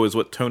virtuoso as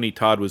what Tony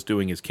Todd was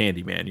doing as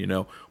Candyman, you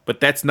know. But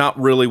that's not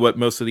really what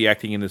most of the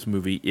acting in this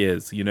movie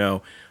is, you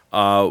know.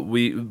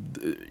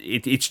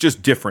 It's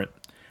just different,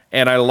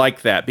 and I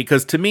like that,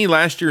 because to me,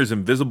 last year's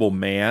Invisible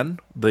Man,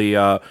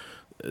 the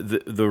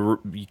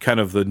kind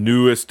of the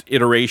newest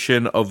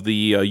iteration of the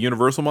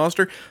Universal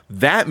monster,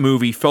 that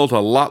movie felt a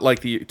lot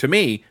like to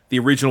me the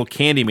original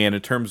Candyman,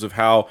 in terms of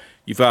how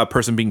you've got a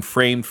person being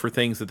framed for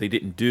things that they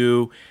didn't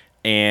do,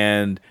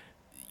 and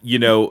you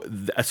know,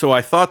 so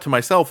I thought to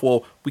myself,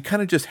 well, we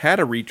kind of just had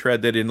a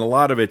retread that in a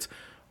lot of its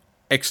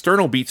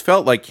external beats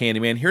felt like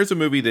Candyman. Here's a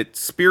movie that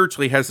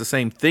spiritually has the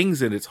same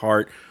things in its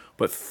heart,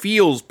 but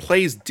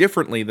plays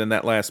differently than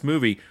that last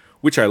movie,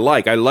 which I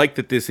like. I like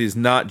that this is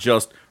not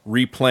just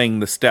replaying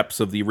the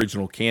steps of the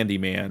original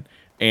Candyman.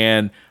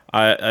 And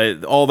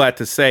all that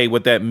to say,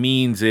 what that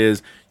means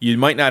is you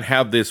might not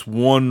have this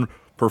one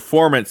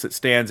performance that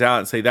stands out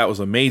and say that was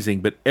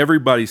amazing, but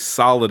everybody's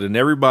solid,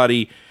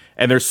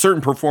 and there's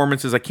certain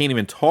performances I can't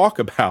even talk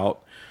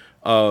about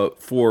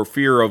for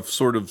fear of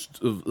sort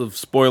of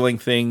spoiling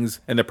things,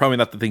 and they're probably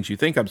not the things you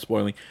think I'm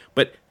spoiling,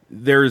 but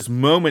there's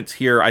moments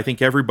here I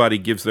think everybody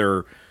gives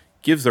their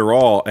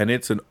all, and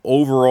it's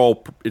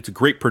a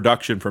great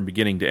production from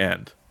beginning to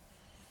end.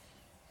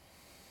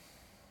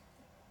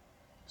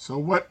 So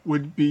what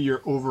would be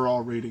your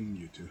overall rating,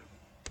 you two?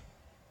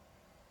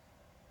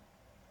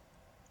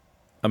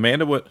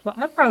 Amanda, what? Well,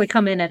 I'd probably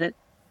come in at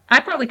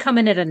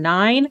a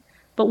 9.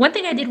 But one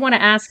thing I did want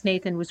to ask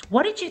Nathan was,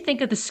 what did you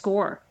think of the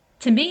score?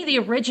 To me,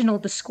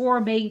 the score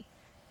made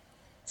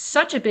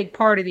such a big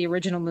part of the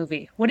original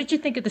movie. What did you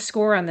think of the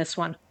score on this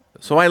one?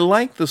 So I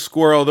like the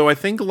score, although I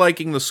think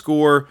liking the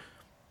score,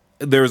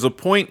 there's a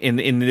point in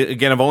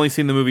again, I've only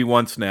seen the movie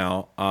once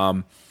now,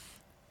 and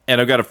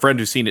I've got a friend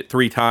who's seen it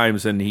 3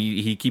 times, and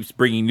he keeps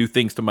bringing new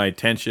things to my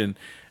attention.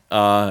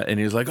 And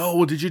he's like, oh,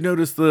 well, did you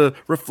notice the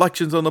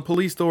reflections on the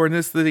police door and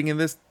this thing and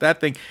that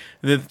thing?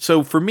 And then,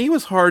 so for me, it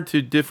was hard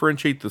to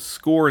differentiate the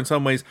score in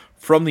some ways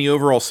from the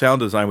overall sound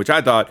design, which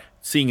I thought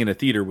seeing in a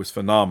theater was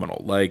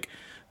phenomenal. Like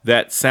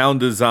that sound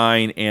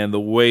design and the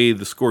way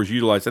the score is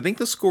utilized. I think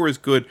the score is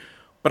good,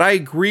 but I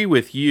agree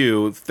with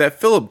you that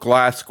Philip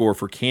Glass score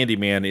for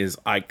Candyman is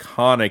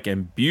iconic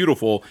and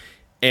beautiful.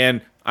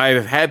 And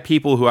I've had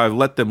people who I've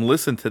let them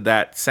listen to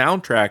that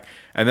soundtrack,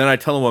 and then I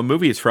tell them what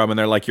movie it's from, and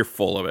they're like, you're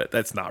full of it.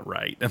 That's not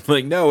right. I'm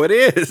like, no, it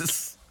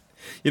is.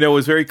 You know, it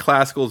was very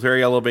classical, it's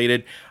very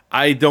elevated.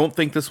 I don't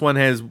think this one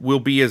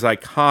will be as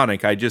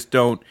iconic. I just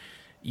don't,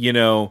 you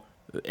know,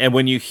 and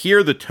when you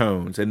hear the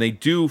tones, and they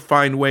do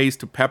find ways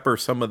to pepper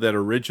some of that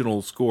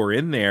original score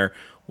in there,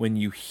 when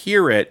you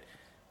hear it,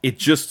 it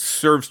just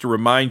serves to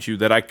remind you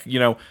that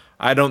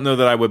I don't know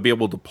that I would be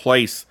able to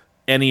place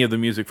any of the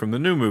music from the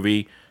new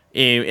movie.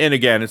 And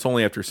again, it's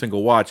only after a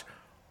single watch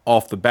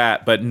off the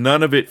bat, but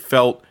none of it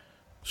felt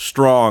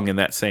strong in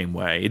that same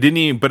way. It didn't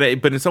even, but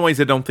in some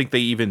ways, I don't think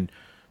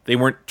they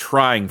weren't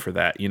trying for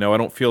that. You know, I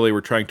don't feel they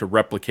were trying to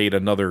replicate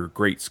another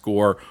great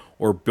score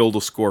or build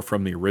a score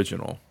from the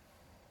original.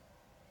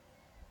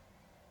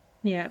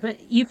 Yeah,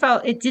 but you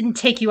felt it didn't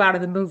take you out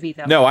of the movie,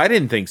 though. No, I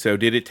didn't think so.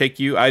 Did it take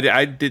you?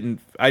 I didn't.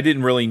 I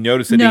didn't really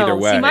notice it either No,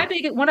 way.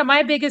 see, one of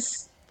my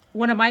biggest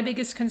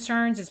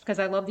concerns is because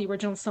I love the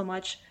original so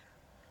much.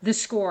 The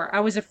score. I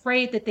was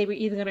afraid that they were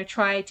either going to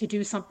try to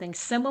do something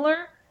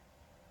similar,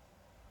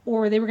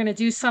 or they were going to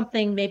do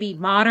something maybe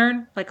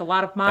modern, like a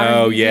lot of modern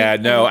Oh music. yeah,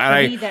 no, And for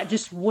and me, that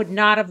just would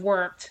not have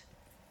worked.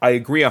 I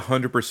agree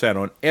 100%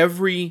 on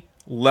every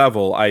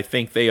level. I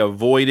think they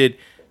avoided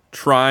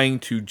trying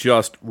to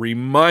just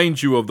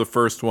remind you of the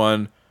first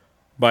one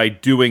by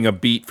doing a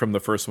beat from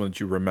the first one that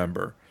you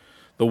remember.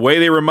 The way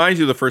they remind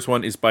you of the first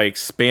one is by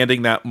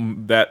expanding that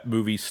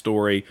movie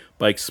story,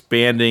 by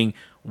expanding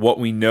what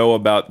we know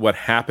about what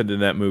happened in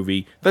that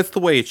movie. That's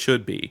the way it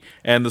should be.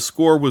 And the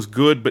score was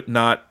good, but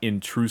not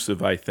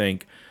intrusive, I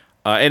think.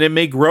 And it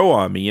may grow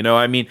on me. You know,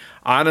 I mean,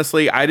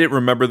 honestly, I didn't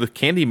remember the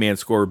Candyman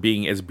score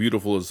being as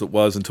beautiful as it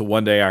was until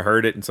one day I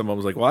heard it and someone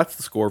was like, well, that's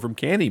the score from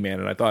Candyman.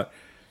 And I thought,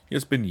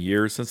 it's been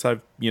years since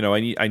I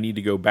need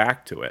to go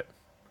back to it.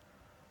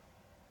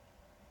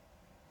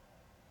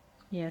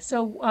 Yeah.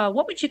 So,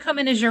 what would you come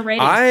in as your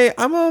rating?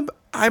 I'm gonna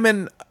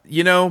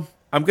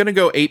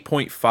go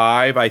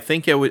 8.5. I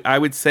think I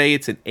would say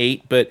it's an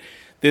 8, but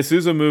this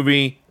is a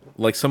movie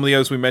like some of the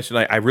others we mentioned.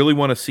 I really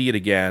want to see it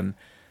again,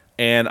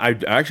 and I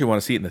actually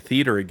want to see it in the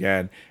theater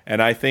again.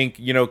 And I think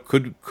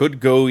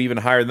could go even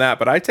higher than that,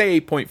 but I'd say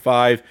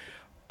 8.5.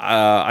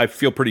 I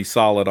feel pretty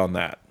solid on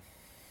that.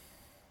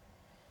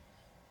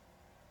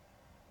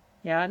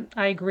 Yeah,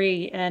 I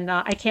agree, and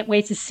I can't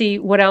wait to see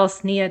what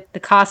else Nia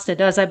DaCosta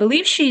does. I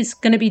believe she's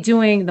going to be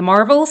doing the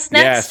Marvels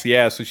next.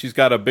 Yes. So she's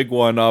got a big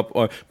one up.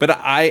 But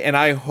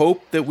I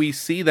hope that we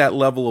see that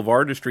level of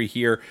artistry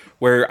here,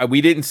 where we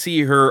didn't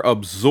see her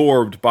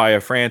absorbed by a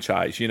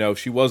franchise.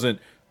 She wasn't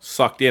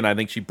sucked in. I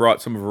think she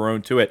brought some of her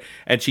own to it,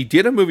 and she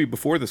did a movie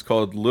before this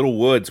called Little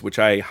Woods, which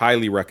I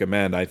highly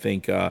recommend. I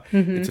think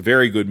it's a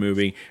very good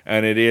movie,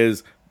 and it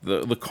is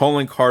the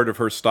calling card of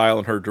her style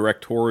and her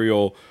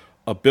directorial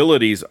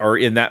abilities are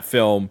in that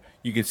film.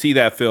 You can see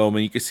that film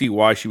and you can see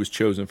why she was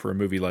chosen for a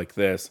movie like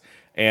this.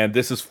 And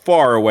this is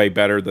far away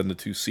better than the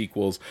two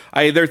sequels.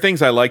 There are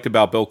things I liked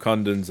about Bill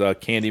Condon's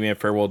Candyman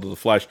Farewell to the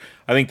Flesh.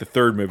 I think the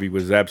third movie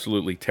was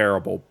absolutely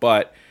terrible,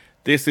 but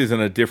this is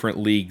in a different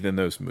league than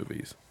those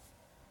movies.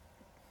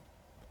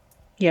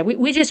 Yeah,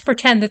 we just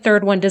pretend the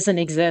third one doesn't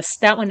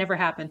exist. That one never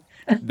happened.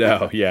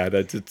 No, yeah,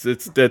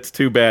 that's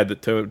too bad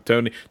that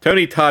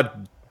Tony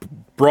Todd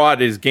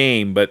brought his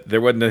game, but there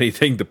wasn't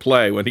anything to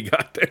play when he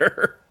got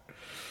there.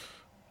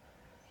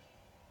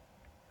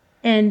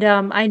 And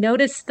I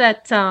noticed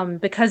that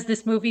because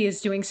this movie is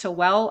doing so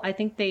well, I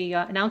think they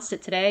announced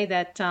it today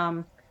that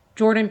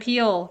Jordan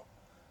Peele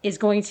is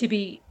going to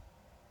be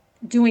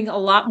doing a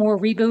lot more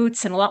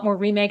reboots and a lot more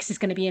remakes. He's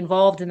going to be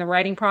involved in the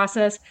writing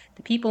process.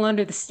 The People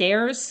Under the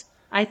Stairs,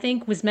 I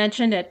think, was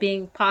mentioned at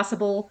being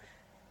possible,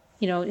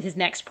 his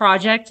next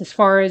project as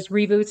far as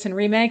reboots and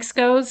remakes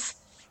goes.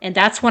 And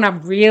that's what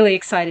I'm really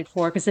excited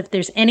for, because if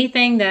there's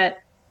anything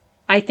that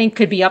I think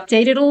could be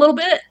updated a little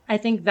bit, I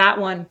think that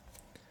one.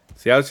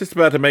 See, I was just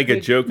about to make a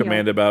joke,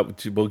 Amanda,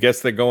 about, well,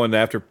 guess they're going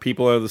after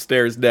People Under the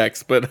Stairs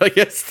next. But I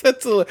guess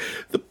that's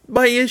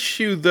my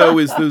issue, though,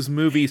 is those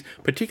movies,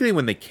 particularly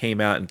when they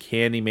came out in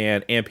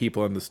Candyman and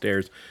People Under the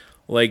Stairs,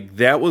 like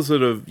that was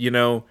sort of,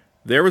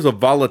 there was a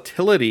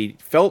volatility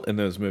felt in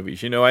those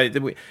movies.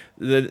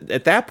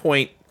 At that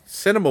point,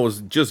 cinema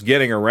was just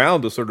getting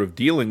around to sort of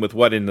dealing with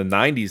what in the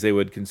 90s they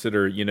would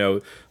consider,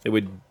 they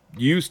would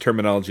use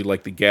terminology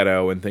like the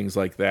ghetto and things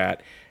like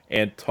that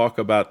and talk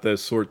about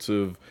those sorts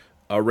of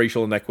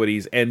racial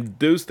inequities. And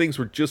those things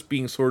were just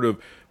being sort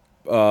of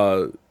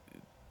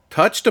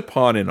touched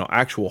upon in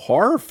actual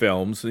horror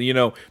films.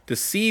 To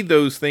see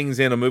those things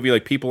in a movie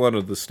like People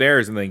Under the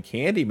Stairs and then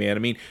Candyman, I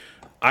mean,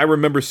 I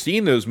remember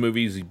seeing those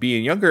movies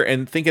being younger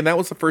and thinking that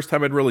was the first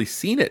time I'd really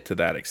seen it to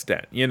that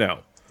extent,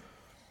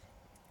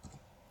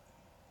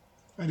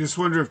 I just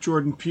wonder if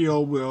Jordan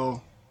Peele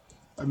will.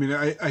 I mean,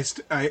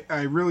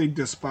 I really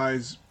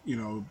despise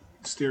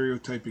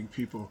stereotyping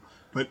people,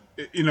 but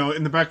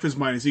in the back of his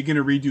mind, is he going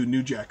to redo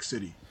New Jack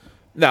City?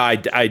 No,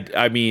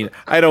 I mean,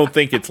 I don't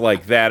think it's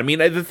like that. I mean,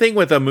 the thing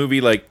with a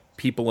movie like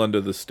People Under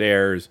the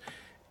Stairs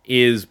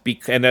is,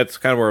 and that's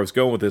kind of where I was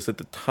going with this. At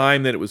the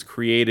time that it was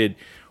created,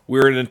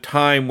 we're in a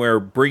time where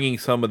bringing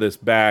some of this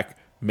back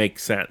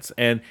makes sense.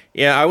 And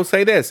yeah, I will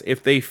say this,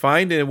 if they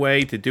find a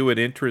way to do it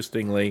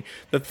interestingly,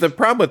 the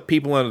problem with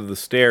People Under the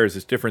Stairs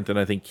is different than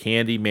I think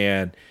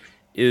Candyman,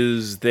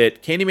 is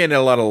that Candyman had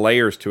a lot of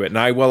layers to it.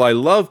 And while I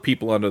love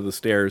People Under the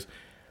Stairs,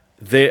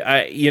 can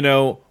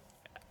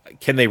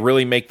they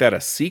really make that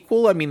a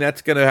sequel? I mean,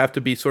 that's going to have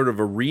to be sort of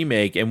a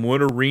remake. And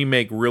would a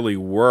remake really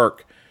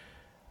work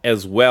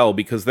as well?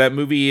 Because that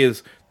movie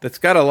that's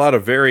got a lot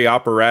of very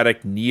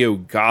operatic,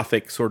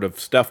 neo-gothic sort of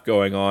stuff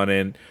going on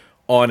in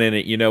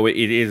it.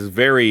 It is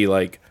very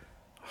like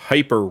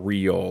hyper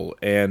real,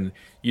 and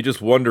you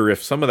just wonder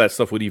if some of that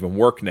stuff would even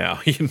work now.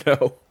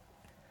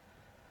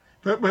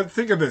 But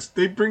think of this: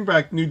 they bring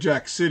back New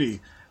Jack City.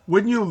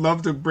 Wouldn't you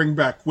love to bring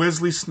back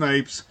Wesley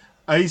Snipes,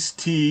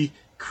 Ice-T,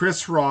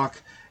 Chris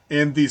Rock,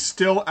 and the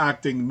still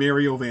acting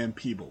Mario Van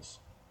Peebles.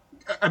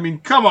 I mean,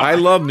 come on. I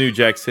love New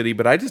Jack City,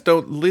 but I just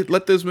don't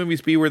let those movies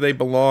be where they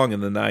belong in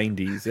the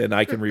 90s, and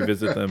I can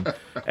revisit them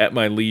at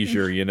my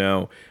leisure, you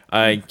know.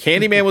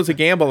 Candyman was a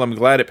gamble. I'm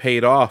glad it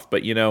paid off,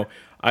 but, you know,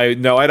 I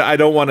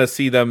don't want to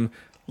see them.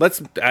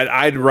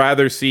 I'd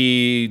rather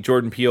see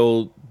Jordan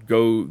Peele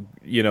go,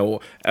 you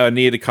know,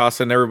 Nia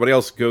DaCosta and everybody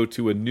else go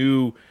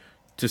to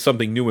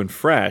something new and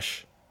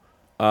fresh,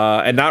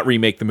 and not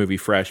remake the movie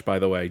fresh, by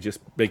the way,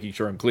 just making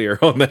sure I'm clear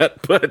on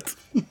that, but...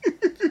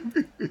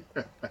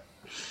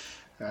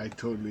 I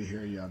totally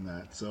hear you on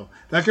that. So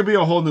that could be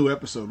a whole new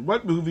episode.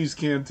 What movies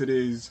can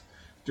today's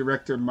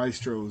director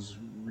maestros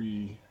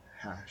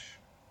rehash?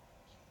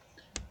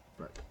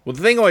 Well,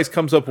 the thing always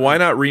comes up, why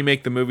not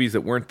remake the movies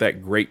that weren't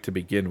that great to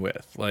begin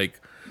with? Like,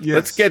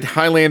 Let's get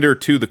Highlander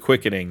 2 The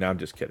Quickening. No, I'm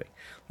just kidding.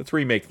 Let's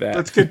remake that.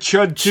 Let's get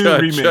Chud 2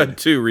 remade. Chud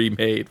 2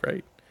 remade,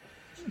 right.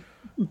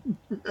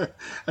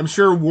 I'm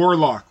sure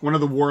Warlock, one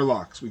of the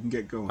Warlocks, we can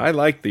get going. I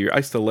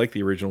still like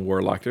the original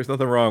Warlock. There's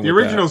nothing wrong with that. The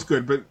original's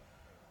good,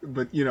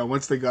 but you know,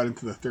 once they got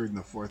into the third and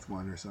the fourth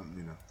one or something,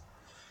 you know.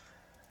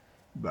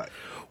 But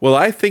well,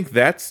 I think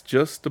that's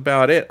just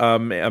about it.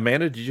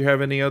 Amanda, did you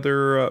have any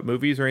other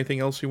movies or anything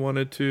else you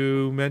wanted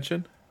to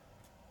mention?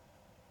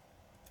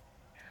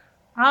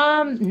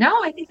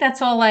 No, I think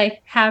that's all I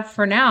have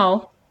for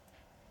now.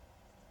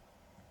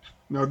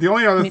 No, the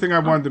only other thing I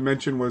wanted to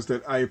mention was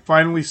that I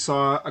finally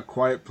saw A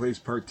Quiet Place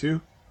Part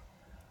 2.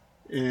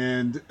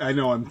 And I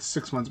know I'm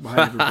 6 months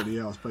behind everybody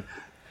else, but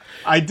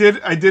I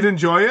did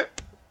enjoy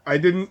it. I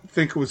didn't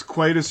think it was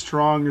quite as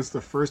strong as the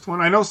first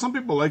one. I know some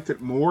people liked it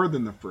more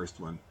than the first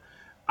one.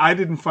 I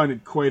didn't find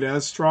it quite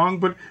as strong,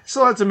 but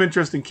still had some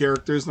interesting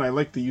characters, and I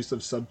like the use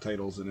of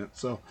subtitles in it.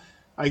 So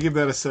I give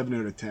that a 7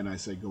 out of 10. I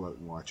say go out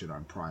and watch it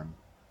on Prime.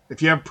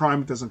 If you have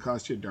Prime, it doesn't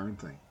cost you a darn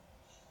thing.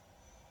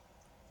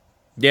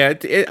 Yeah,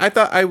 I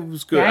thought I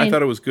was good. I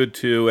thought it was good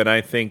too, and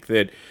I think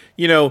that,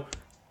 you know,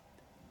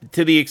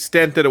 to the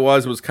extent that it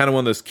was kind of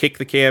one of those kick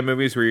the can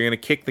movies where you're going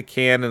to kick the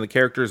can and the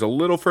character is a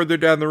little further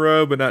down the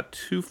road, but not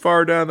too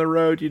far down the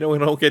road. You know, we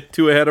don't get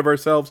too ahead of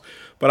ourselves.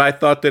 But I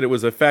thought that it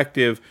was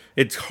effective.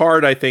 It's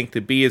hard, I think,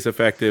 to be as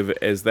effective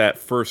as that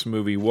first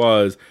movie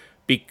was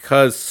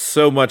because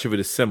so much of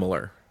it is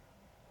similar.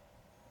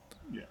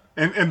 Yeah,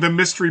 and the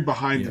mystery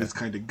behind it is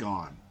kind of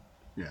gone.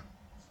 Yeah.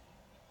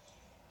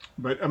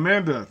 But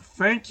Amanda,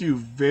 thank you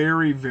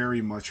very,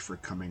 very much for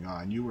coming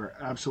on. You were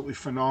absolutely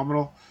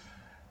phenomenal.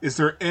 Is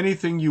there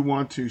anything you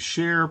want to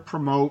share,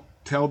 promote,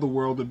 tell the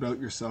world about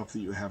yourself that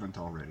you haven't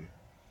already?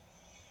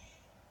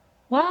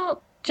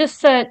 Well,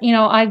 just that, you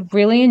know, I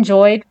really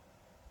enjoyed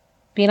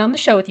being on the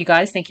show with you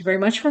guys. Thank you very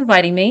much for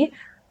inviting me.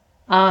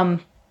 You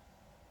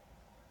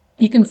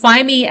can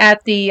find me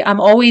at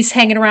I'm always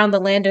hanging around the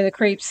Land of the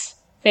Creeps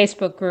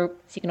Facebook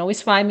group. So you can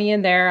always find me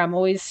in there. I'm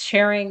always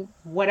sharing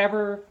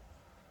whatever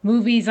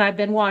movies I've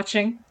been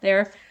watching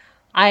there.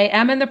 I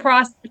am in the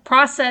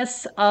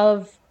process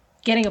of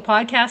getting a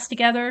podcast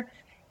together.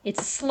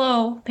 It's a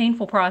slow,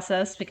 painful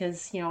process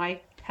because, you know, I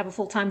have a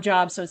full-time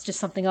job, so it's just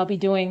something I'll be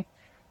doing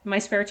in my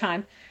spare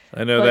time.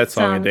 I know that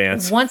song and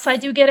dance. Once I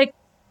do get it,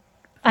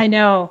 I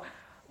know.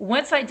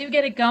 Once I do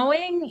get it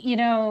going, you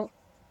know,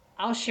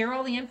 I'll share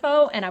all the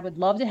info, and I would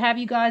love to have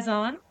you guys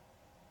on.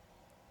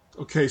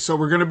 Okay, so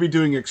we're going to be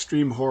doing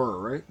extreme horror,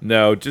 right?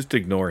 No, just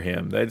ignore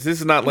him. This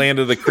is not Land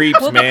of the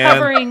Creeps,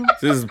 man.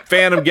 This is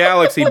Phantom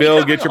Galaxy,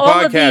 Bill. Get your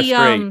podcast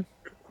straight.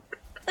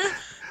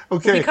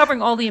 Okay. We'll be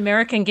covering all the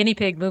American guinea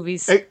pig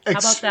movies. How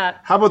about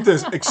that? How about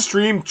this?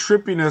 Extreme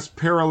trippiness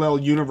parallel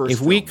universe. If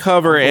we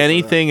cover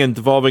anything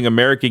involving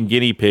American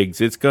guinea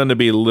pigs, it's going to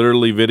be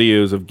literally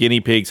videos of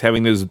guinea pigs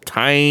having those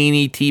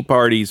tiny tea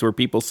parties where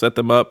people set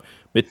them up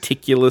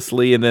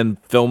meticulously and then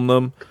film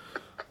them.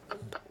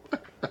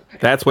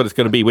 That's what it's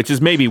going to be, which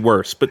is maybe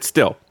worse, but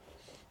still.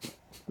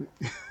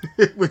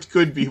 Which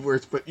could be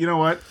worse, but you know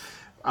what?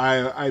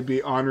 I'd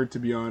be honored to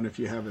be on if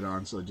you have it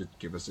on, so just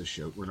give us a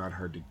shout. We're not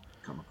hard to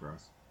come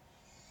across.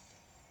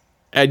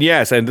 And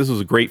yes, and this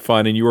was great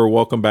fun, and you are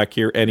welcome back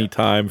here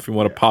anytime if you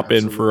want to pop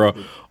in for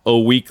a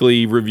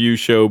weekly review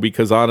show,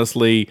 because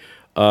honestly,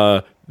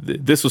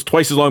 this was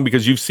twice as long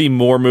because you've seen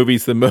more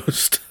movies than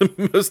most.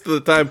 Most of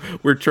the time,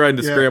 we're trying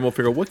to scramble,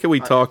 figure out what can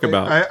we talk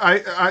about.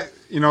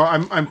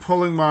 I'm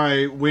pulling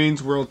my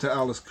Wayne's World to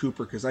Alice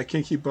Cooper because I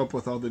can't keep up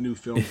with all the new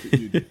films that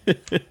you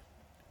do.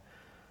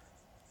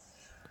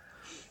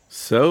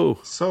 So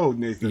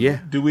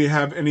Nathan, do we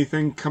have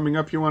anything coming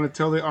up you want to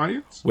tell the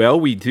audience? Well,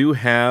 we do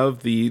have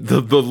the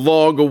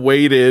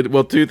long-awaited,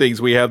 well, two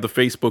things. We have the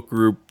Facebook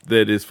group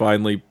that is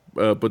finally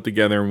put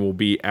together and will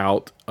be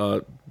out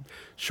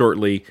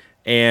shortly.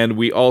 And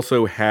we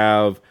also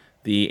have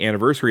the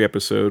anniversary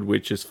episode,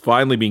 which is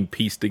finally being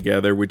pieced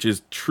together, which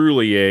is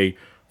truly a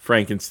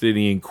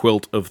Frankensteinian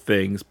quilt of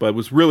things. But it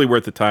was really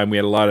worth the time. We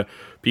had a lot of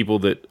people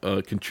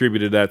that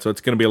contributed that, so it's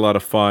going to be a lot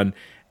of fun.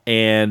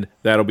 And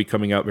that'll be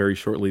coming out very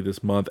shortly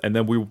this month. And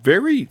then we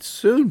very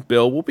soon,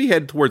 Bill, we'll be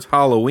heading towards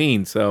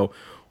Halloween. So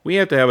we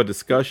have to have a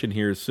discussion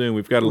here soon.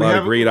 We've got a lot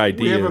of great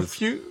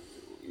ideas.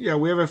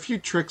 we have a few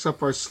tricks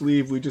up our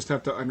sleeve. We just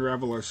have to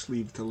unravel our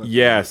sleeve to let.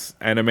 Yes,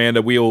 and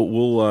Amanda,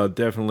 we'll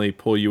definitely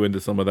pull you into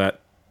some of that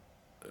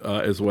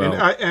as well.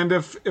 And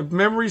if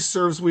memory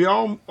serves, we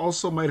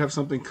also might have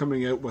something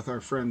coming out with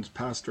our friends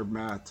Pastor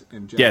Matt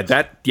and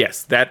Jackson.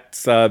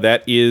 Yeah,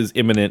 that is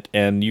imminent,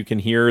 and you can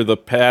hear the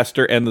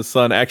pastor and the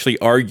son actually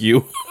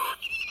argue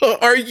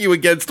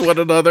against one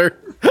another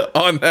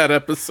on that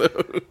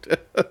episode.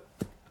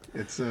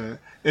 It's a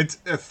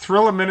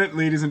thrill a minute,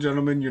 ladies and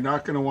gentlemen. You're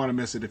not going to want to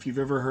miss it. If you've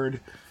ever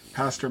heard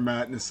Pastor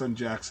Matt and his son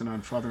Jackson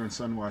on Father and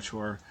Son Watch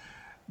Horror,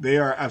 they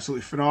are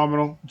absolutely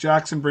phenomenal.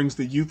 Jackson brings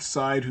the youth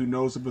side who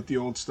knows about the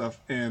old stuff,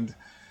 and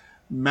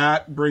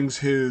Matt brings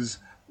his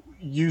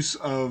use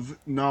of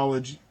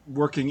knowledge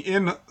working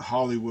in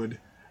Hollywood,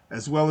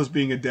 as well as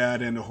being a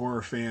dad and a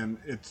horror fan.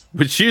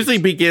 Which usually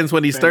begins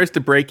when he starts to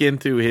break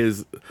into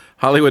his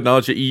Hollywood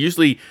knowledge. He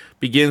usually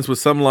begins with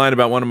some line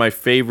about one of my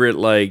favorite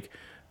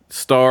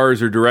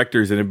stars or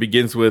directors, and it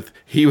begins with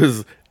he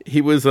was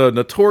a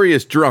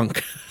notorious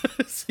drunk.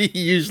 He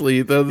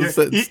usually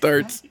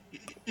starts.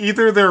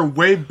 Either they're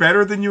way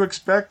better than you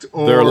expect,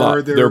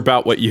 or they're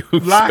about what you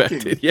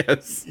expected.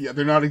 Yes. Yeah,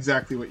 they're not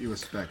exactly what you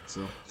expect.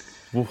 So,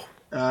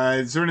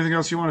 is there anything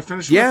else you want to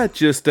finish with? Yeah,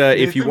 just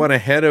if you want to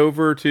head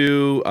over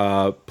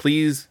to,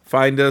 please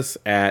find us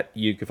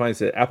you can find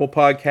us at Apple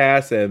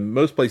Podcasts and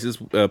most places,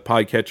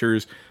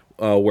 podcatchers,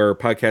 where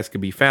podcasts can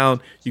be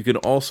found. You can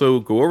also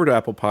go over to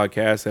Apple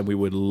Podcasts, and we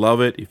would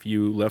love it if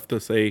you left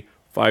us a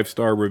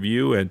 5-star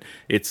review, and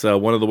it's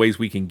one of the ways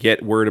we can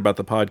get word about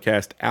the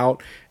podcast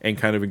out and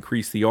kind of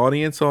increase the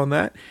audience on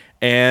that.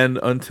 And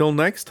until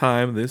next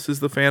time, this is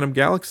the Phantom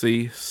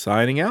Galaxy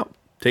signing out.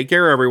 Take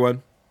care,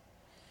 everyone.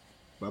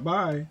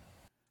 Bye-bye.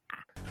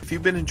 If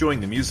you've been enjoying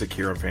the music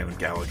here on Phantom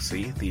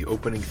Galaxy, the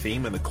opening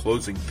theme and the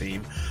closing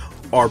theme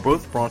are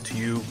both brought to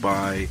you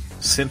by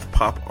synth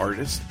pop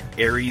artist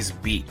Aries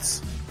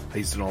Beats.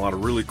 He's done a lot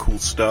of really cool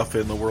stuff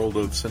in the world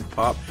of synth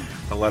pop,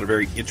 a lot of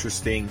very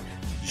interesting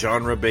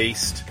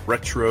genre-based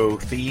retro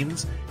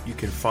themes. You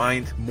can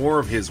find more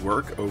of his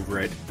work over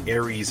at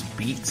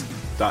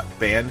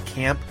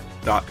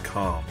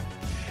ariesbeats.bandcamp.com.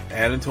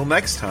 And until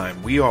next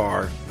time, we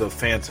are the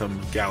Phantom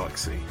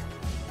Galaxy.